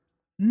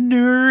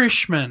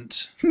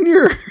 Nourishment.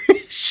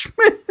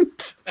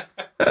 Nourishment.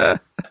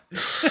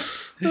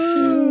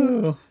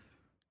 Oh.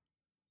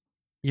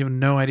 You have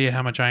no idea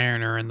how much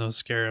iron are in those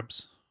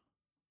scarabs.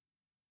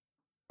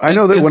 I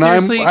know that And when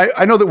seriously-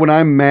 I know that when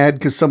I'm mad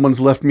because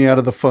someone's left me out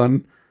of the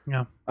fun,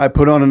 Yeah. I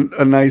put on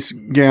a nice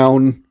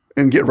gown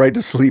and get right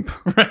to sleep.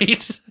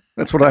 Right?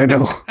 That's what I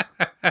know.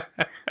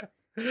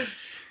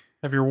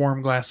 Have your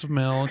warm glass of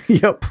milk.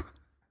 Yep.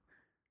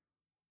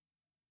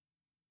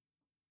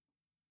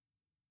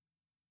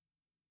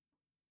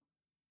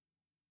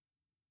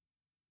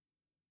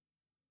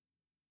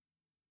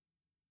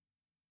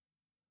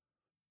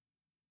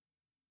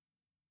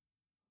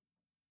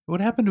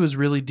 What happened to his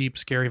really deep,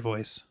 scary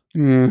voice?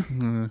 Yeah.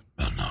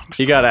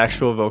 He got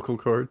actual vocal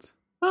cords.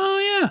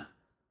 Oh, yeah.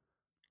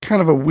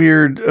 Kind of a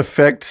weird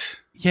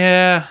effect.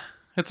 Yeah.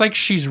 It's like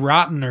she's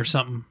rotten or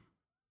something.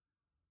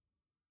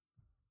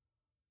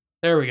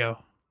 There we go.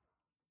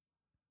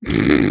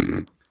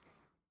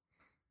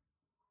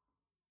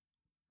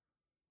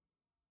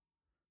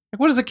 Like,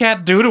 what does a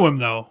cat do to him,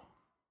 though?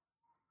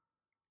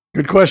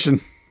 Good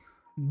question.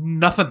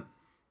 Nothing.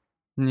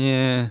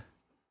 Yeah.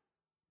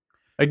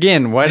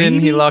 Again, why didn't he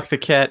Maybe- lock the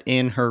cat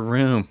in her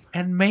room?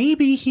 And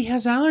maybe he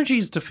has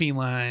allergies to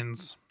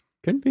felines.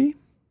 Could be.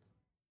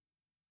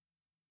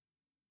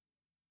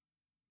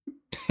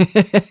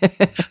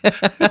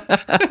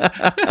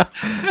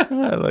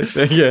 I like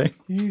that guy.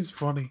 He's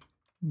funny.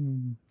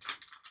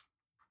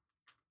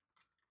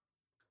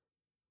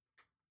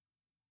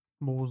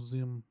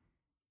 Museum.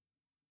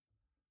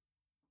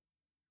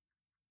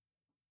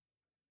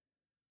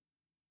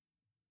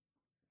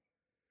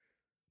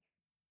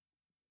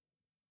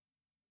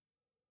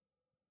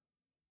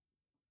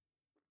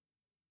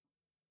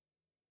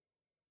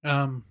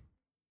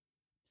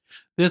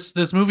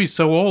 This movie's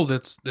so old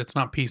it's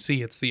not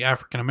PC, it's the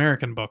African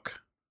American book.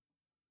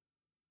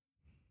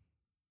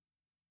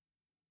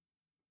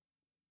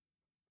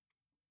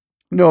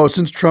 No,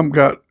 since Trump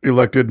got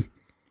elected.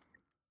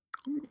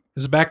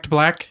 Is it Back to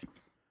Black?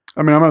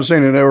 I mean, I'm not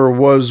saying it ever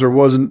was or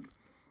wasn't.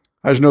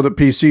 I just know that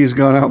PC's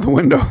gone out the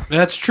window.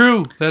 That's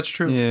true. That's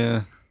true.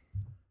 Yeah.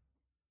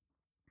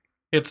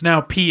 It's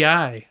now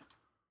PI.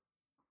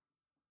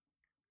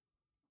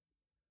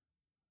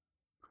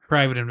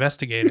 Private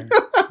investigator.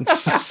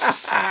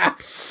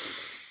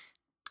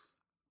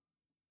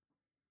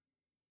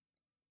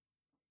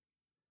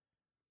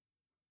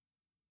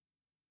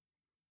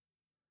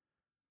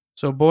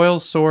 So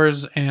boils,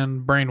 sores,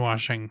 and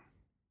brainwashing.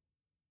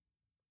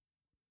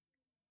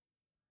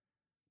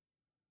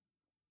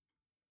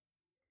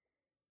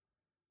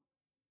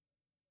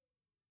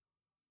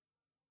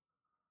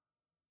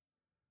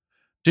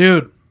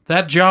 Dude,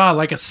 that jaw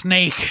like a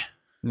snake.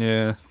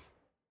 Yeah.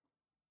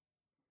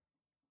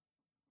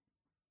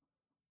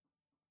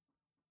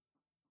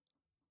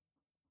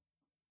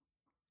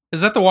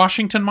 Is that the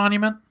Washington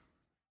Monument?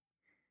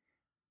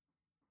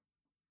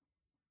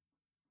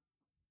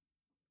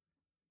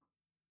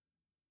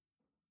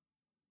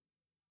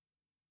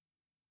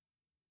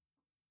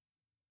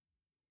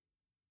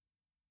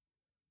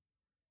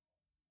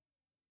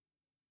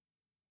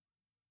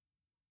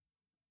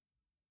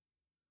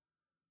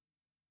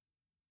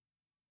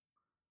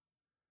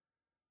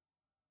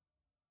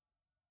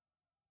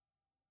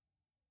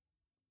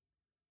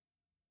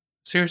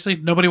 Seriously?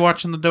 Nobody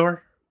watching the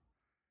door?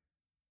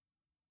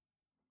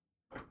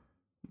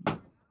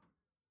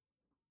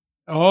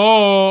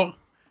 Oh,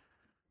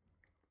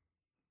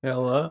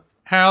 Hello.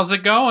 how's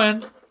it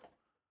going?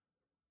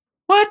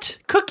 What?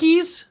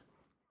 Cookies?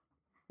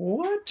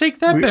 What? Take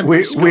that, We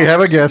Ben.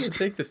 have a guest.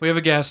 Take this. We have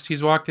a guest.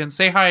 He's walked in.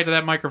 Say hi to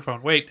that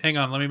microphone. Wait, hang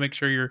on. Let me make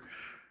sure you're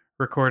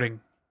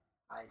recording.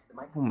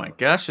 Oh my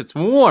gosh, it's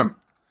warm.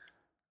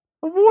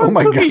 A warm Oh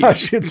my cookie.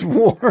 gosh, it's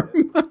warm.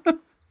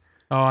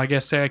 Oh, I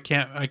guess I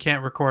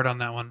can't record on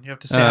that one. You have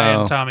to say hi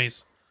Oh. in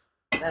Tommy's.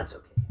 That's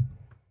okay.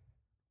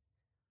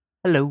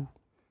 Hello.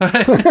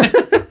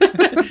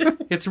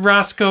 It's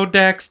Roscoe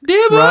Dax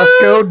Dibble.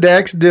 Roscoe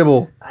Dax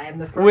Dibble. I am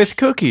the first. With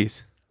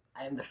cookies.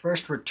 I am the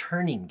first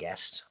returning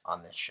guest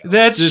on this show.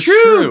 That's This is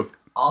true.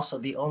 Also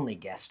the only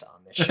guest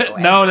on this show.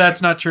 No, ever.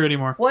 that's not true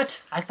anymore.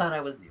 What? I thought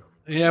I was the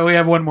only. Yeah, we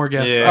have one more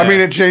guest. Yeah. I mean,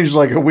 it changed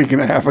like a week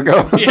and a half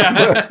ago.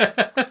 Yeah.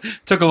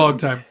 Took a long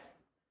time.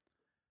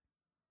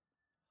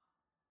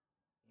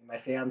 My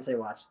fiance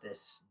watched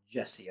this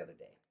just the other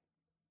day.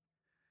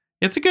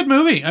 It's a good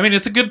movie. I mean,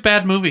 it's a good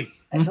bad movie.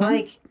 I feel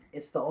like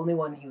it's the only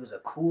one he was a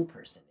cool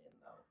person in,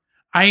 though.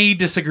 I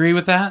disagree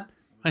with that.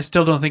 I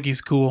still don't think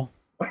he's cool.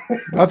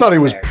 I thought he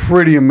was Fair.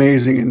 pretty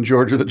amazing in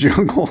George of the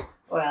Jungle.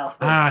 Well,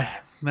 there's Ah,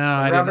 that. no, The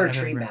I rubber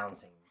didn't. tree agree.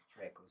 bouncing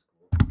trick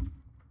was cool.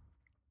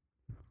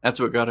 That's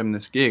what got him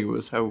this gig,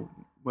 was how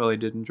well he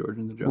did in George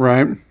and the Jungle.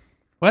 Right.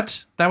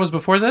 What? That was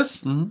before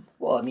this? Mm-hmm.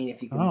 Well, I mean,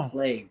 if you can Oh.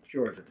 play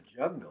George of the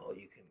Jungle,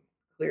 you can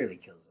clearly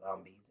kill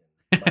zombies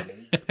and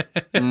mummies.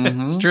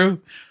 Mm-hmm. It's true.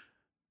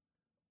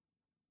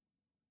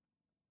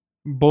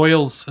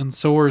 Boils and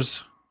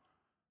sores.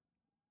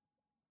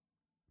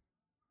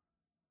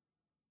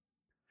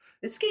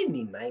 This gave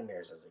me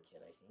nightmares as a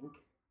kid, I think.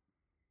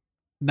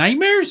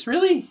 Nightmares?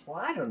 Really? Well,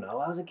 I don't know.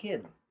 I was a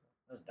kid.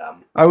 I was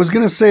dumb. I was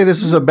going to say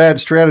this is a bad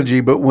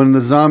strategy, but when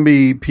the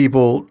zombie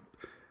people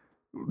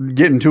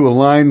get into a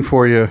line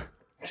for you,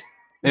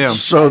 Yeah.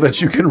 so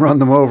that you can run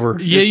them over.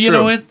 Yeah, It's you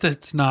know, true.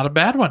 it's not a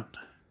bad one.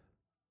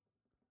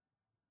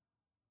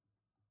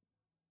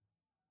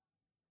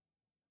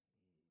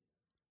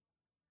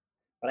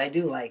 But I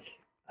do like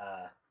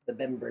the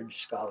Ben Bridge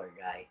Scholar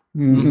guy.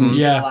 Mhm. He's in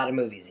Yeah. a lot of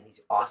movies, and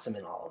he's awesome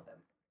in all of them.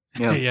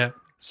 Yeah. Yeah.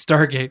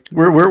 Stargate.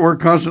 We're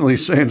constantly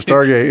saying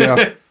Stargate.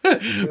 Yeah.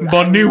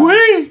 Bunny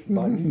way.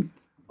 Bunny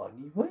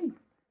way.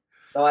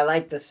 So I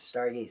like the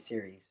Stargate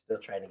series. Still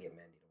trying to get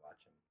Mandy to watch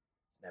him.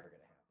 It's never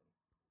gonna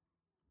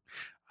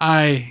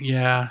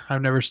happen.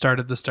 I've never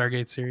started the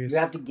Stargate series. You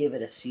have to give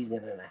it a season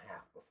and a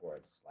half before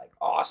it's like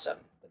awesome.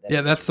 But then Yeah,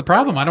 it that's gets the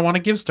problem. really I don't want to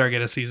awesome. give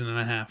Stargate a season and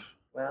a half.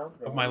 Well,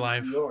 of my then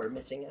life. You're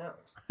missing out.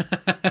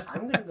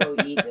 I'm gonna go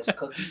eat this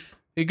cookie.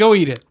 Hey, go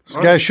eat it. This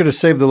guy should have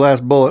saved the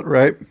last bullet,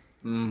 right?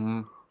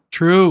 Mm-hmm.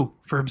 True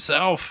for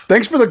himself.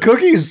 Thanks for the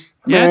cookies.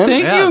 Yeah, man.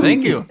 thank Yeah, you.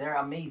 thank you. They're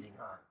amazing,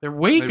 huh? They're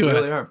way They good.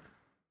 really are.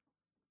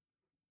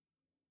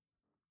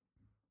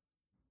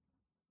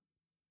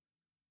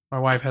 My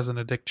wife has an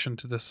addiction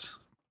to this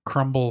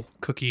crumble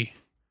cookie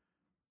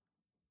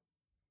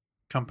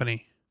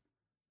company.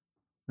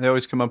 They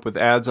always come up with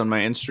ads on my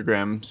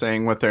Instagram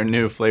saying what their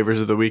new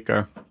flavors of the week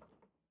are.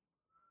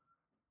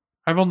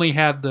 I've only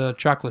had the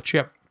chocolate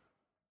chip.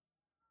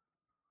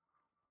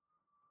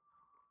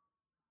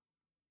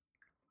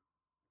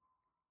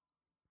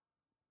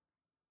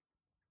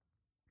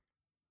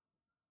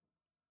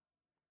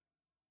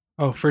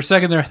 Oh, for a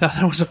second there, I thought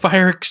that was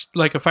a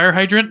like a fire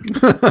hydrant.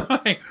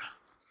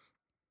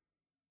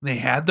 They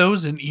had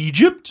those in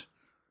Egypt?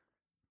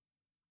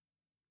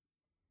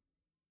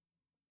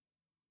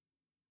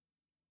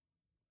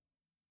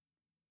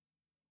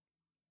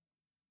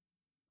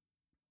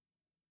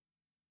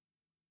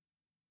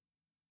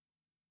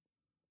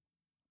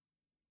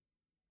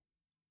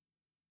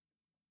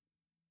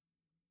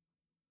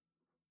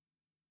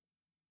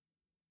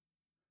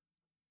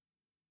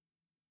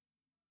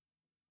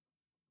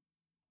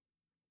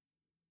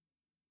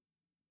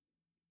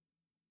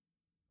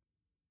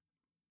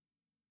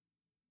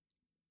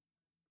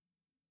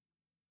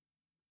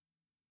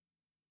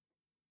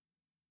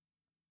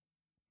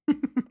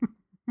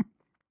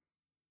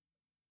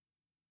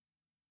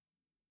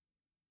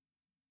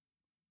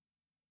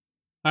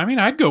 I mean,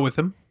 I'd go with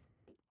them.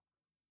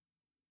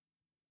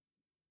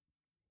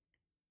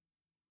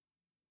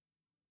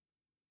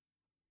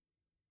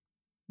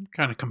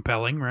 Kind of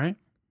compelling, right?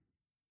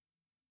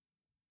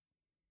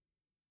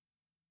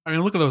 I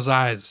mean, look at those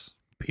eyes.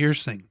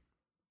 Piercing.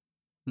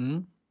 Hmm?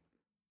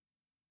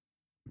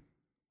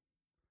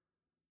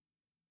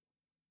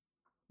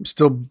 I'm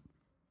still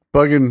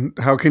bugging.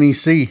 How can he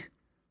see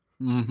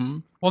Mm-hmm.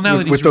 Well, now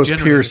that he's with those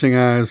regenerated, piercing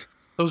eyes?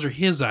 those are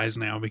his eyes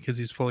now because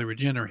he's fully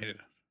regenerated.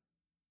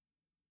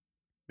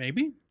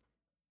 Maybe?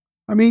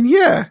 I mean,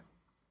 yeah,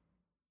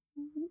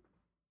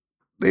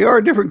 they are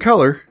a different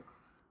color.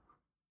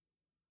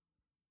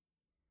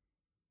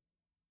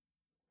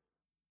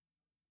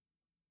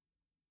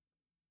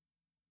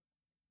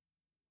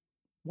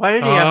 Why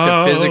did he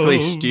have to physically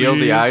steal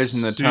the eyes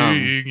and the tongue?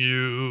 Missing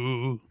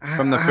you.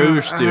 From the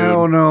first I dude.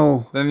 don't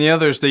know. Then the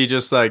others, they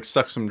just like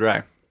sucks them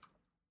dry.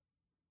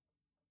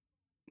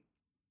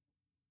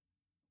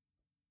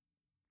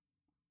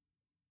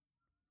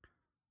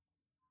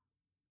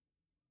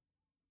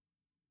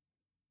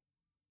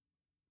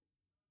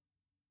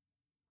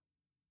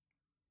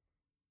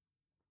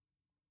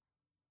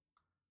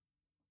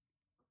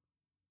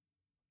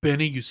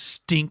 Benny, you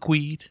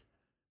stinkweed.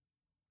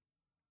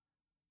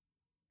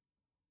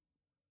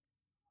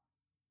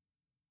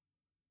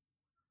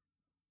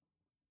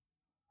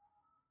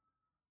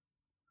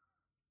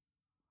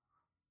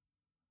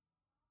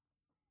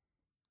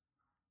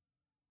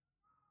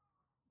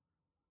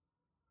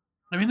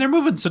 I mean, they're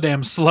moving so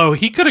damn slow.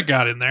 He could have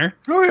got in there.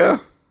 Oh yeah.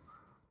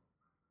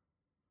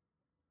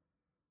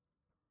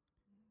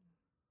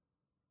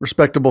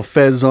 Respectable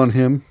fez on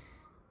him.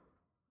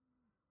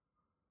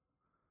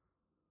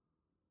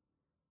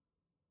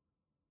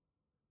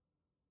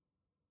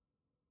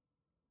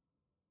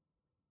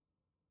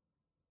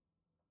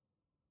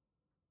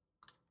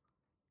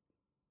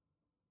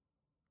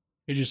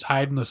 You just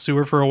hide in the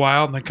sewer for a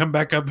while and then come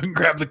back up and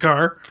grab the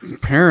car.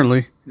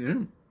 Apparently,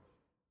 Yeah.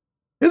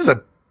 this is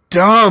a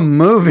dumb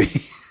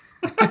movie.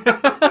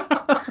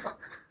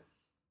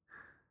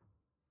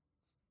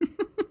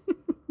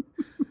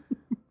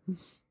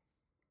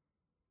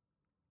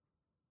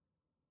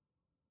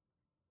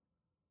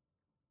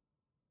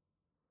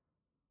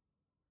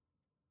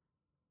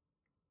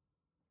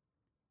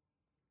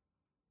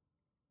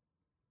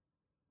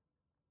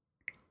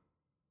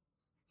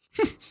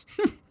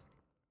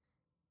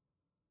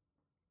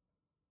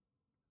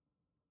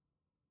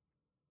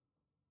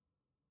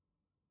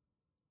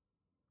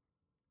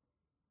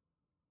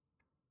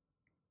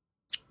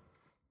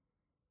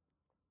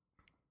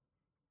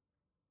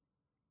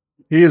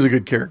 He is a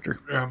good character.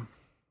 I've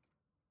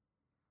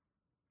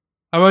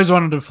always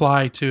wanted to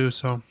fly too,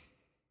 so.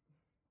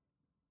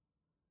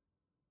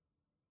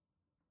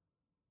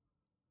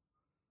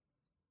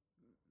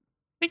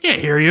 I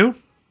can't hear you.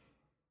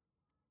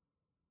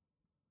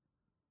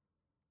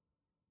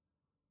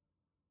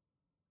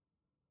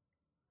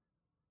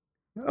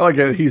 I like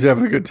it. He's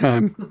having a good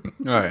time.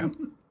 Oh yeah.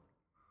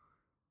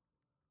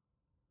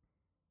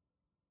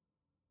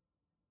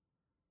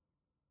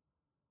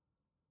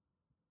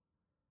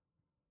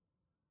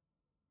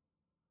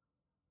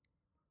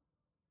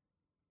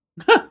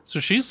 So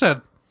she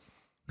said.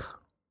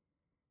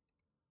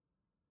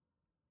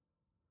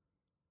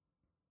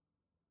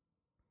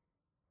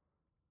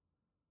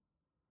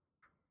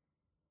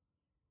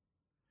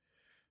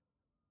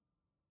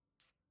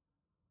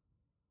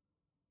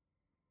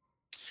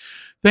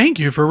 Thank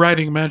you for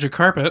riding Magic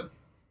Carpet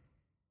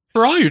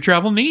for all your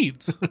travel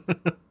needs.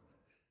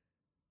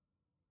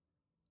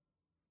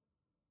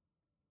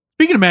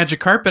 Speaking of Magic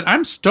Carpet,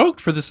 I'm stoked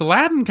for this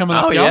Aladdin coming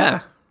up, Oh y'all.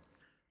 yeah.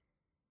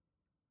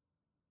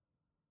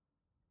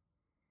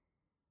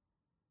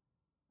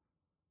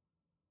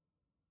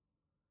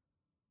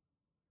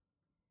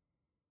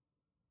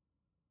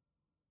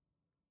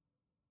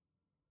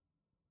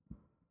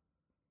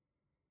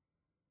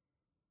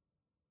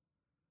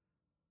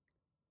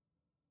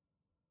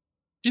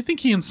 Do you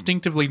think he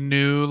instinctively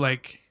knew,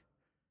 like,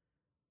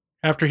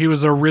 after he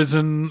was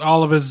arisen,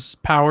 all of his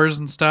powers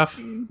and stuff?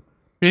 Do you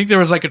think there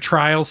was like a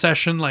trial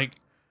session, like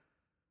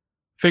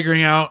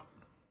figuring out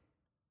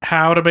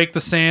how to make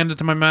the sand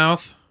into my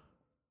mouth?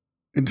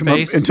 Into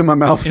Face? my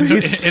mouth Into,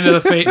 face. into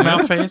the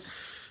mouth face?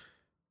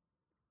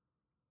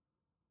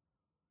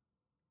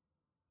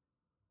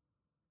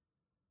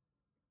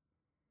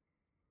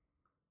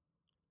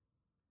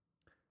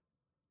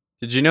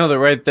 Did you know that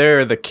right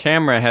there the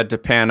camera had to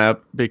pan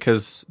up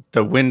because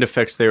the wind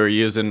effects they were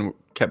using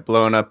kept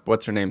blowing up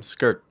what's her name's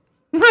skirt?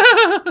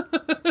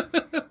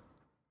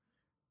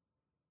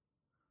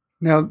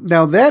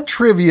 Now that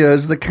trivia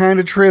is the kind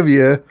of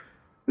trivia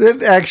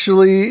that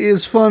actually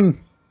is fun.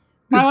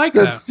 I like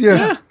That's- that.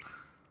 Yeah.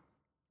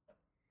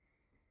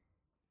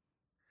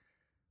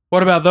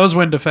 What about those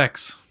wind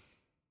effects?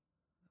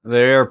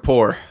 They're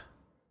poor.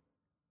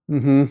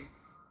 Mm-hmm.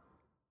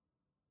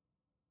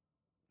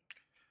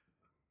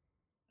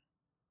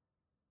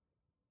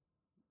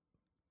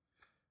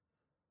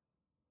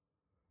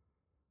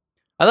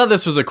 I thought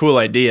this was a cool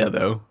idea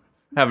though,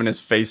 having his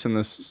face in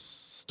this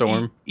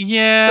storm.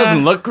 Yeah.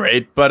 Doesn't look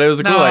great, but it was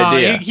a cool No,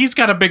 idea. He's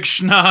got a big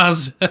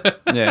schnoz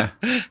Yeah.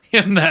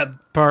 in that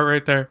part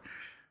right there.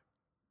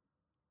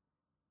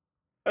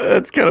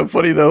 That's kind of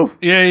funny though.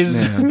 Yeah,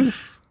 he's Yeah.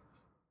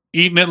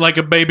 eating it like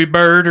a baby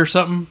bird or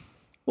something.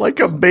 Like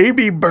a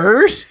baby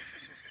bird.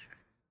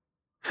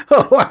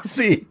 Oh, I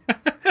see.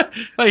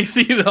 I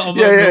see all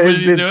the Yeah, movies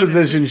his he's doing.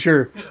 position,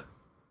 sure.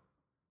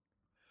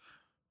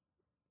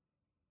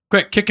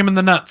 Quick, kick him in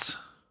the nuts.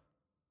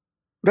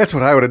 That's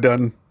what I would have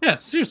done. Yeah,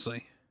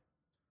 seriously.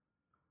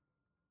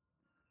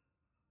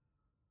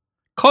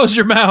 Close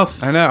your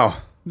mouth, I know.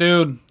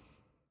 dude.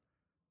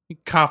 You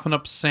coughing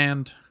up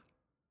sand.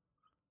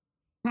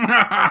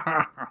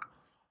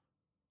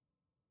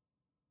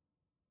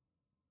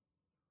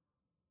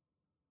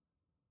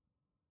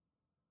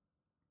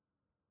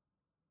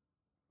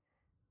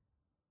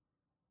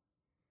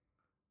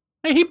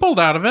 Hey, he pulled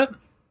out of it.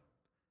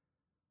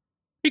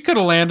 He could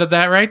have landed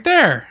that right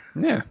there.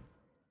 Yeah.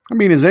 I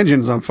mean, his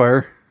engine's on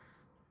fire.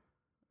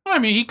 I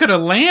mean, he could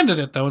have landed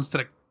it, though,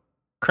 instead of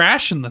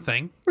crashing the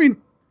thing. I mean,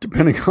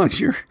 depending on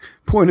your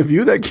point of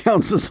view, that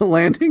counts as a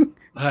landing.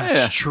 That's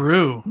Yeah.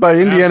 true. By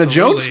Indiana Absolutely.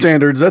 Jones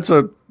standards, that's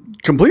a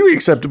completely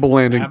acceptable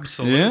landing.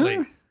 Absolutely.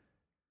 Yeah.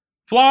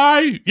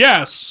 Fly,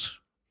 yes.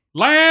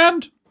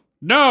 Land,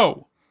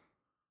 no.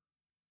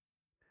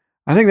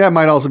 I think that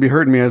might also be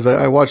hurting me as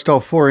I watched all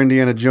 4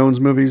 Indiana Jones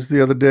movies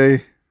the other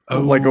day,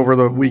 like over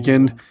the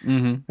weekend.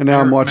 Mm-hmm. And now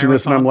I'm Mar- watching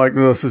this and I'm marathon.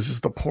 like, oh, this is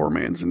just the poor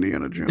man's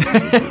Indiana Jones.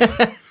 isn't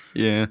it?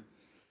 Yeah.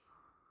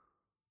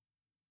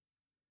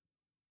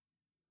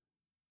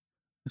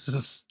 This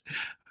is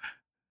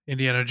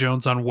Indiana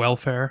Jones on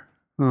welfare.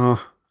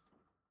 Oh,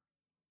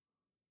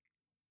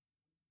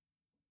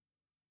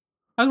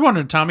 I was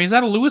wondering, Tommy, is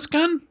that a Lewis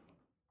gun?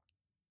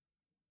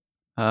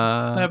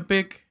 Uh, That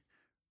big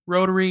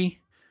rotary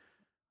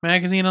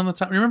magazine on the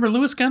top. Remember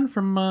Lewis gun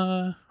from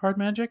Hard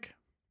Magic?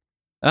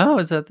 oh,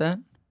 is that?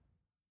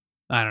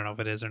 I don't know if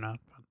it is or not,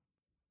 but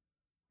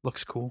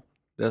looks cool.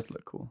 Does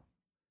look cool.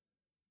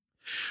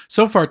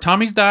 So far,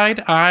 Tommy's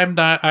died. I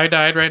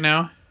died right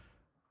now.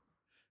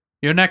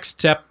 You're next,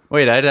 Tep.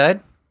 Wait, I died?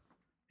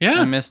 I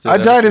Yeah. missed it. I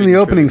was died in the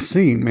reading opening through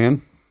scene,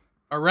 man.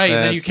 All right.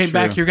 And then you That's came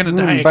back. true. You're going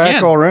to die Back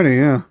again. already,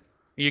 yeah.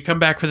 You come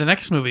back for the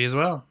next movie as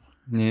well.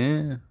 it.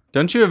 Yeah.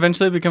 Don't you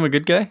eventually become a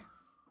good guy?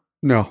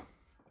 No.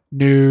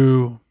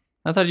 No.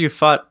 I thought you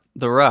fought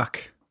the Rock.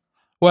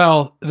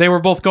 Well, they were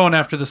both going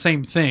after the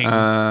same thing,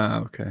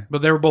 Okay.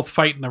 but they were both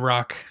fighting the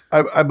Rock.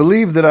 I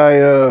believe that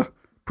I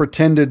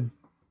pretended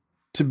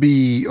to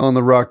be on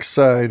the Rock's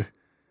side.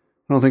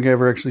 I don't think I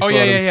ever actually Oh, fought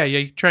yeah, him. yeah.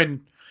 You tried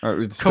and...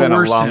 It's been a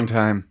Coerce long him.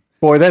 time.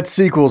 Boy, that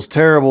sequel's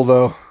terrible,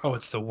 though. Oh,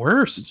 it's the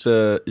worst.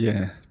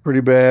 Yeah. Pretty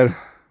bad.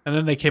 And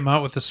then they came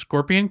out with the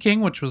Scorpion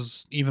King, which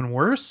was even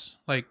worse.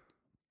 Like,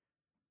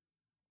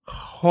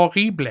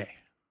 horrible.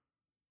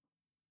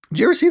 Did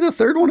you ever see the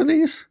third one of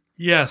these?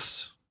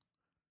 Yes.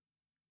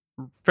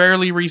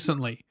 Fairly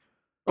recently.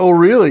 Oh,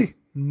 really?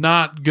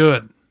 not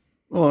good.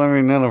 Well, I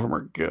mean, none of them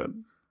are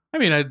good. I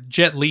mean,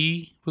 Jet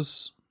Li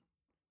was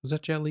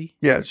that Jet Li?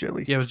 Yeah, it's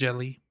Jelly. Yeah, it was Jet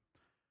Li.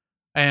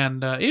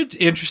 And it's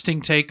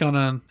interesting take on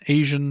an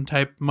Asian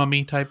type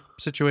mummy type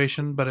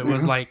situation, but it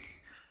was like,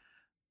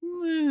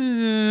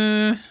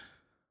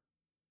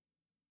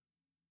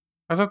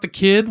 I thought the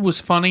kid was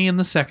funny in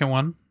the second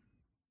one.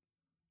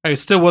 It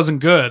still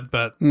wasn't good,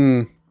 but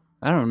Mm.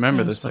 I don't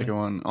remember Yeah, the it's funny. second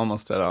one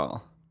almost at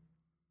all.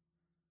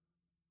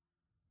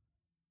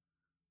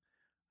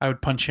 I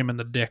would punch him in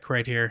the dick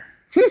right here.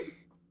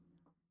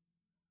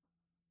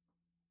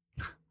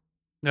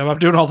 No, I'm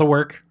doing all the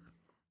work.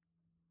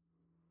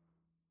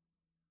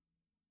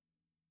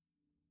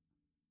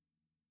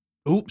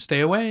 Oop,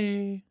 stay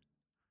away.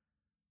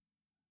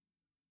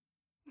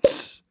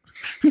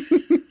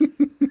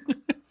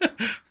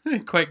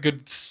 Quite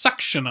good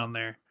suction on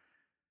there.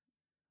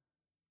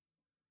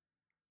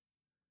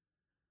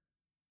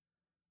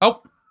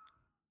 Oh.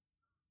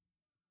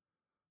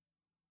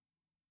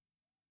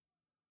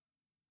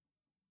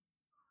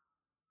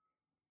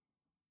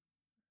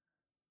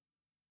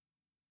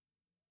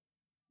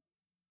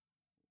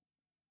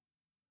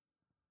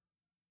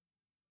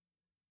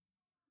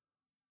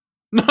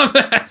 Not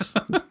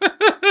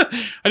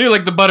that. I do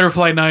like the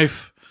butterfly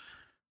knife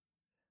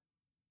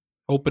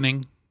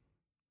opening.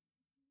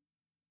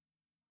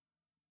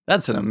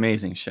 That's an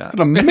amazing shot. It's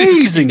an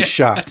amazing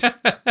shot.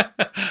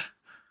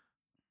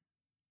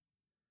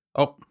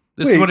 Oh,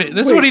 this is what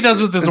he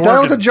does with his Is organs.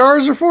 that what the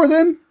jars are for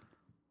then?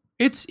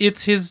 It's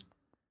his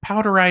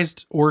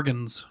powderized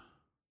organs.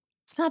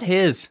 It's not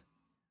his.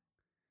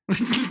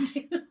 That's,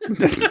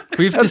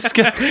 We've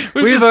discussed.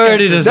 We've discussed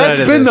already it. decided. that's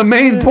been the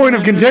main point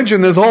of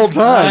contention this whole I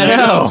time.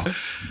 know.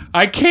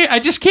 I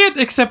just can't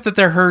accept that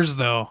they're hers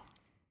though.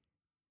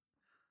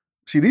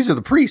 See, these are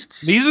the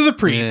priests. These are the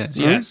priests,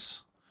 Yeah.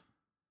 yes.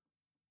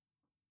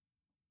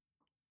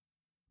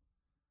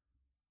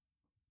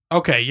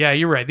 Okay, yeah,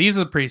 you're right. These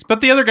are the priests.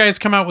 But the other guys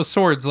come out with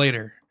swords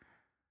later.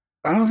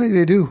 I don't think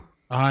they do.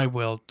 I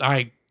will.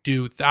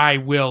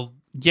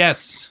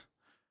 Yes.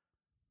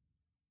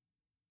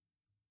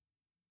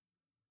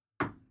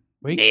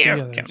 Wake the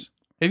others.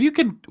 If you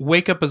can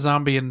wake up a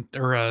zombie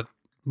or a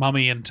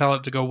mummy and tell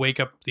it to go wake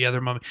up the other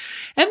mummy.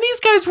 And these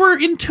guys were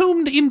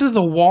entombed into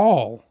the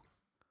wall.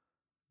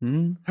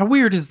 Hmm? How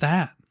weird is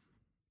that?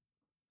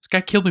 This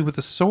guy killed me with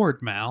a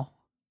sword, Mal.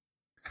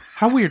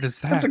 How weird is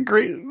that? That's a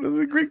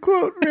great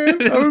quote,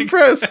 man. I'm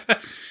impressed.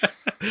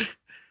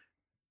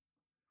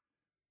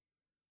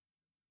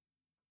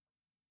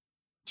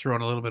 Throw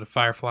in a little bit of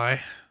Firefly.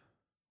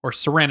 Or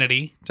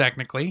Serenity,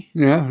 technically.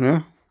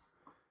 Yeah.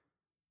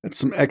 That's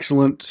some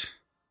excellent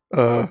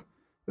attention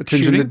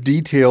Shooting? to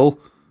detail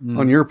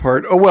on your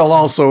part. Oh well,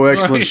 also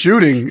excellent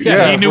shooting.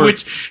 Yeah, he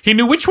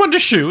knew which one to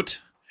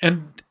shoot,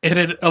 and it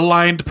had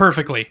aligned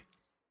perfectly.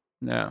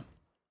 No.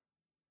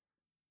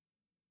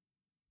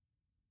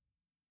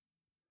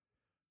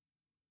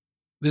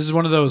 This is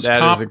one of those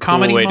That is a cool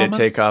comedy way moments.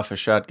 to take off a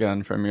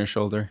shotgun from your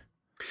shoulder.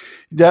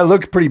 That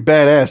looked pretty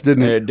badass,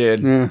 didn't it? It did.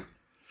 Yeah.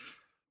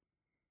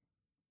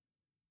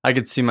 I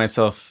could see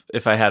myself,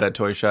 if I had a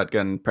toy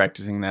shotgun,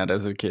 practicing that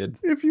as a kid.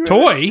 If you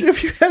Toy?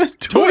 had a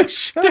toy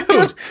shotgun.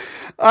 Dude.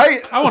 I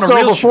want a so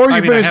real before I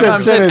you mean, I finished have that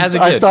one. sentence, As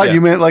a I kid, thought yeah. you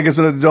meant like as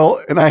an adult,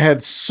 and I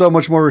had so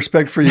much more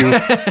respect for you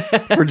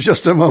for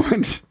just a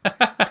moment.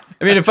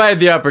 I mean, if I had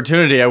the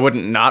opportunity, I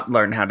wouldn't not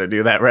learn how to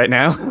do that right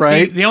now.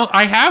 Right? See,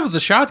 I have the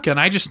shotgun.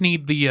 I just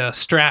need the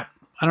strap.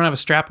 I don't have a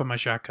strap on my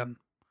shotgun.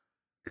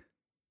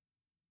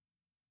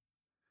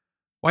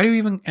 Why do you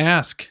even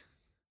ask?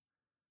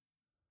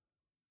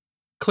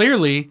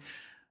 Clearly,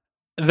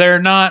 they're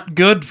not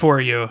good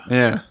for you.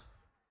 Yeah.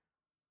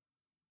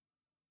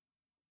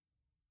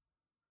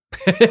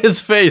 His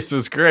face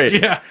was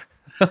great. Yeah.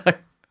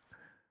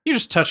 You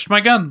just touched my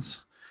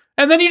guns.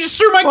 And then you just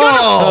threw my gun.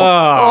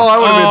 I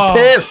would have Oh.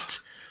 been pissed.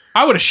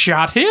 I would have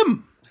shot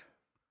him.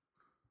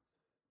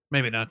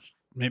 Maybe not.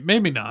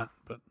 Maybe not.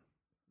 But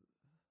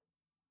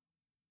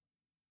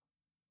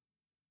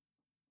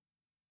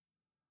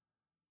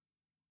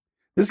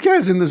This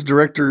guy's in this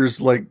director's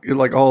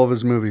like all of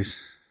his movies.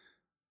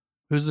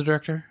 who's the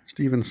director?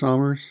 Stephen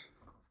Sommers.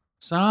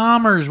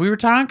 Sommers. We were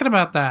talking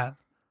about that.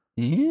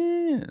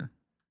 Yeah.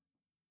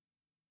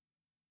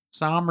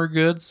 Some are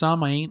good,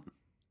 some ain't.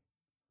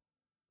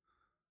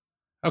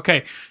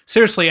 Okay,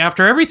 seriously,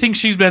 after everything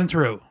she's been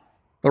through,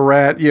 A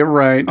rat. Yeah,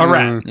 right. A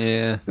rat.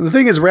 Yeah. And the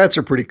thing is, rats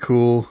are pretty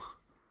cool.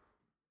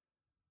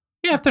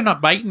 yeah, if they're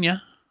not biting you,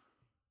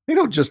 They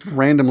don't just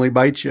randomly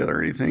bite you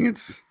or anything.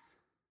 It's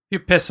you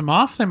piss them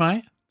off, they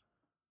might.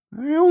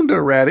 I owned a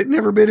rat. It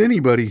never bit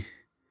anybody.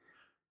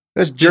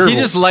 That's Did gerbils. he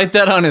just light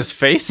that on his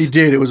face? He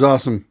did. It was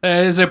awesome.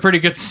 That is a pretty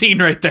good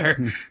scene right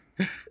there.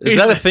 Is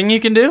that a thing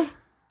you can do?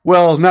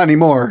 Well, not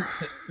anymore.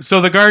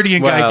 So the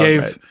Guardian guy Well,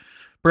 gave right.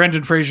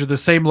 Brendan Fraser the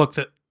same look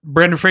that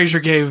Brendan Fraser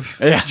gave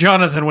Yeah.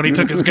 Jonathan when he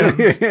took his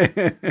guns.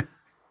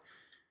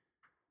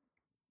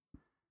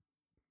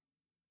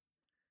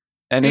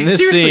 And in Hey, this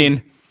seriously,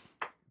 scene,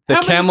 the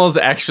how many- camels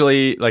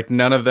actually, like,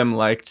 none of them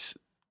liked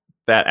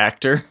that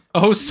actor.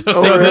 Oh, so,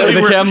 So they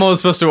the were- camel was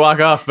supposed to walk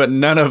off, but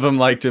none of them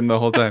liked him the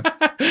whole time.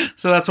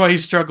 so that's why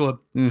he's struggling.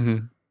 Mm-hmm.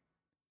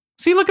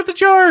 See, look at the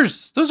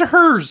jars. Those are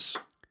hers.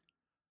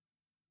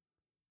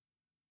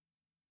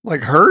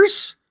 Like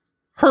hers?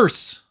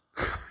 Hearse.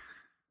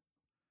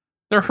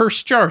 They're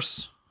hearse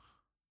jars.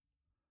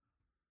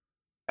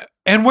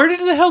 And where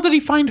the hell did he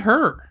find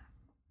her?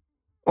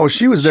 Oh,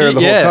 she was there She-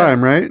 the yeah. whole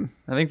time, right?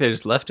 I think they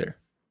just left her.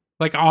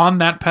 Like on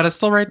that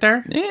pedestal right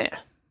there? Yeah.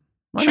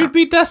 Why She would not?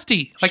 be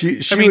dusty. Like,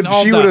 she I mean,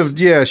 all would have, dust.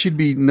 yeah, she'd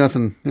be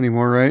nothing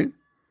anymore, right?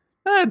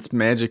 That's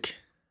magic.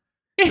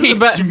 It's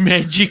about-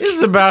 magic. This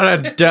is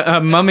about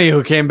a mummy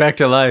who came back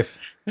to life.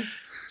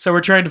 So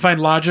we're trying to find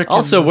logic. in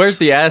Also, this. where's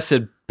the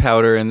acid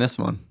powder in this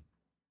one?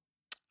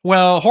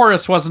 Well,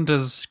 Horus wasn't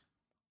as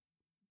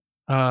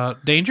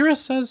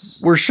dangerous as...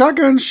 Were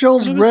shotgun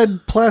shells What is-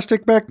 red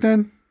plastic back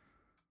then?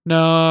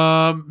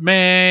 No,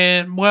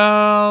 man.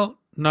 Well,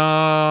 no.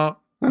 I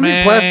think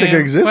Man, plastic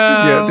existed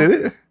well- yet,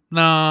 did it?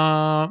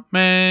 No,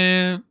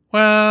 man.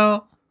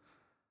 Well,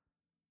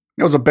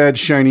 That was a bad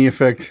shiny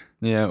effect.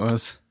 Yeah, it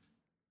was.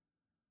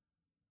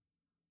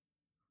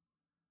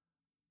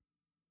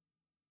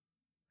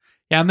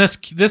 yeah. And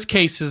this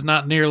case is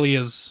not nearly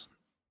as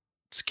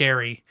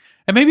scary,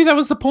 and maybe that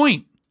was the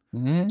point.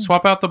 Yeah.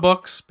 Swap out the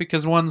books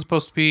because one's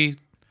supposed to be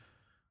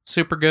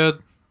super good.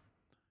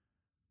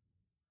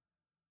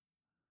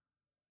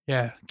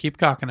 Yeah, keep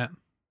cocking it.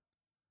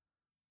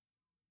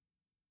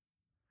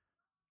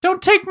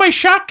 Don't take my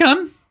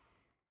shotgun.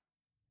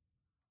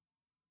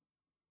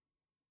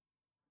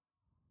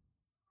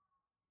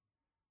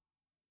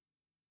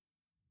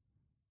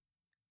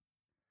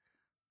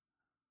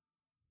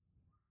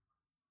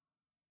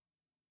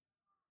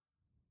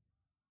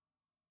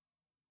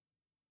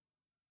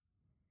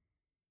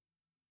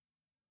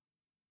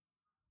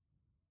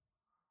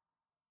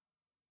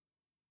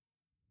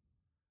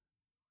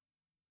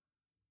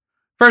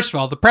 First of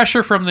all, the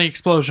pressure from the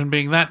explosion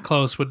being that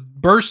close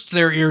would burst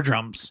their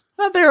eardrums.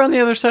 They're on the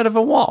other side of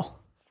a wall.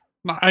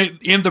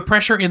 In the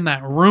pressure in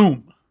that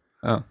room.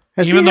 Oh.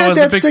 Has Even he though had it's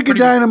a that big- stick of pretty-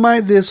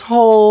 dynamite this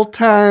whole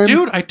time?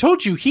 Dude, I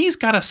told you, he's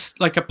got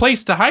a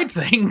place to hide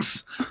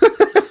things.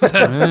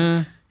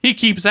 Eh. He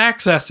keeps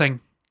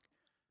accessing.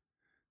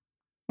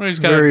 Well, he's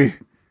got Very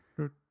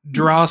a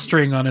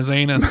drawstring on his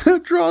anus.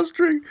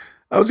 drawstring.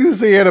 I was going to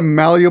say he had a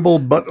malleable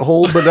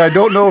butthole, but I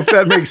don't know if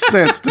that makes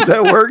sense. Does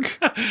that work?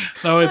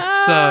 No,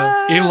 it's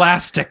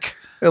elastic.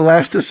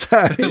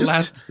 Elasticized.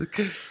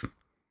 Elastic.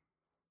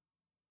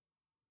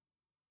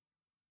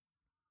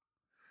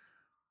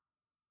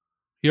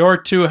 You're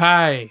too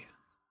high.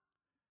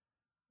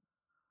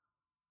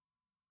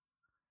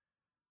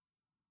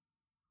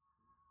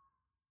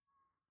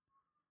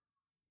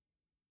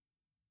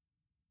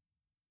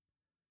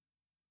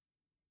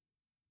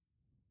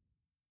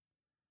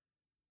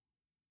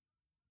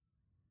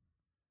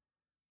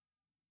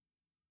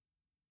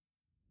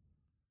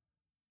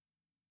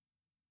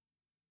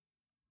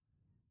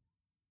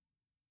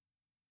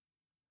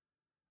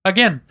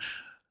 Again,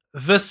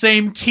 the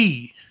same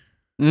key.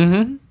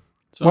 Mm-hmm.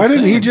 Why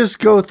didn't he just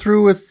go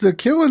through with the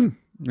killing?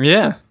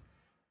 Yeah.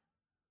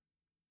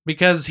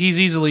 Because he's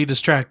easily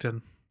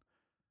distracted.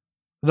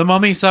 The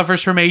mummy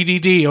suffers from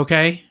ADD,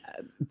 okay?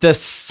 The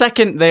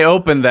second they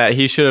opened that,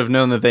 he should have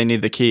known that they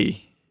need the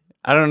key.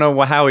 I don't know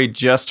how he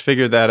just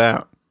figured that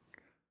out.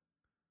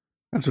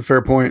 That's a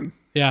fair point.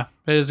 Yeah,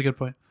 that is a good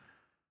point.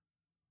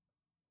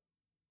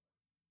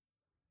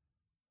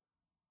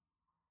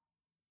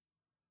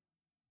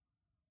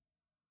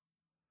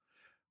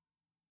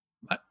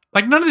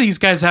 Like, none of these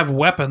guys have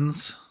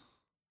weapons.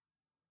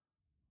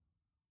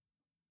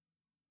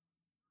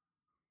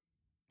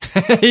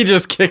 He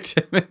just kicked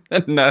him in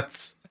the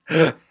nuts.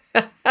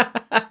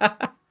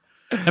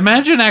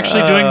 Imagine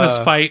actually doing this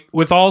fight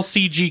with all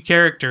CG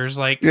characters.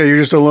 Like, Yeah, you're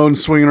just alone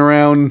swinging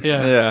around.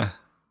 yeah. Yeah.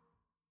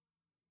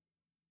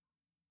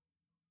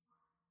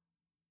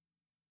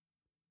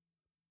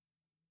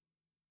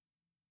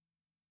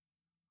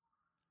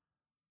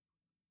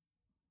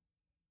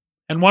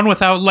 And one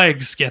without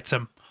legs gets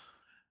him.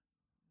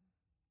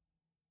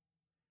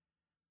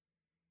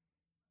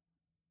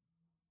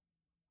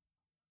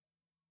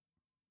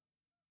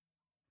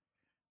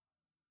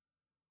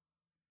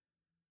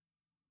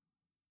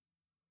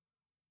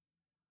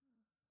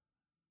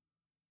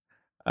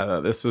 I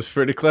thought this was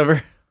pretty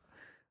clever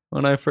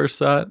when I first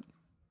saw it.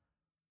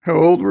 How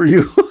old were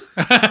you?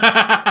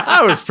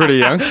 I was pretty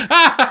young.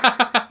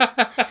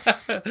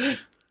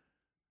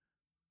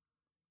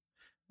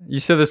 You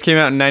said this came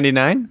out in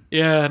 99?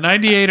 Yeah,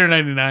 98 or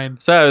 99.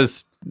 So I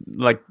was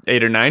like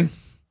 8 or 9.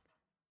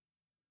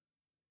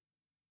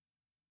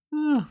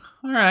 Oh,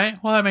 all right.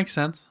 Well, that makes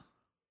sense.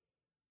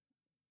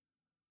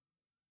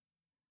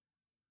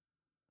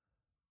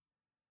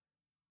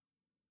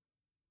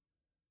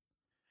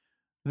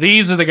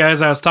 These are the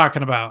guys I was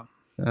talking about.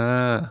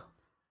 Ah.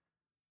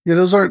 Yeah,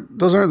 those aren't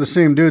the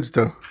same dudes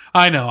though.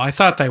 I know. I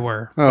thought they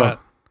were, Oh.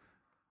 but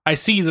I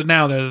see that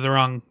now they're the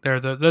wrong. They're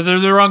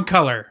the wrong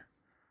color.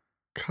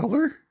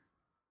 Color?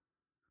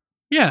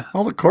 Yeah,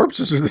 All the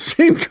corpses are the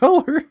same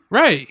color.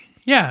 right.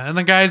 Yeah, and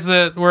the guys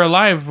that were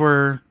alive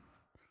were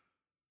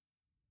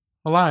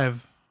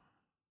alive.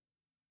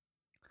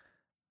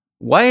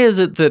 Why is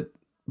it that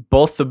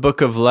both the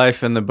Book of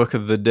Life and the Book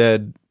of the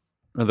Dead,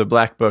 or the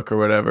Black Book or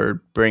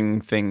whatever,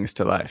 bring things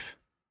to life?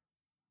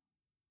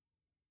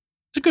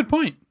 It's a good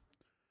point.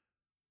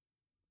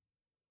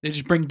 They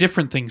just bring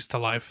different things to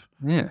life.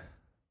 Yeah.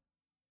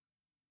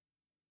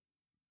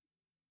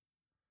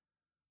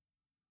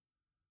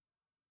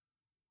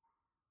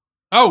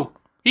 Oh,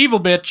 evil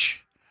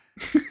bitch.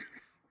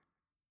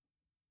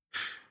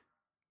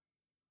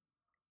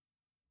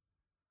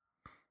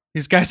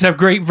 These guys have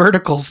great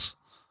verticals.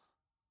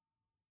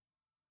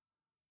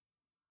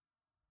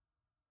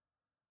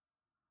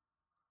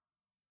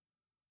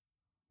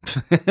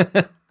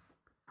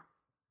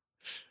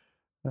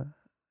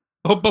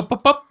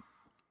 Up.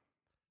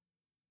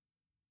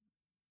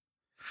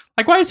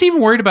 Like, why is he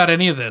even worried about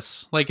any of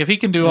this? Like, if he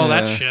can do all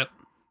that shit.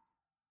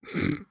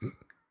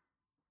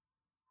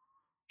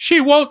 She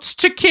wants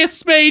to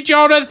kiss me,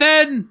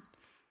 Jonathan!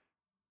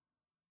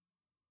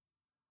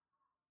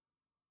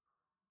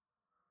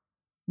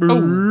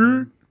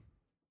 Oh.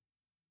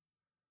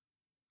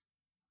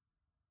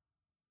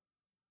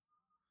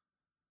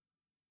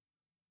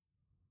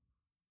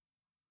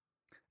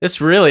 This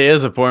really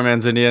is a poor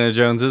man's Indiana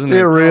Jones, isn't it?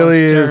 It really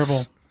it's is.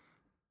 terrible.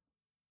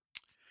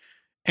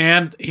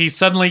 And he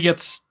suddenly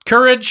gets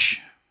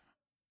courage,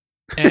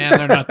 and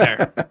they're not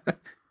there.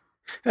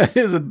 That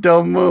is a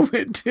dumb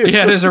moment, too.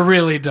 Yeah, it is a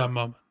really dumb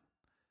moment.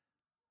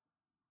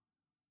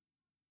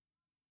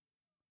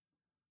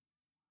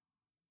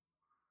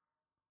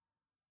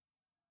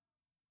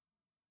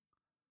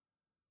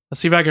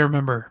 Let's see if I can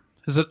remember.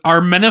 Is it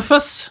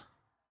Armeniphus?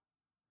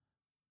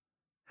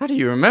 How do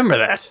you remember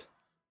that?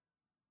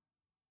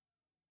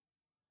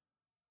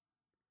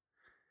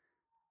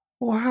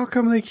 Well, how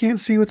come they can't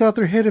see without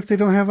their head if they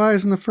don't have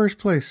eyes in the first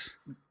place?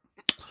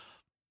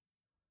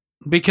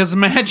 Because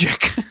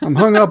magic. I'm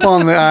hung up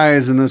on the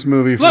eyes in this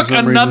movie for Look,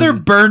 some another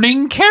reason.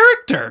 burning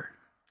character.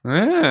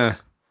 Yeah.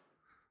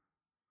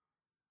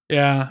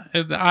 Yeah,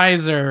 the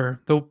eyes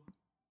are the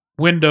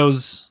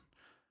windows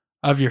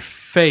of your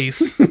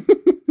face.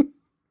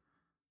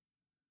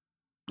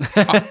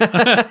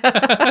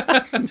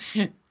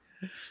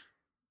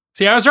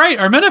 See, I was right.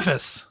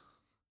 Armeniphus.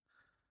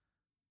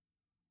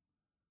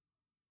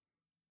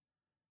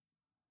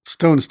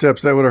 Stone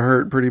steps, that would have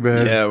hurt pretty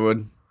bad. Yeah, it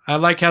would. I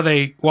like how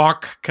they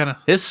walk kind of.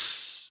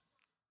 His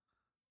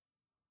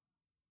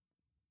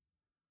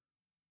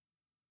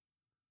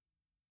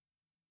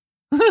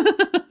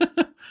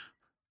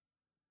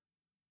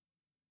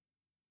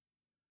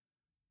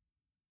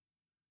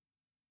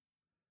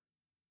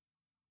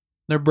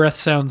Their breath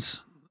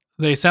sounds.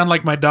 They sound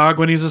like my dog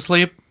when he's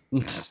asleep.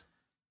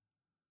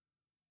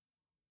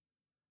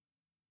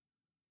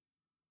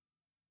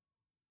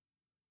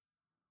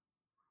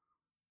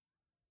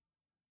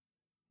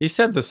 He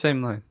said the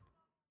same line.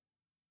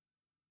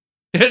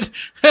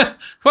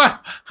 Well,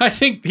 I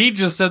think he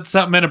just said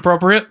something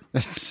inappropriate.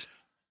 Is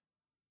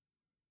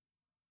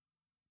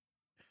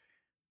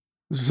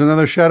this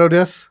another shadow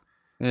death?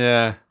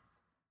 Yeah.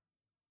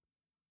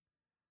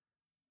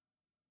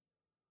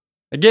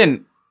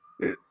 Again,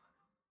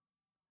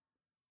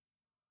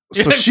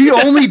 So she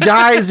only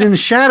dies in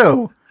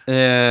shadow.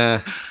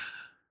 yeah.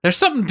 There's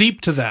something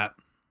deep to that.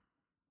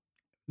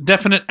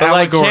 Definite But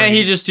like, allegory. can't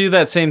he just do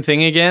that same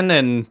thing again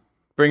and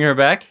bring her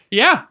back?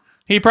 Yeah,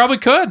 he probably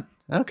could.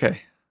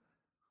 Okay.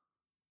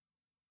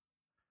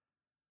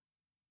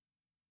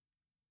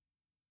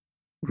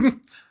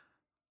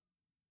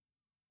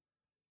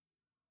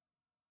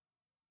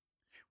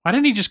 Why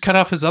didn't he just cut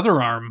off his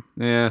other arm?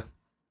 Yeah.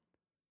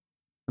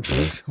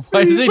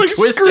 Why is He's he like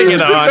twisting screws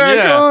it on? back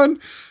Yeah. on.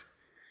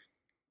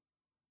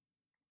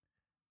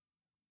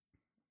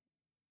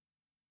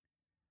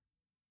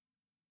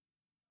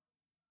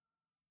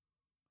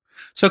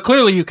 So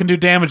clearly you can do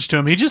damage to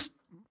him. He just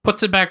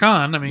puts it back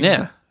on. I mean,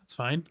 Yeah. that's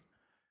fine.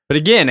 But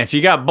again, if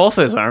you got both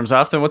his arms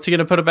off, then what's he going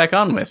to put it back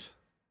on with?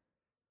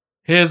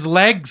 His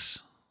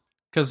legs,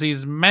 because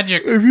he's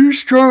magic. If you're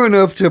strong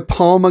enough to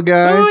palm a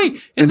guy Wait,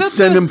 is and that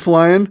send the- him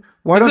flying,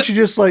 why is don't that- you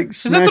just like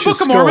Is that smash the his Book of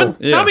skull? Mormon?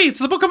 Yeah. Tell me, it's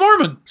the Book of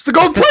Mormon. It's the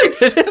gold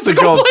plates. It's the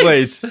gold gold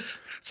plates. plates.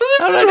 So this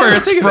How is did I where not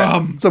it's think of that?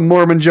 from. It's a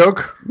Mormon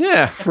joke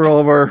Yeah. for all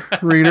of our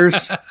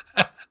readers.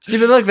 See,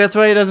 but look, that's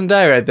why he doesn't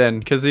die right then,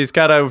 because he's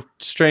got a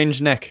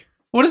strange neck.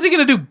 What is he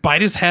going to do?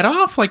 Bite his head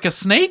off like a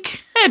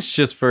snake? It's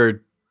just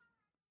for...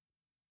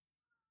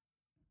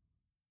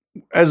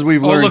 As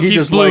we've Oh, learned, look, he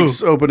he's just blue.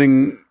 likes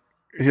opening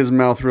his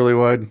mouth really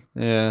wide.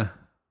 Yeah.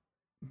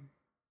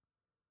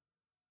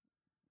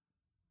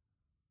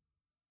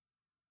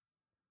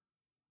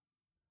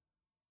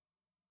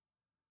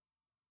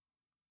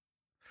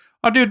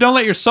 Oh, dude, don't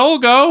let your soul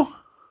go.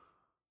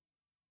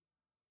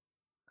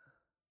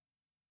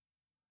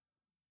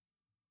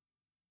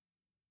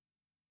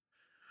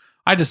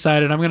 I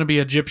decided I'm going to be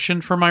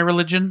Egyptian for my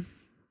religion.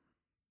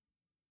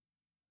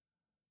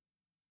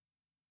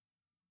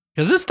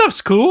 Because this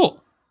stuff's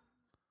cool.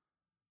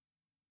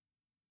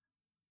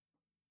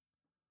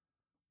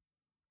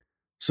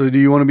 So, do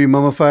you want to be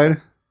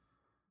mummified?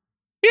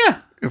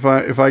 Yeah. If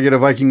I get a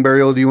Viking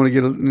burial, do you want to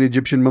get an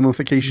Egyptian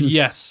mummification?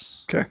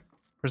 Yes. Okay.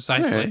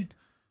 Precisely. All right.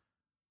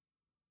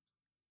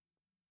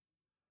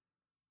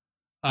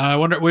 I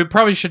wonder. We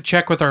probably should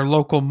check with our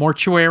local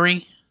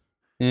mortuary.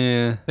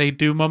 Yeah. They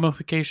do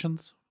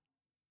mummifications.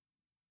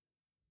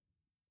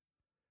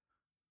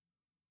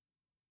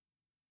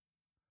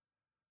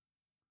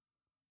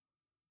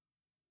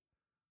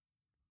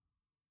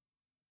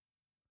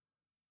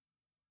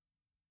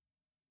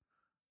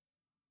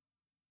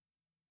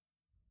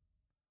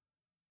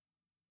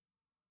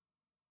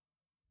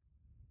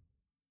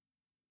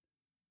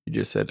 You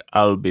just said,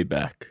 I'll be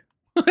back.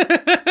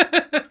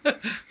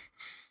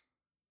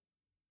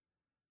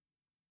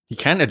 He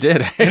kind of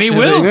did, actually. And he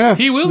will. Yeah,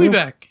 He will be yeah.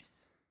 back.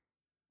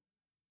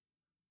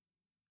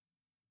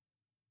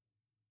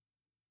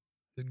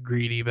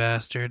 Greedy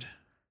bastard.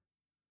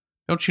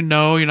 Don't you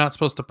know you're not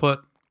supposed to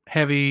put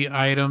heavy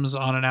items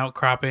on an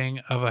outcropping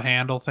of a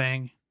handle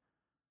thing?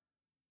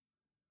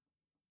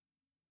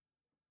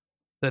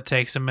 That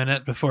takes a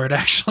minute before it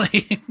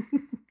actually...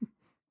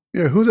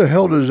 Yeah, who the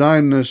hell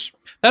designed this?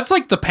 That's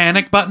like the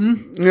panic button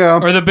Yeah.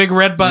 or the big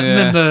red button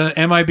Yeah. in the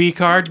MIB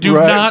card. Do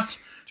Right. not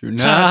Do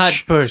not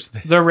touch push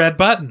this. the red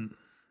button.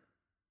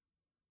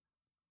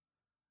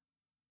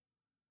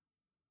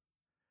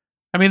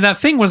 I mean, that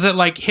thing was at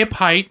like hip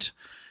height.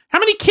 How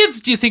many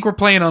kids do you think were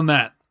playing on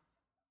that?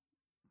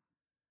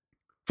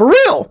 For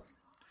real.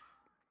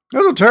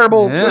 That's a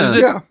terrible. Yeah. It was a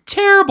Yeah.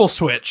 terrible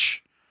switch.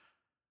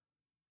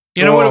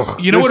 You know Ugh,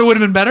 what? You know what this- it would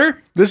have been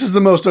better. This is the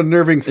most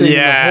unnerving thing in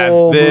Yeah, the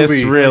whole this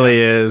movie. really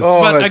is.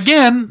 Oh, But that's-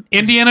 again,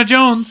 Indiana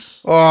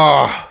Jones.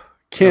 Oh,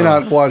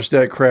 cannot watch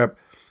that crap.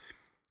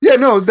 Yeah,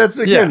 no, that's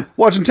again Yeah.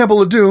 watching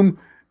Temple of Doom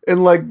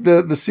and like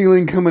the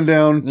ceiling coming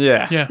down.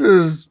 Yeah. Yeah,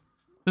 Is,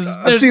 There's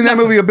I've seen that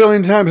nothing. movie a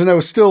billion times and I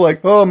was still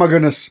like, oh my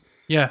goodness.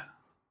 Yeah,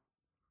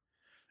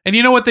 and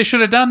you know what they should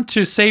have done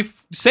to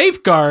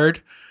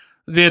safeguard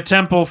the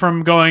temple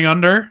from going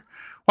under?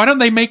 Why don't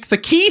they make the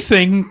key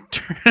thing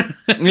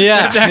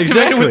Yeah, activated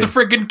exactly. with the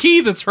freaking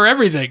key that's for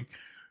everything?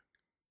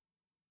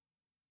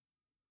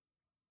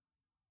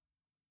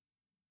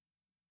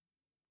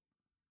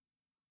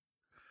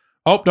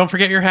 Oh, don't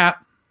forget your hat.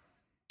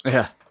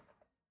 Yeah.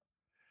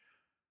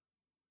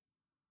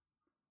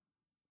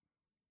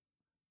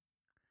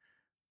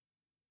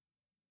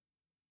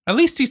 At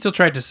least he still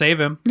tried to save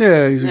him.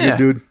 Yeah, he's a Yeah. good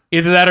dude.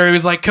 Either that or he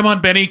was like, come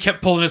on, Benny,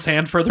 kept pulling his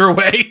hand further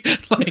away.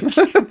 Like,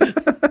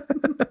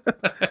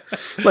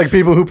 Like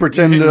people who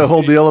pretend to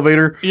hold the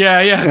elevator. yeah.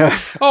 Yeah.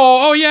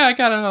 Oh, yeah, I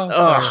gotta. Oh,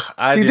 sorry. Ugh,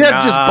 I See, do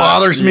that just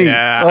bothers me.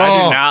 Yeah, I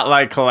Oh. do not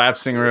like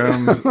collapsing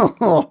rooms.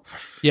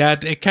 Yeah,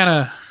 it kind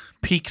of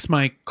piques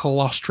my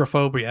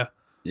claustrophobia.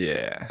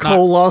 Yeah.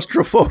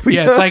 Colostrophobia.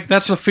 Yeah, it's like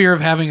that's the fear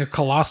of having a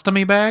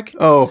colostomy bag.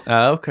 Oh,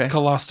 Okay.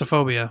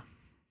 Colostophobia.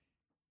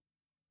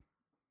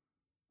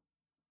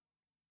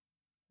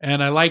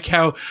 And I like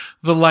how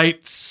the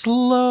light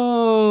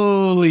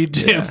slowly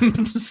Yeah.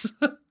 dims.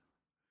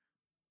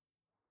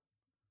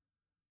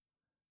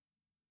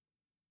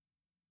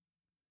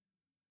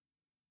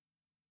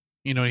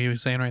 You know what he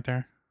was saying right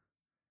there?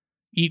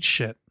 Eat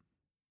shit.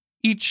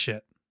 Eat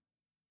shit.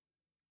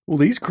 well,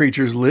 these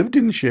creatures lived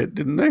in shit,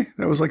 didn't they?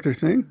 That was like their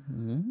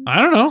thing.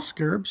 I don't know.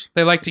 Scarabs.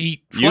 They like to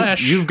eat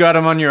flesh. You've got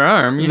them on your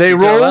arm. You They should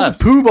tell rolled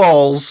us. poo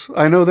balls.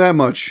 I know that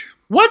much.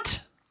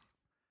 What?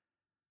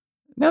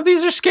 No,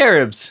 these are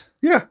scarabs.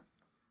 Yeah.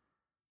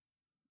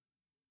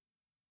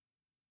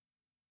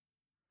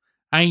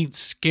 I ain't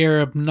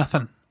scared of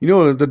nothing. You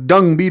know, the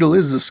dung beetle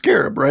is a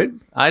scarab, right?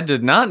 I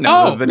did not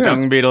know Oh, that the yeah.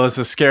 dung beetle is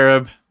a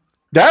scarab.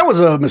 That was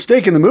a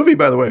mistake in the movie,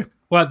 by the way.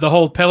 What, the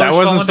whole pillar? That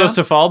wasn't supposed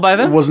to fall by It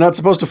them? was not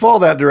supposed to fall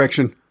that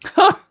direction.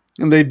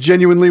 And they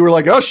genuinely were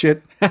like, oh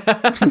shit.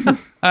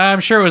 I'm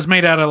sure it was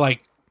made out of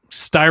like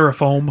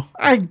styrofoam.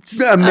 I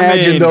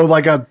imagine, mean- though,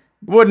 like a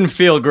Wouldn't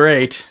feel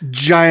great.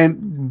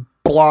 giant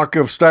block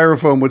of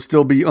styrofoam would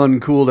still be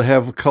uncool to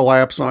have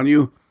collapse on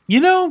you. You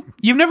know,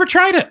 you've never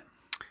tried it.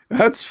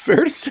 That's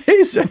fair to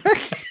say,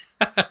 Zach.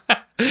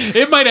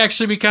 It might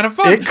actually be kind of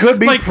fun. It could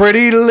be like,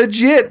 pretty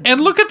legit. and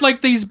look at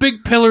like these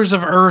big pillars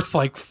of earth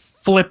like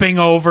flipping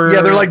over.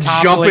 Yeah, they're like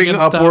toppling jumping and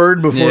stuff.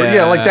 upward before. Yeah.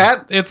 Yeah. Like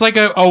that. It's like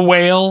a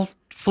whale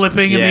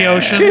flipping in the Yeah.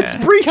 ocean. It's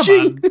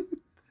breaching. Come on.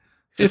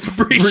 It's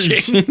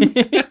breaching.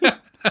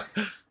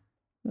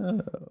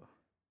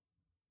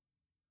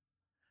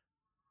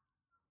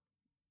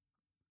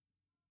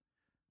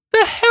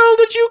 The hell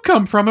did you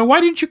come from, and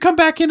why didn't you come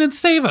back in and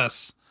save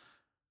us?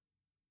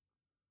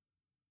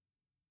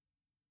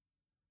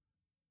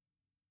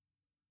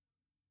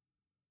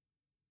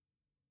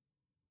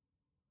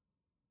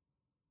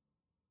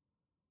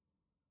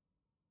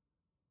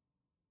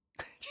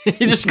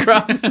 He just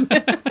crossed.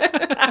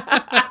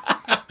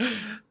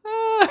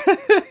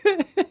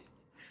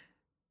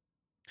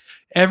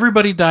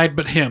 Everybody died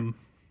but him,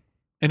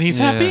 and he's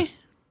Yeah. happy.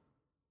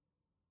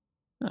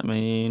 I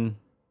mean,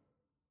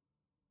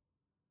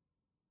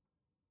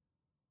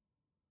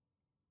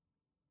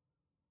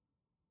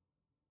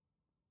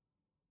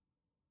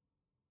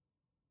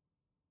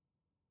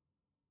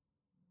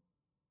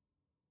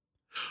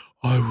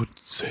 I wouldn't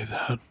say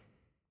that.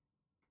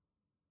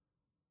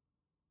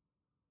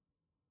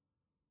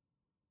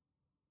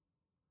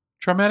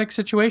 traumatic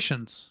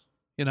situations,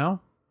 you know?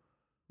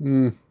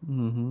 Mm.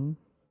 Mm-hmm.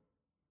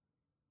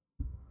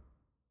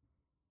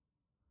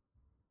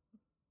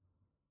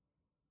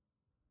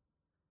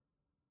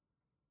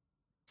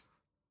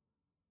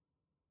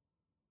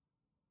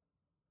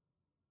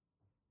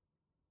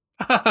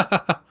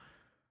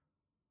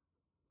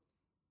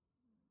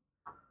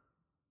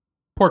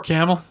 Poor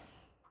camel.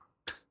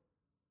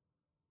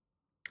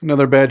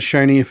 Another bad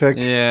shiny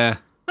effect. Yeah.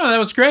 Oh, that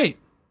was great.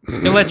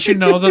 It lets you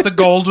know that the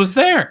gold was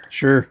there.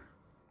 Sure.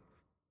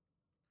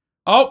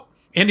 Oh,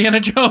 Indiana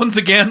Jones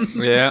again.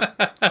 Yeah.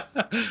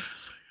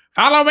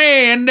 Follow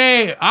me,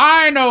 Indy.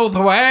 I know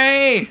the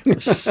way.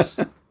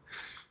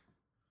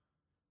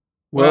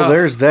 Well,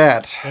 there's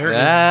that. There is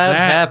That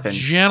that happened.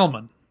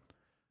 gentleman.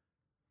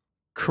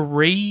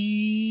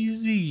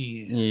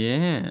 Crazy.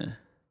 Yeah.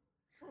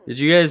 Did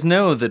you guys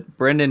know that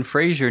Brendan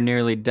Fraser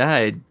nearly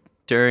died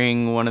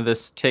during one of the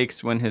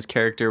takes when his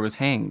character was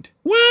hanged?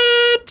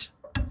 What?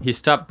 He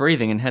stopped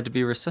breathing and had to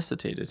be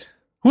resuscitated.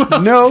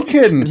 No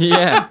kidding.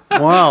 Yeah.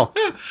 Wow.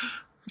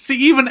 See,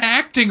 even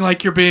acting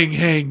like you're being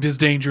hanged is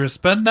dangerous,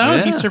 but no,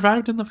 he Yeah.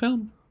 survived in the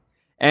film.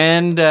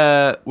 And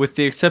with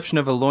the exception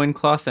of a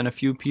loincloth and a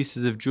few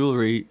pieces of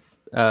jewelry,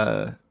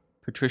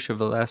 Patricia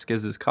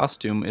Velasquez's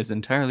costume is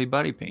entirely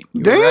body paint.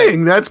 You were right.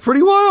 Dang, that's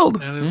pretty wild.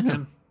 That is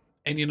good.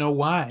 And you know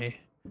why?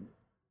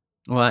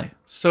 Why?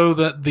 So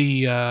that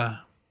the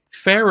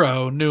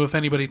Pharaoh knew if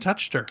anybody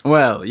touched her.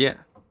 Well, yeah.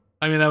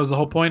 I mean, that was the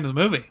whole point of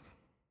the movie.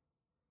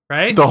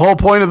 Right? The whole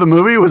point of the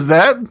movie was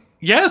that?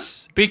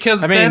 Yes,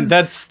 because I then mean,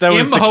 that was the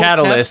Imhotep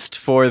catalyst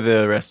for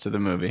the rest of the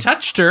movie.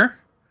 touched her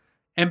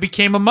and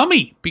became a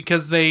mummy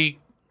because they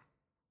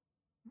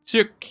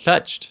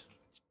Touched.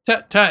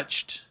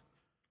 touched.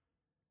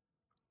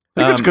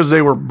 I think it's because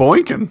they were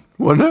boinking,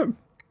 wasn't it?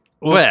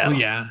 Well.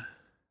 yeah.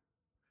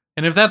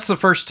 And if that's the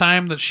first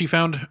time that she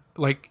found,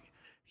 like,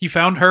 he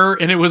found her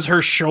and it was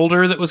her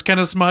shoulder that was kind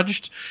of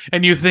smudged,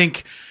 and you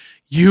think,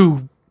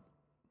 you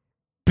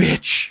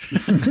bitch.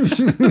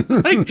 It's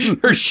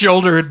like her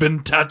shoulder had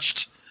been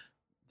touched,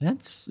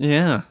 That's,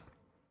 yeah.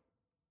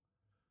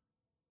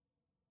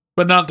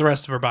 but not the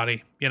rest of her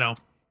body, you know.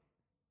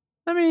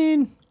 I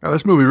mean, Oh,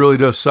 this movie really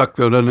does suck,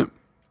 though, doesn't it?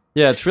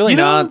 yeah, it's really You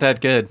know- not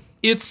that good.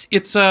 It's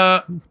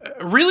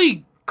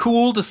really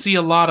cool to see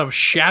a lot of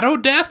shadow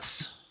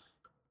deaths.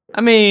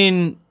 I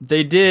mean,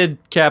 they did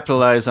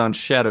capitalize on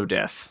shadow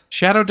death.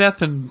 Shadow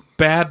death and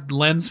bad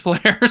lens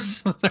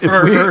flares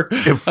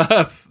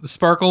If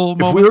sparkle If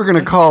moments. we were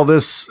going to call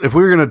this, if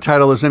we were going to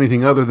title this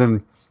anything other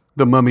than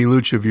the Mummy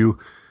Lucha View,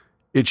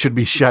 it should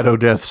be Shadow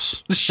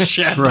Deaths.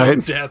 Shadow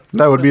Right? deaths.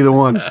 That would be the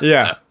one.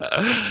 Yeah.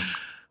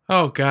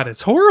 Oh God,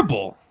 it's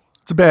horrible.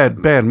 It's a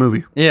bad, bad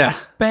movie. Yeah.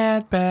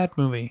 Bad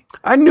movie.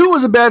 I knew it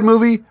was a bad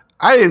movie.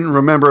 I didn't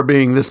remember it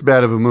being this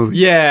bad of a movie.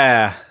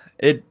 Yeah.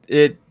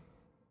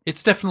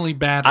 It's definitely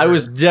bad. I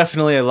was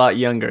definitely a lot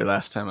younger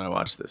last time I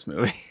watched this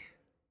movie.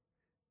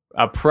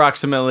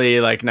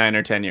 Approximately like 9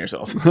 or 10 years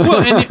old.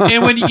 well,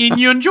 and when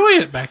you enjoy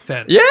it back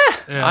then. Yeah.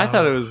 Yeah. I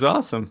thought it was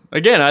awesome.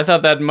 Again, I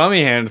thought that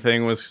mummy hand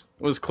thing was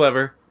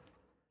clever.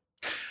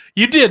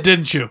 You did,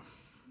 didn't you?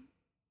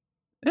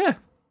 Yeah.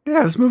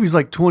 Yeah, this movie's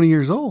like 20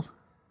 years old.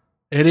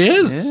 It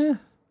is Yeah.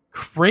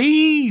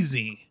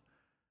 crazy.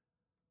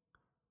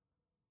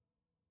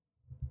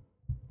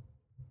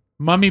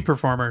 Mummy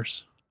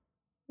performers.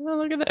 Well,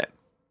 look at that.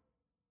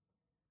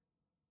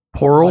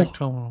 Porl?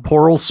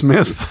 Porl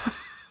Smith?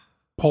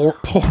 Porl.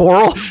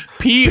 Porl?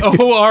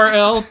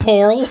 Porl.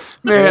 Porl.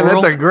 Man,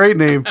 that's a great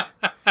name.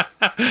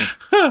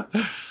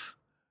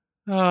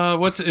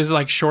 Is it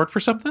like short for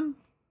something?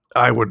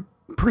 I would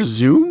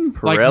presume.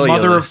 Like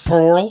Mother of Perilous.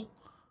 Pearl?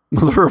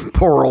 Mother of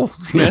Porl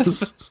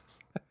Smith.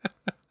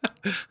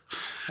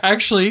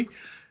 Actually,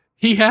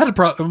 he had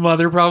a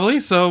mother probably,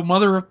 so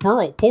Mother of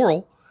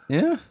Pearl.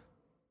 Yeah.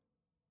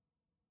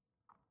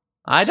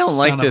 I don't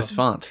like Son of this a-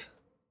 font.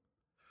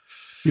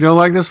 You don't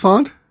like this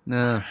font?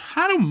 No.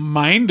 I don't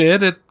mind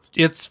it.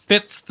 It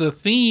fits the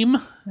theme.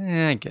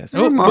 I guess.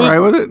 Oh, I'm all right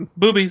with it.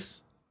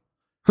 Boobies.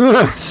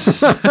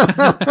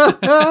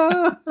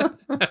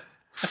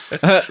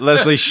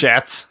 Leslie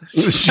Schatz.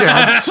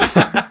 Shats.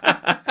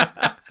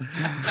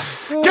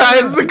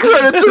 Guys, the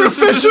credits are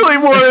officially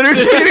more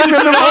entertaining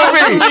than the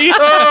movie.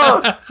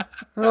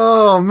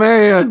 Oh,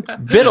 man.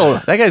 Biddle.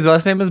 That guy's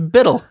last name is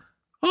Biddle.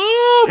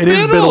 Oh, It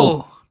is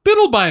Biddle.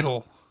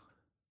 Biddle.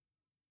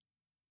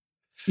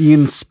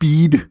 Ian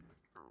Speed.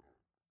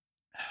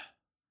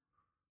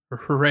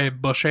 Hooray,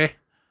 Bushy.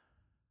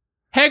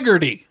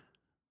 Haggerty.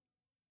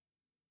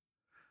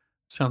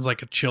 Sounds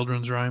like a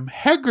children's rhyme.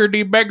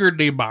 Haggerty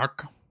Beggardy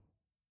Bach.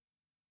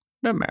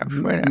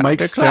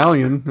 Mike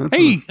Stallion. That's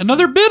Hey,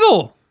 another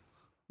Biddle.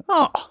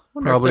 Oh,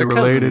 wonder if probably they're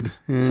related. cousins.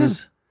 Yeah. This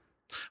is,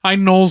 I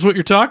knows what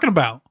you're talking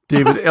about.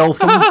 David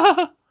Eltham.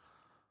 Are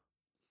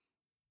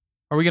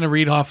we going to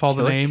read off all the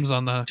Feel like names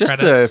on the Just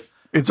credits?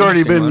 It's already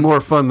Interesting been one. more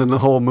fun than the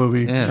whole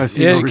movie. Yeah. I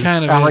see. Yeah, no it reason.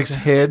 kind of Alex is.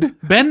 Head.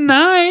 Ben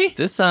Nye.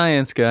 this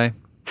science guy.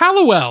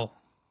 Hallowell.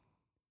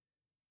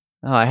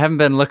 Oh, I haven't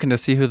been looking to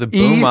see who the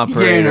boom E.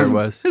 operator Yanum.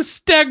 was.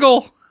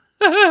 Stegel.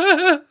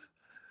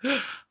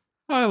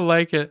 I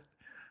like it.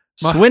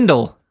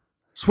 Swindle.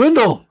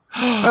 Swindle.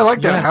 I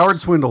like that. Yes. Howard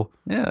Swindle.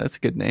 Yeah, that's a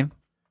good name.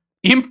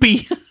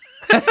 Impy.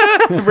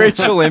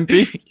 Rachel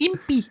Impey.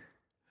 Impy.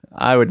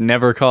 I would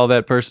never call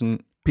that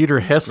person.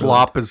 Peter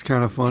Heslop is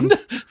kind of fun.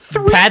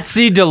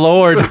 Patsy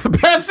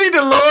DeLorde. Betsy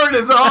DeLorde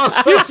is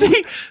awesome. You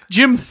see,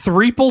 Jim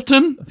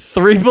Threepleton.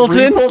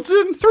 Threepleton.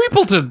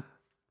 Threepleton.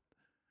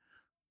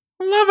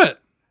 Love it.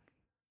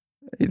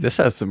 Hey, this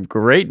has some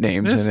great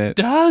names This in it.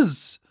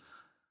 does.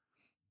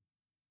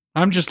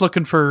 I'm just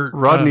looking for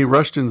Rodney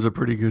Rushton's a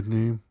pretty good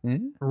name.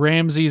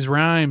 Ramsey's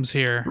rhymes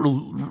here.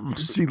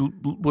 See,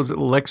 was it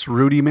Lex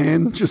Rudy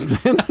Man just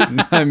then?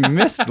 I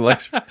missed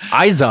Lex.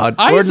 Izod. Izod.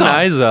 Gordon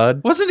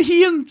Izod. Wasn't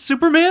he in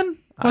Superman?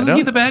 I Wasn't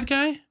he don't- the bad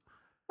guy?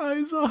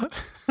 Izod.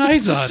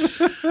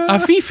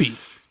 Izod. Fifi.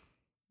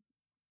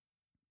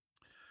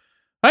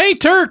 Hey,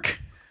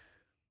 Turk.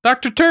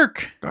 Dr.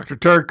 Turk. Dr.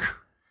 Turk.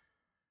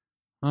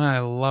 I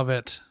love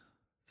it.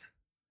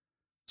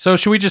 So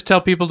should we just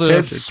tell people to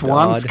Ted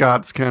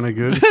Swanscott's kind of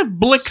good.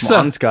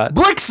 Blixa? Scott.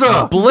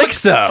 Blixa!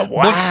 Blixa.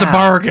 Wow. Blixa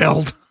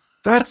Bargeld.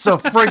 That's a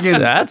friggin'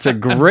 That's a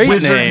great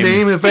wizard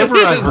name if ever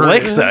I've heard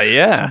it. Blixa,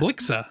 yeah.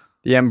 Blixa.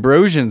 The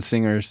Ambrosian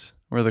singers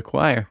were the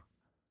choir.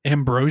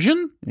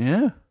 Ambrosian?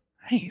 Yeah.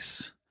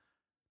 Nice.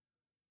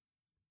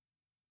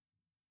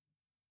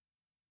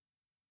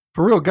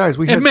 For real, guys,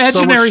 we had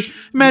Imaginary so much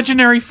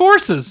imaginary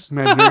forces.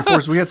 imaginary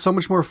force. We had so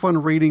much more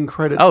fun reading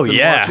credits Oh, than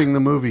yeah. watching the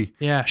movie.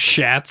 Yeah,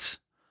 Shats.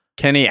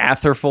 Kenny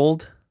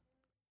Atherfold.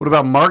 What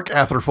about Mark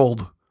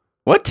Atherfold?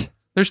 What?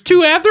 There's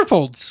 2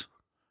 Atherfolds.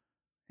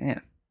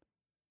 Man.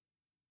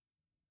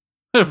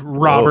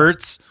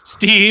 Roberts.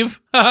 Steve.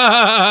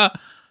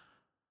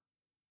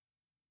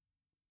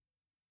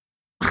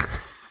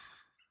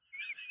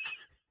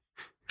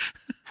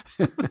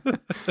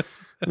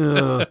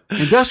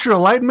 Industrial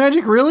Light and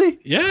Magic, really?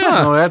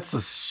 Yeah. Oh, that's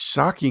a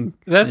shocking.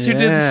 That's who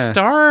did Yeah.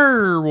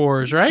 Star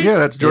Wars, right? Yeah,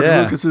 that's George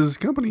Yeah. Lucas's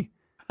company.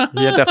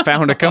 He had to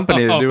found a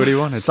company to do what he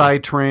wanted.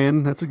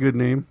 Cytran, that's a good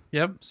name.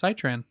 Yep,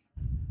 Cytran.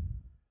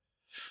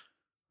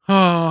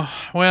 Oh,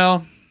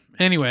 well,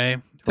 anyway.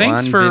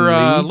 Thanks for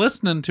Blondin Lee.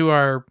 listening to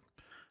our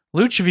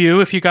Lucha View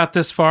if you got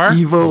this far.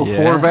 Evo Yeah.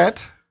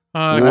 Horvat.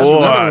 Uh, Whoa. another Whoa,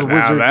 now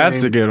wizard that's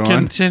name. a good one.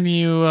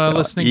 continue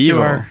listening to Evo.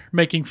 our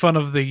making fun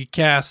of the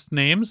cast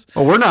names.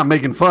 Oh, we're not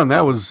making fun.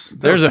 That There's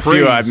was a few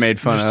praise. I've made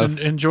fun Just of.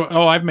 enjoy.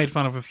 Oh, I've made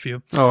fun of a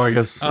few. Oh, I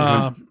guess.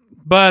 Okay.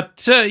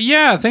 But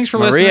yeah, thanks for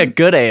Maria listening.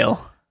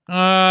 Goodale.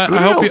 I Good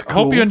hope you, Ale's hope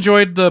cool. you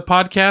enjoyed the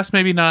podcast.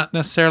 Maybe not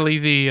necessarily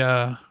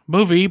the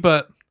movie,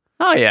 but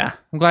Oh, yeah.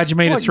 I'm glad you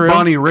made like it through.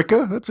 Bonnie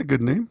Ricca. That's a good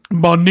name.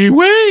 Bonnie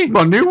Way.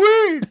 Bonnie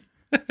Way.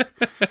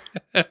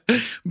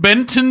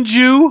 Benton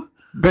Jew.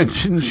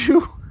 Benton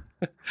Jew.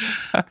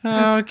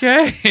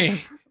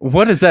 Okay.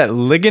 What is that?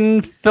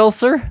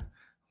 Ligenfelser?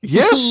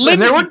 Yes, and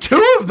there were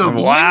 2 of them.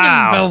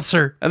 Wow.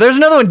 Lingenfelser. And there's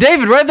another one.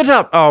 David, right at the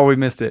top. Oh, we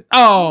missed it.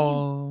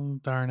 Oh,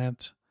 darn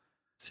it.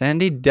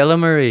 Sandy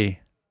Delamarie.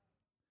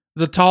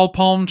 The tall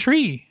palm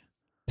tree.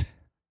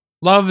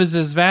 Love is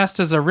as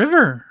vast as a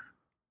river.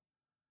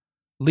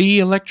 Lee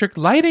Electric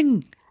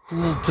Lighting.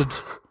 Limited.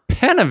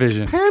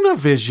 Panavision.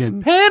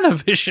 Panavision.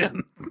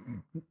 Panavision.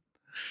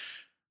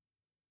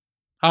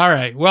 All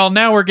right. Well,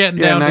 now we're getting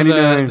Yeah, down to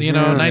 99. the, Yeah.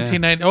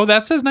 1990. Oh,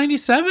 that says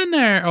 97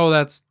 there. Oh,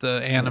 that's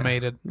the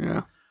animated.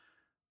 Yeah.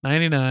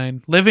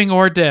 99. Living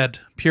or Dead.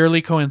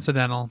 Purely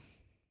coincidental.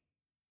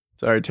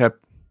 Sorry, Tep.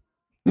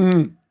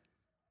 Mm.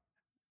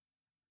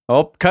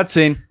 Oh,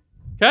 cutscene.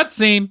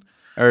 Cutscene.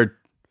 Or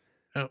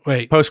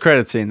Wait.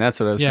 post-credit scene. That's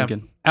what I was Yeah.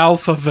 thinking.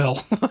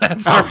 Alphaville.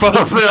 That's our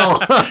post.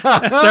 Alphaville.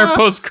 That's our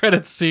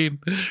post-credit scene.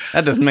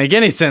 That doesn't make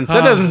any sense.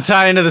 That doesn't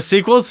tie into the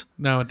sequels.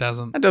 No, it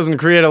doesn't. That doesn't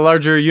create a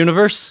larger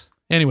universe.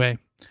 Anyway,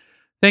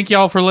 thank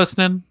y'all for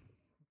listening.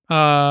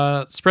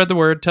 Spread the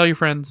word. Tell your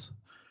friends.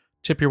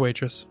 Tip your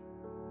waitress.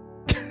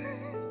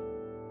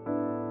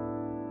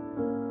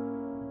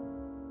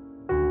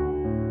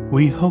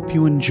 We hope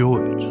you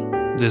enjoyed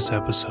this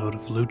episode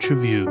of Lucha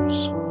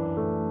Views,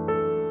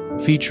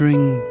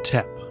 featuring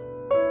Tep,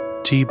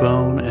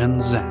 T-Bone,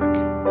 and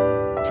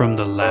Zach from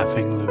the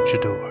Laughing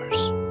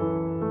Luchadors.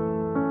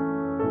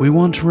 We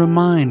want to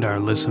remind our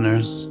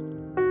listeners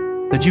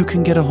that you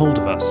can get a hold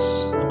of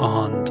us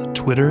on the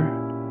Twitter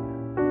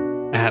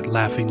at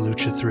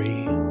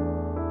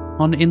LaughingLucha3,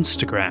 on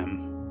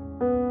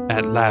Instagram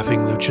at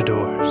Laughing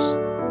Luchadors,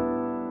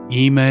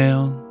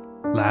 email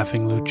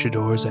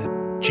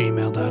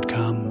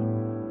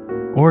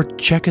laughingluchadors@gmail.com, or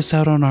check us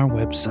out on our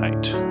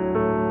website,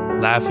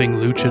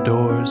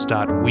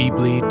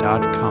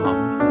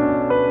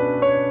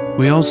 laughingluchadors.weebly.com.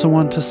 We also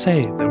want to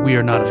say that we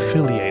are not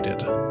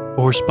affiliated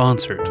or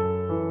sponsored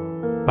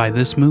by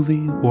this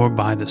movie, or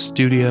by the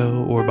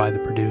studio, or by the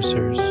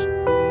producers,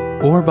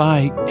 or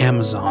by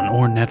Amazon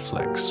or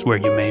Netflix, where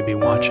you may be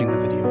watching the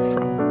video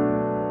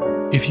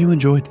from. If you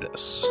enjoyed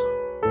this,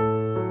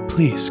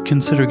 please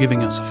consider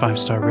giving us a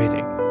 5-star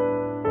rating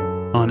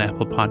on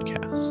Apple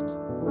Podcasts.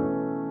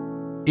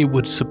 It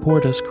would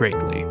support us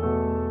greatly,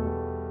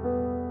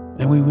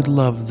 and we would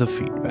love the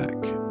feedback.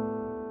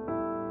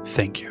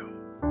 Thank you.